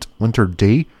Vacant Winter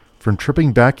Day from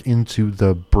Tripping Back into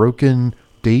the Broken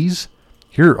Days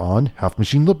here on Half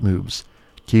Machine Lip Moves.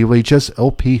 KUHS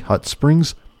LP Hot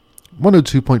Springs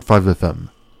 102.5 FM.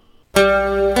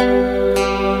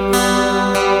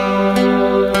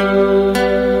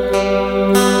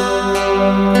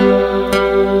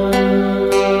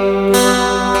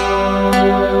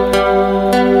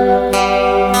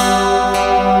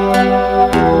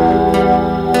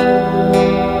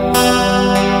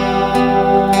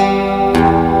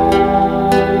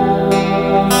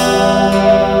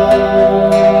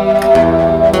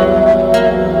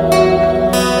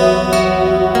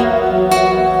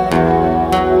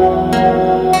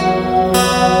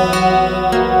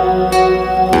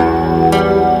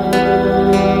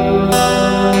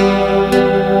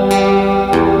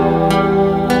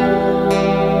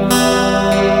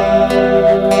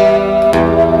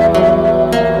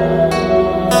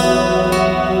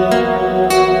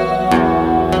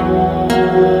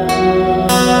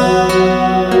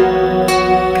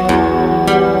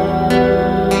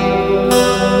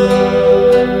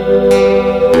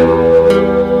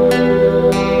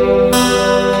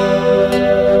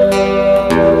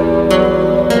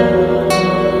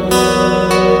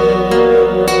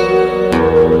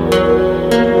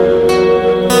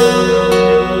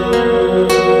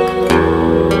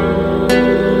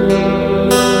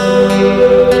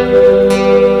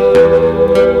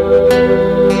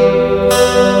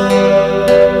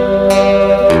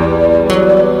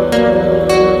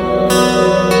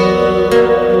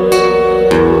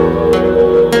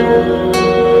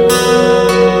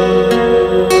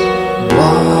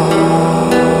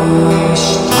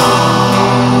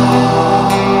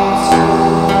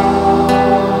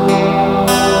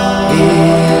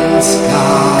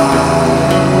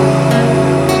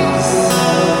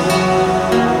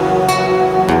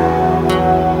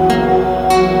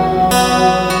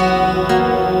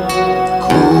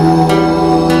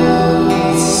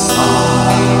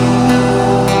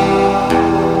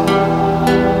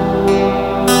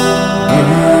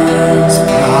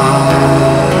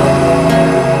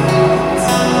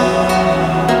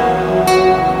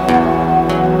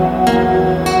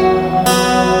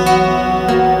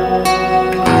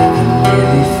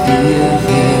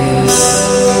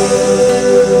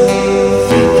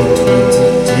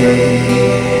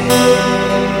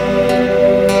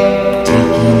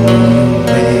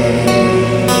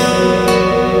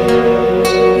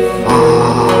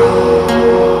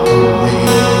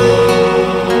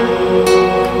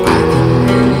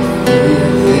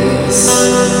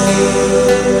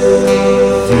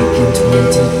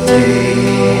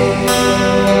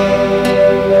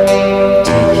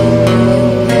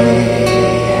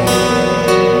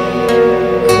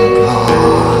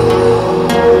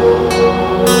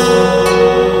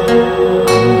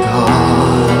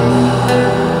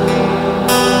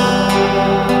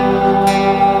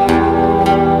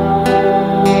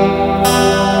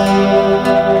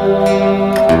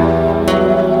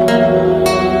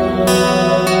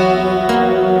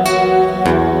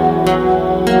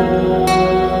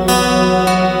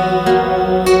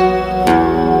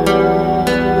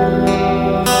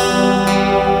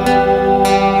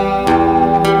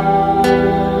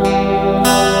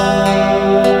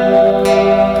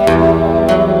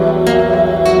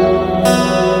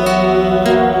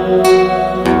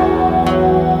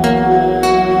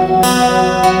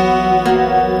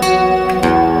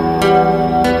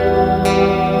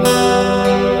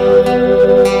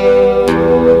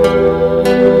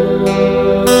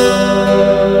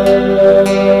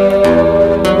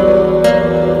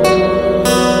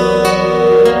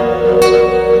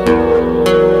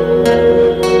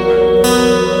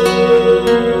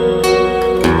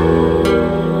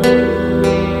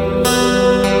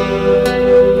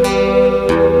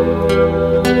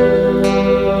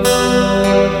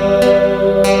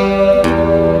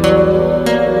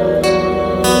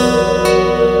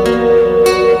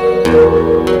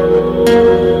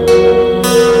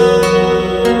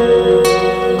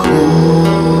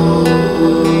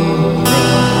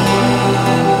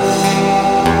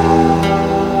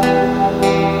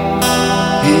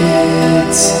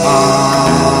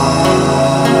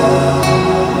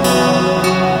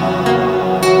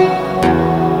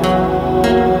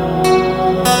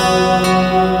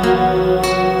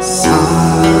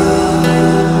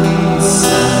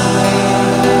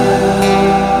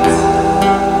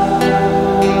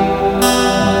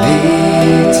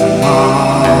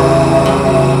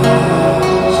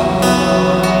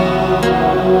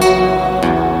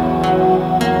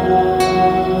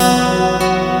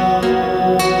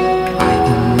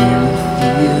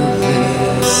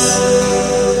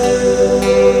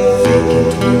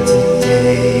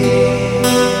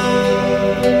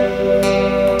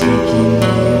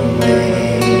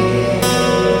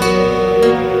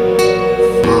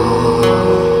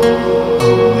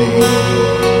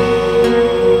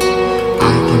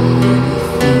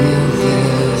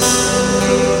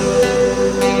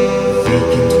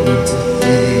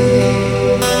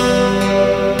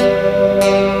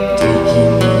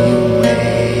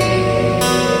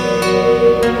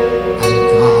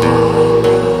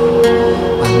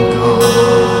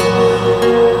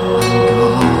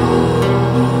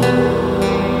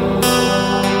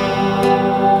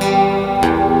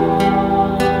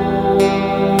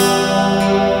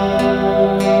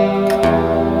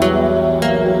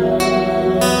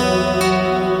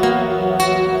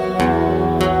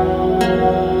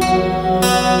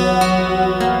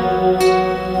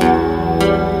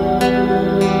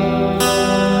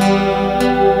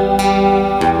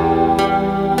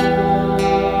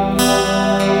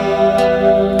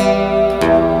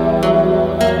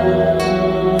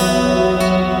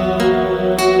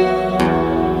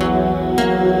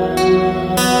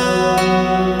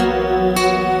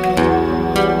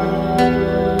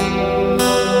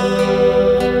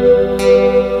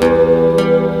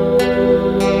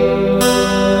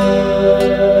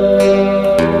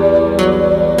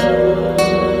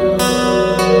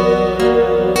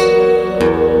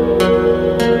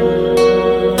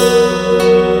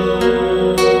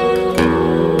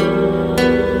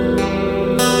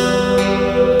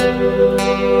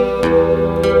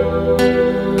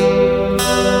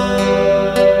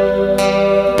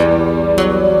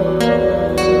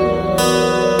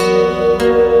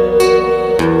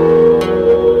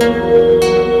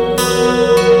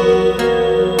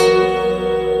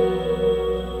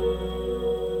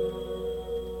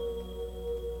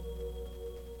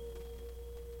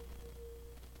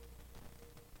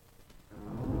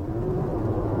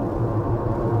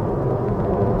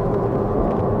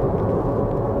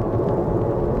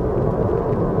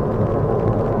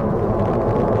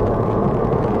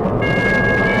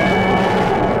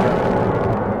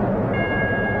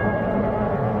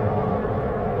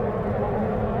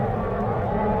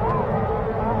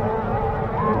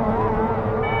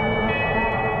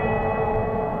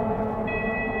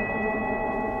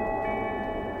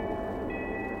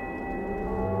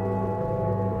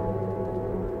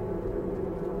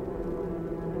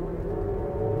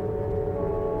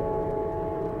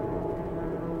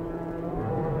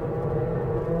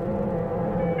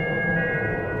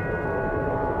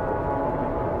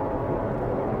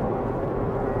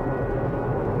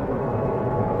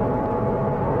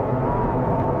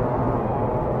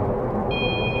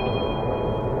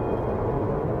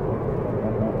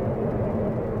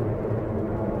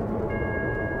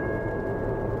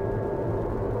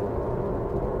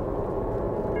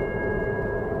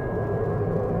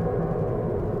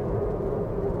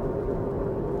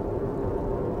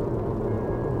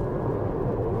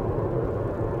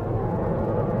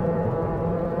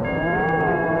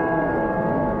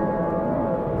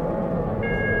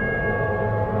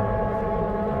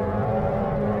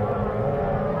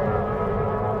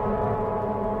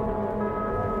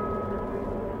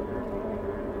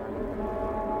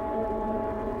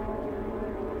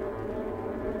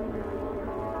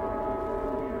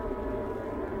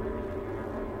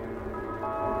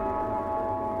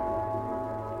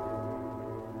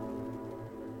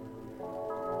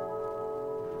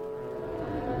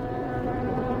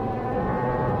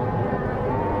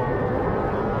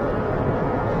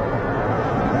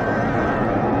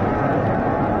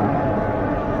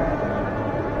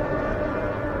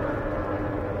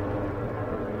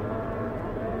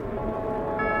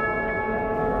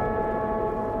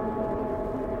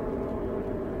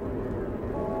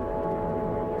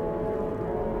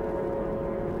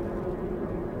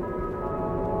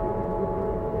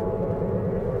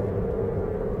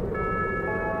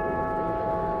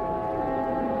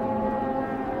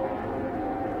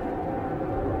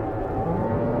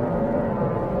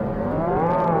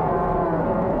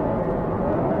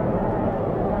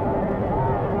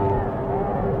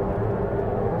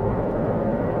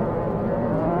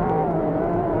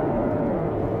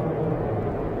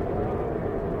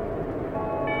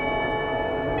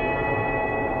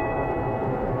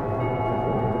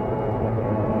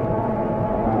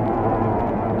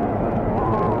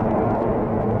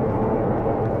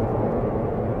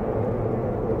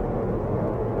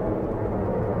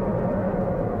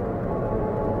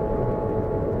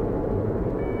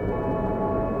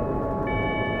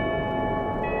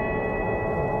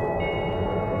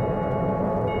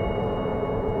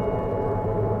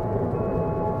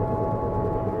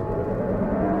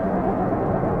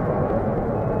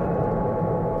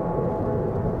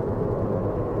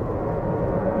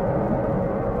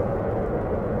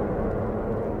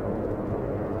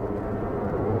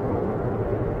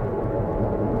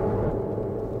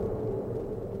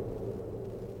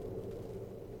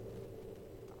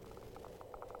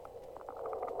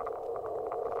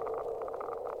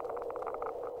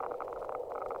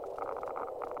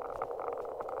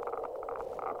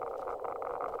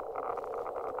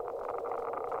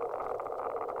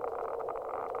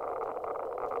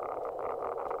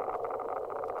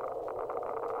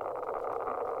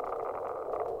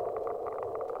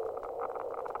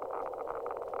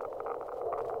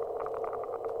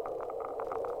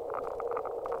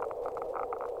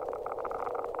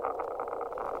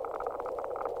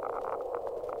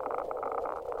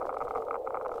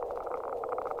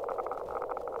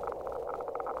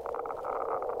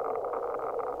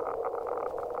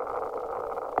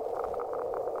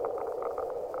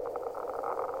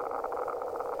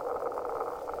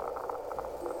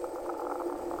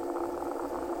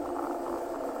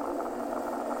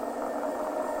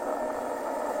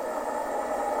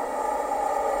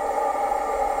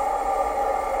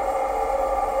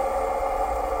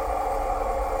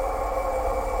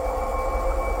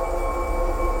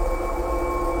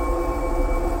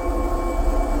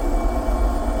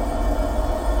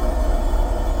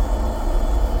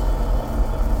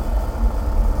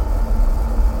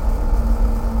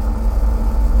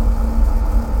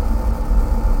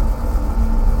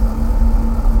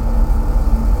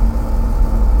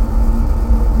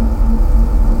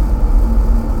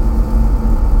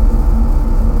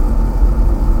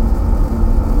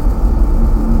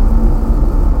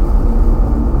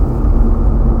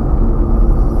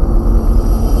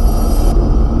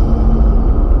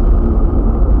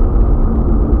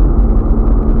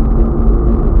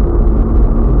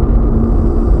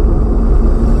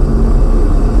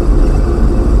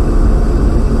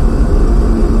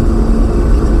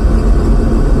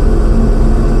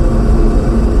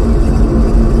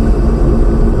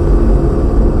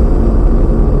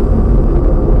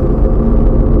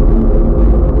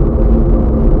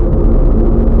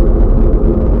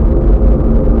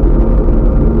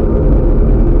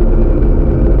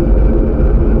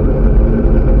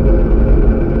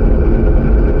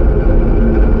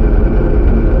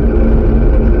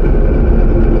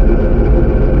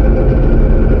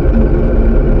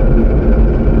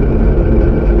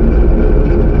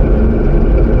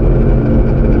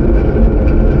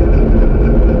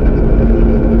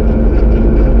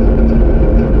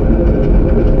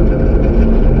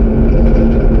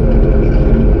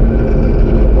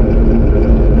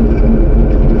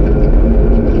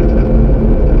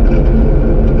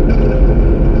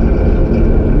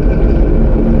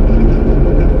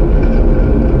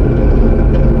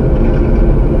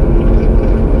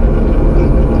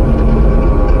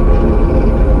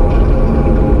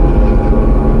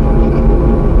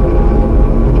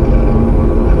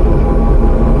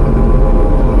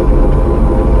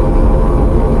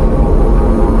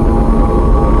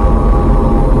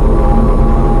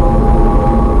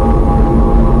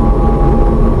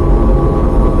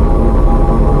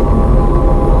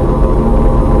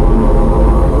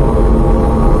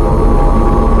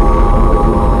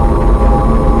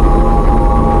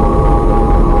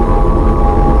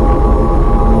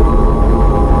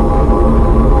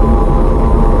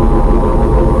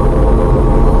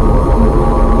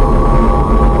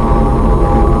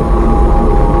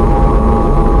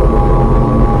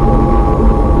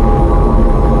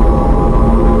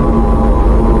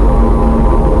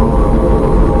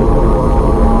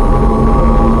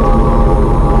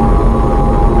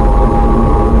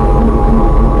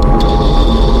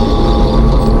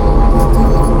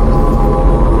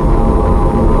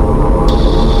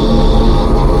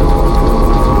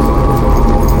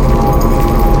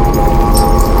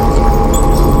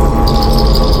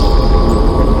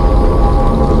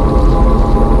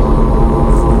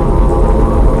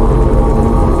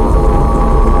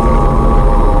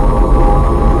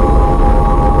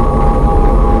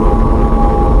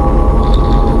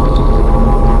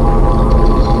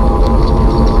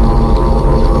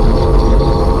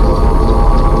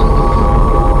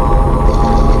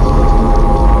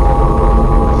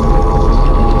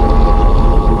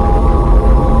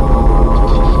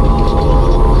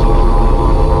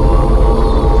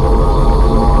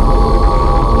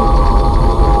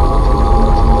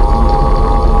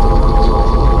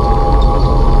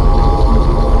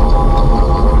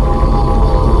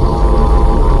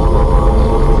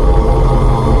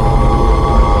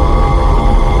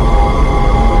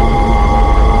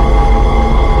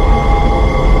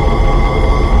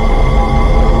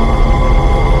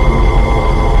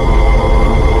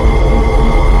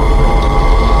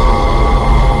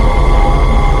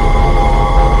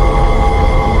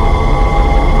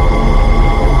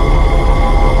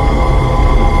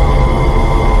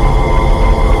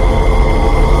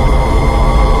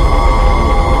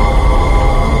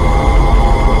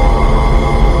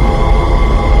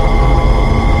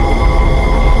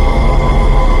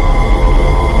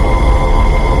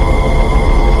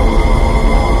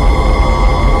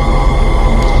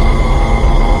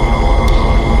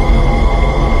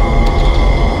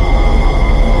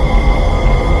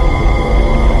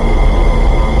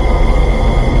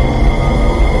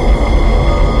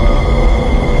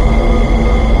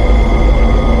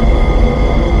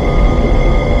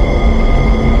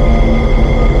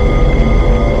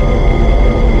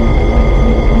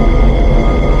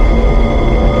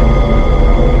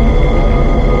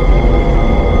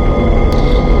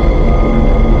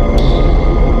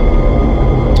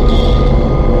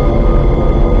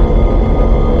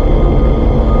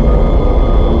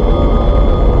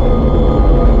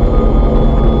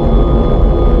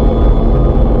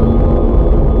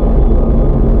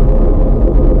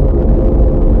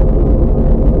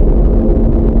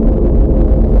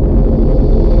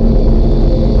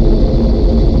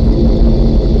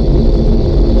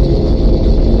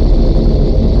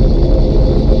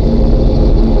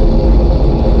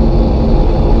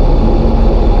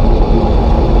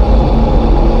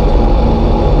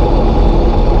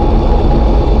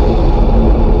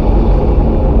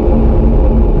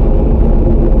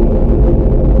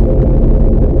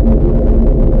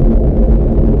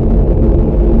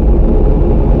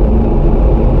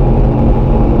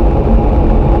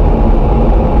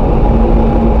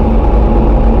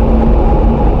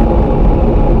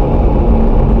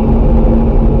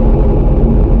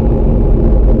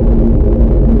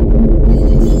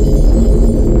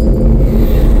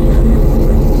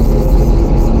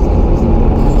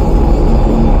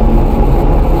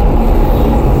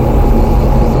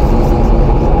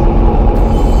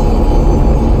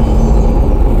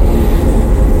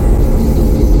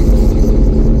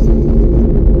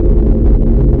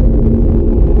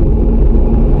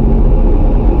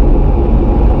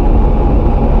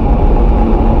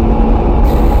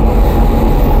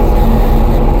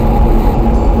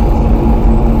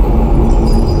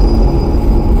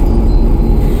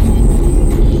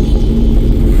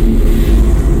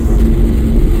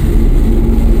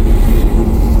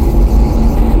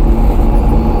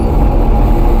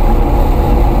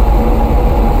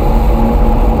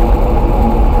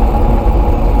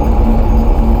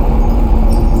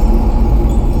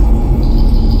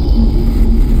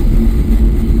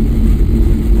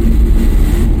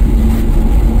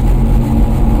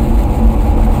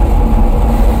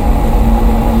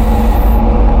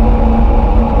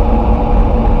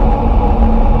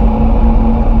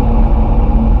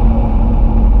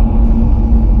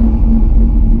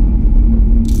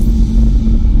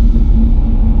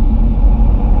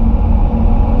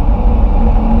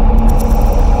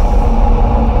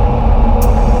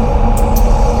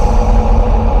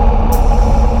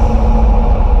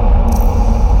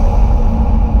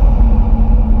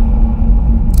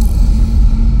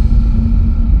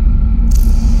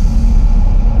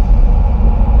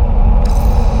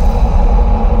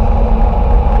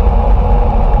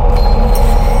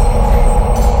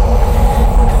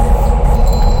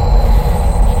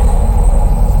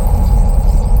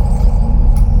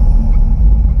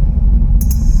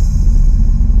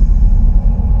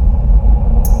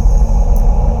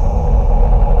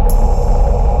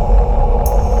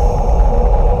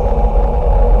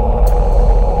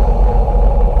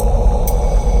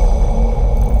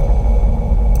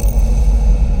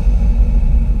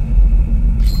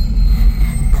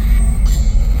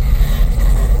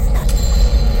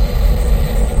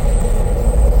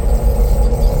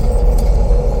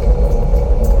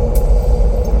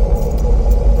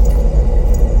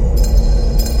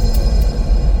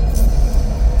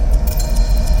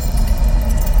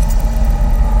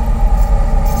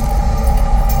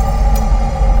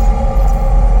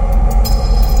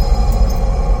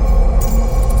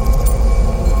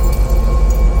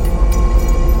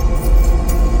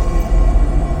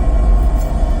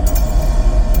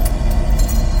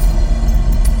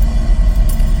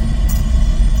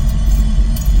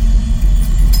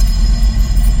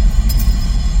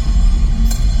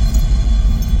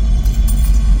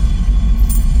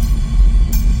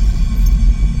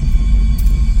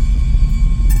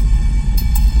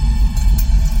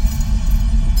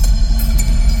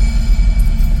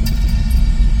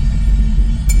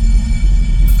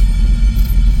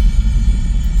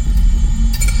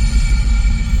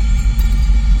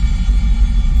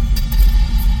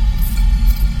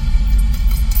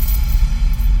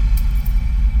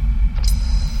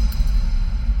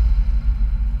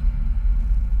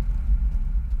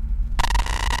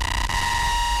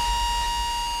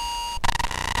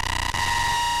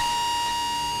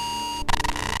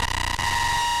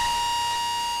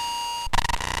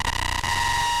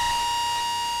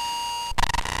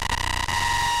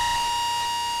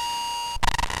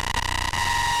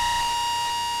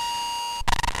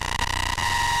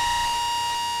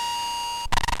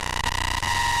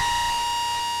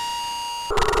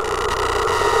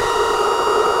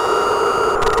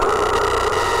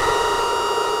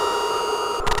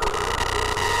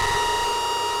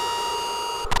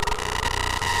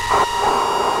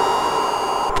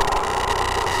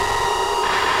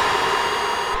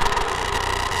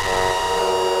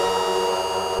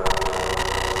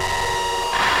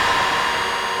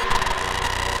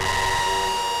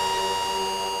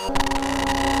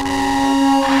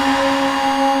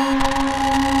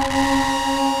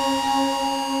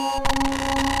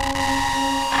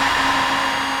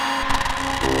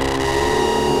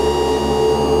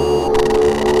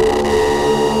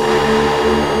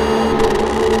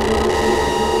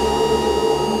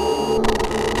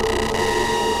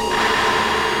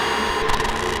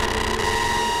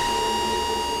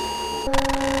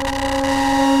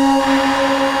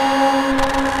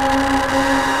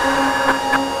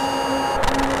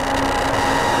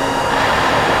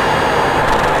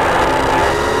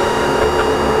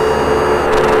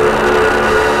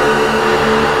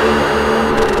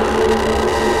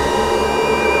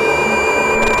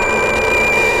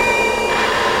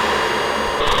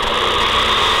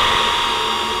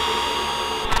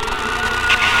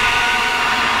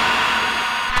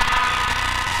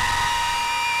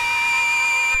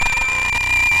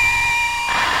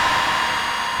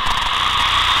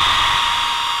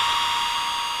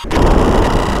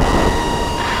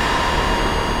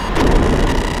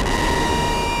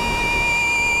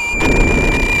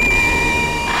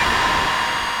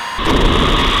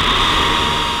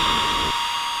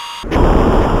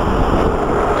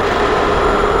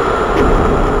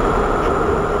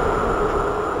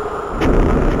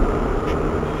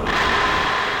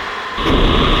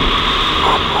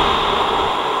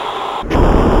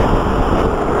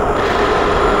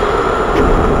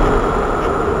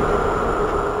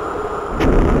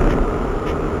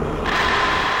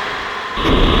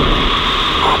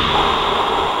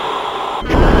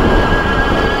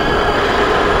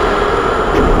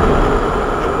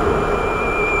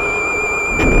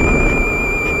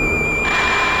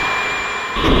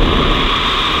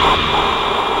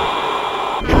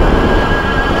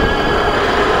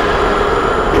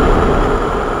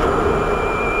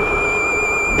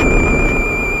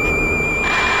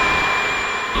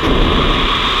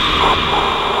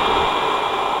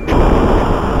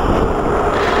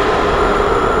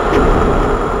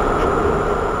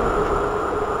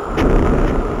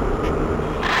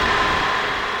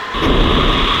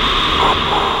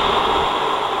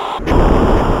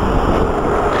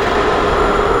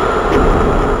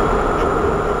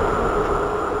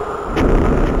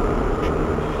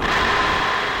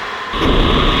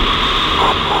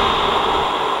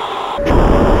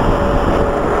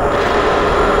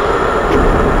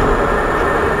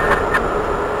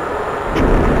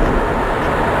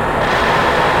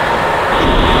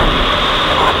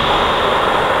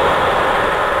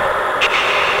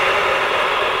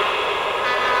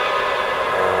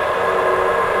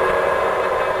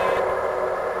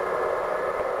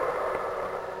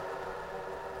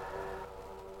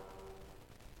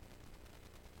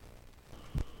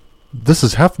 This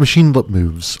is Half Machine Lip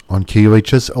Moves on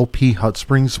KUHS LP Hot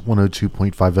Springs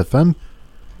 102.5 FM,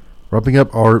 wrapping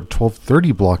up our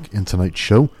 12:30 block in tonight's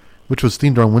show, which was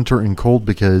themed on winter and cold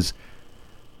because,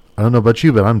 I don't know about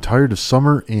you, but I'm tired of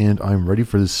summer and I'm ready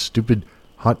for this stupid,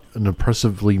 hot, and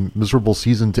oppressively miserable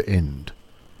season to end.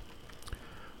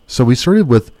 So we started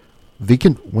with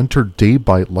Vacant Winter Day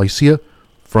by Lycia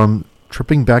from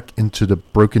Tripping Back into the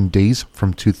Broken Days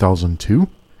from 2002.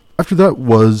 After that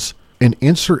was An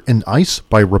Answer in Ice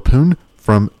by Rapoon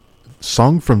from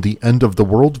Song from the End of the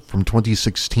World from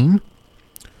 2016.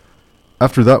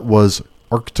 After that was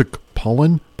Arctic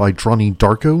Pollen by Droney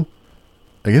Darko.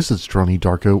 I guess it's Droney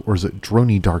Darko, or is it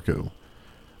Droney Darko?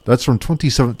 That's from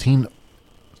 2017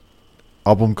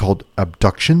 album called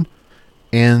Abduction.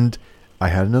 And I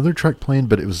had another track planned,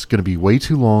 but it was going to be way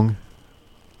too long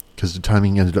because the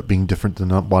timing ended up being different than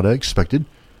what I expected.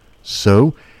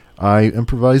 So I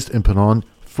improvised and put on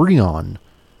Freon,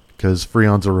 because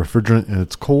Freon's a refrigerant and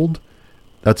it's cold.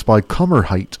 That's by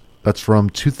Kammerheit. That's from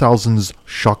 2000's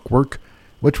Shockwork,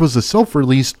 which was a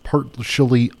self-released,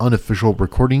 partially unofficial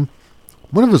recording.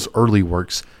 One of his early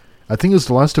works. I think it was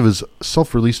the last of his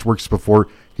self-released works before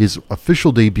his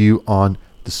official debut on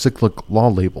the Cyclic Law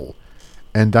label.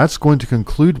 And that's going to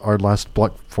conclude our last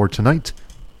block for tonight.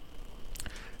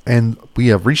 And we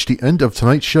have reached the end of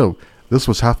tonight's show. This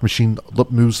was Half Machine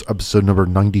Lip Moves episode number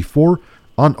 94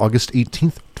 on August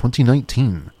 18th,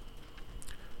 2019.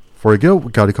 Before I go,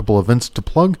 we got a couple events to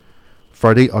plug.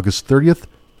 Friday, August 30th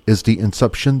is the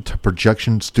Inception to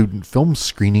Projection student film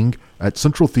screening at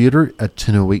Central Theater at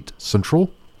 1008 Central.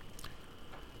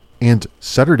 And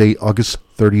Saturday, August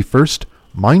 31st,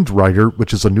 Mind Rider,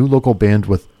 which is a new local band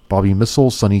with Bobby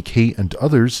Missile, Sonny K, and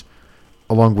others,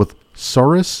 along with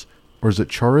Saris, or is it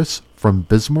Charis, from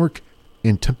Bismarck,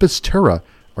 and Tempest Terra,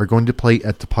 are going to play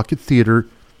at the Pocket Theater.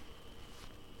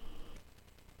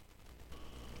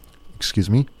 Excuse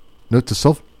me. Note to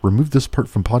self, remove this part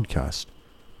from podcast.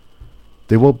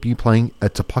 They will be playing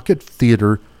at the Pocket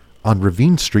Theater on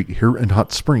Ravine Street here in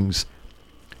Hot Springs.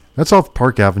 That's off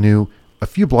Park Avenue, a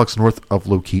few blocks north of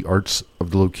Low Key Arts, of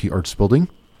the Low Key Arts building.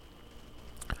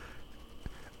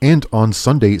 And on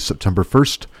Sunday, September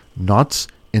 1st, Knots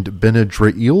and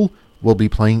Benadryl will be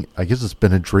playing, I guess it's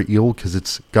Benadryl because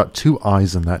it's got two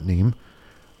I's in that name.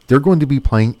 They're going to be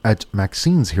playing at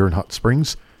Maxine's here in Hot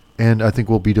Springs, and I think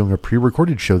we'll be doing a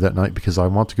pre-recorded show that night because I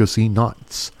want to go see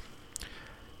Knots.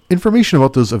 Information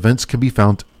about those events can be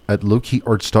found at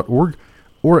lowkeyarts.org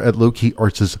or at Low Key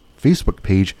Arts' Facebook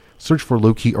page. Search for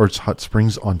Low Key Arts Hot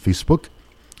Springs on Facebook.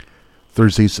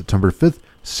 Thursday, September 5th,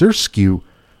 Serskew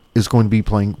is going to be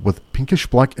playing with Pinkish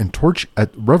Black and Torch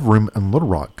at Rev Room in Little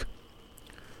Rock.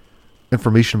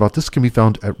 Information about this can be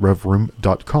found at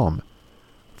revroom.com.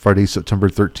 Friday, September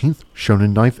 13th,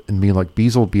 Shonen Knife and Me Like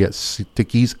Bees will be at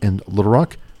Stickies in Little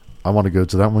Rock. I want to go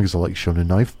to that one because I like Shonen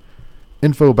Knife.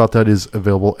 Info about that is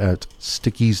available at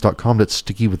stickies.com. That's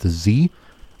sticky with a Z.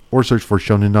 Or search for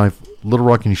Shonen Knife Little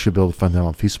Rock and you should be able to find that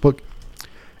on Facebook.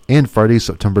 And Friday,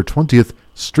 September 20th,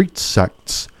 Street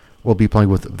Sects will be playing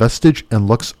with Vestige and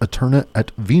Lux Eterna at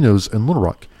Vino's in Little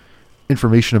Rock.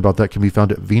 Information about that can be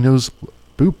found at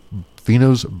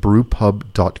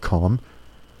vinosbrewpub.com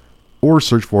or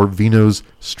search for Vino's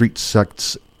Street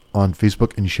Sects on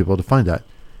Facebook and you should be able to find that.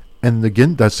 And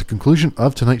again, that's the conclusion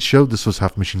of tonight's show. This was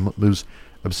Half Machine Lip Moves,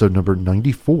 episode number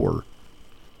 94.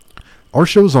 Our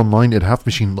show is online at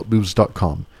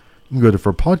halfmachinelipmoves.com. You can go to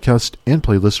for podcast and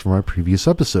playlist from our previous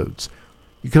episodes.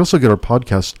 You can also get our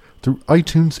podcast through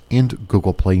iTunes and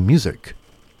Google Play Music.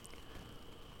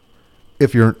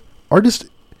 If you're an artist,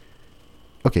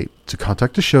 to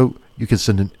contact the show, you can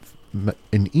send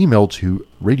an email to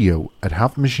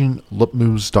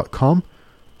radio@halfmachinelipmoves.com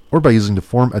or by using the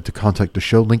form at the Contact the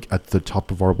Show link at the top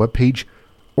of our webpage,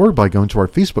 or by going to our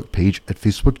Facebook page at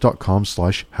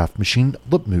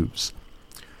facebook.com/halfmachinelipmoves.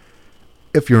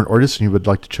 If you're an artist and you would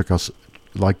like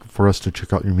for us to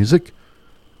check out your music,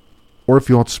 or if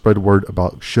you want to spread word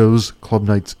about shows, club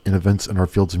nights, and events in our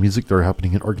fields of music that are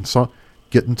happening in Arkansas,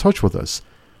 get in touch with us.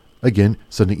 Again,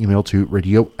 send an email to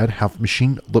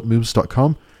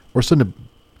radio@halfmachinelipmoves.com or send a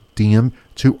DM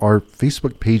to our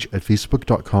Facebook page at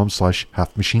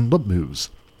facebook.com/halfmachinelipmoves.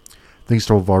 Thanks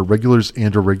to all of our regulars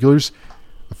and irregulars.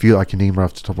 A few I can name right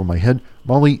off the top of my head.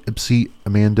 Molly, Ipsy,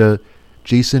 Amanda,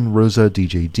 Jason, Rosa,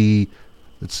 DJ D,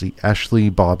 Ashley,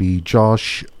 Bobby,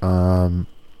 Josh, and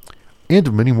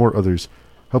many more others.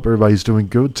 Hope everybody's doing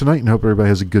good tonight and hope everybody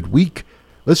has a good week.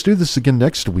 Let's do this again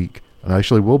next week. And I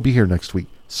actually will be here next week,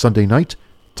 Sunday night,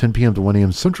 10 p.m. to 1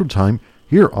 a.m. Central Time,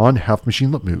 here on Half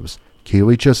Machine Lip Moves,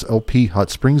 KUHS LP Hot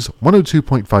Springs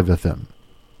 102.5 FM.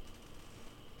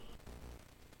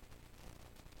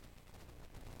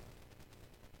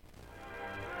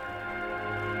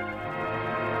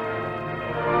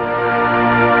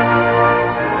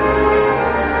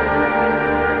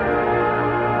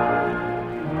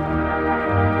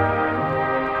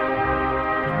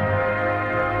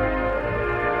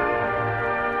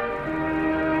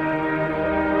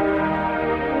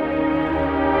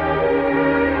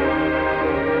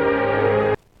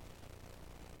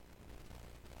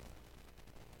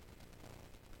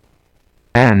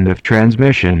 End of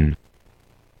transmission.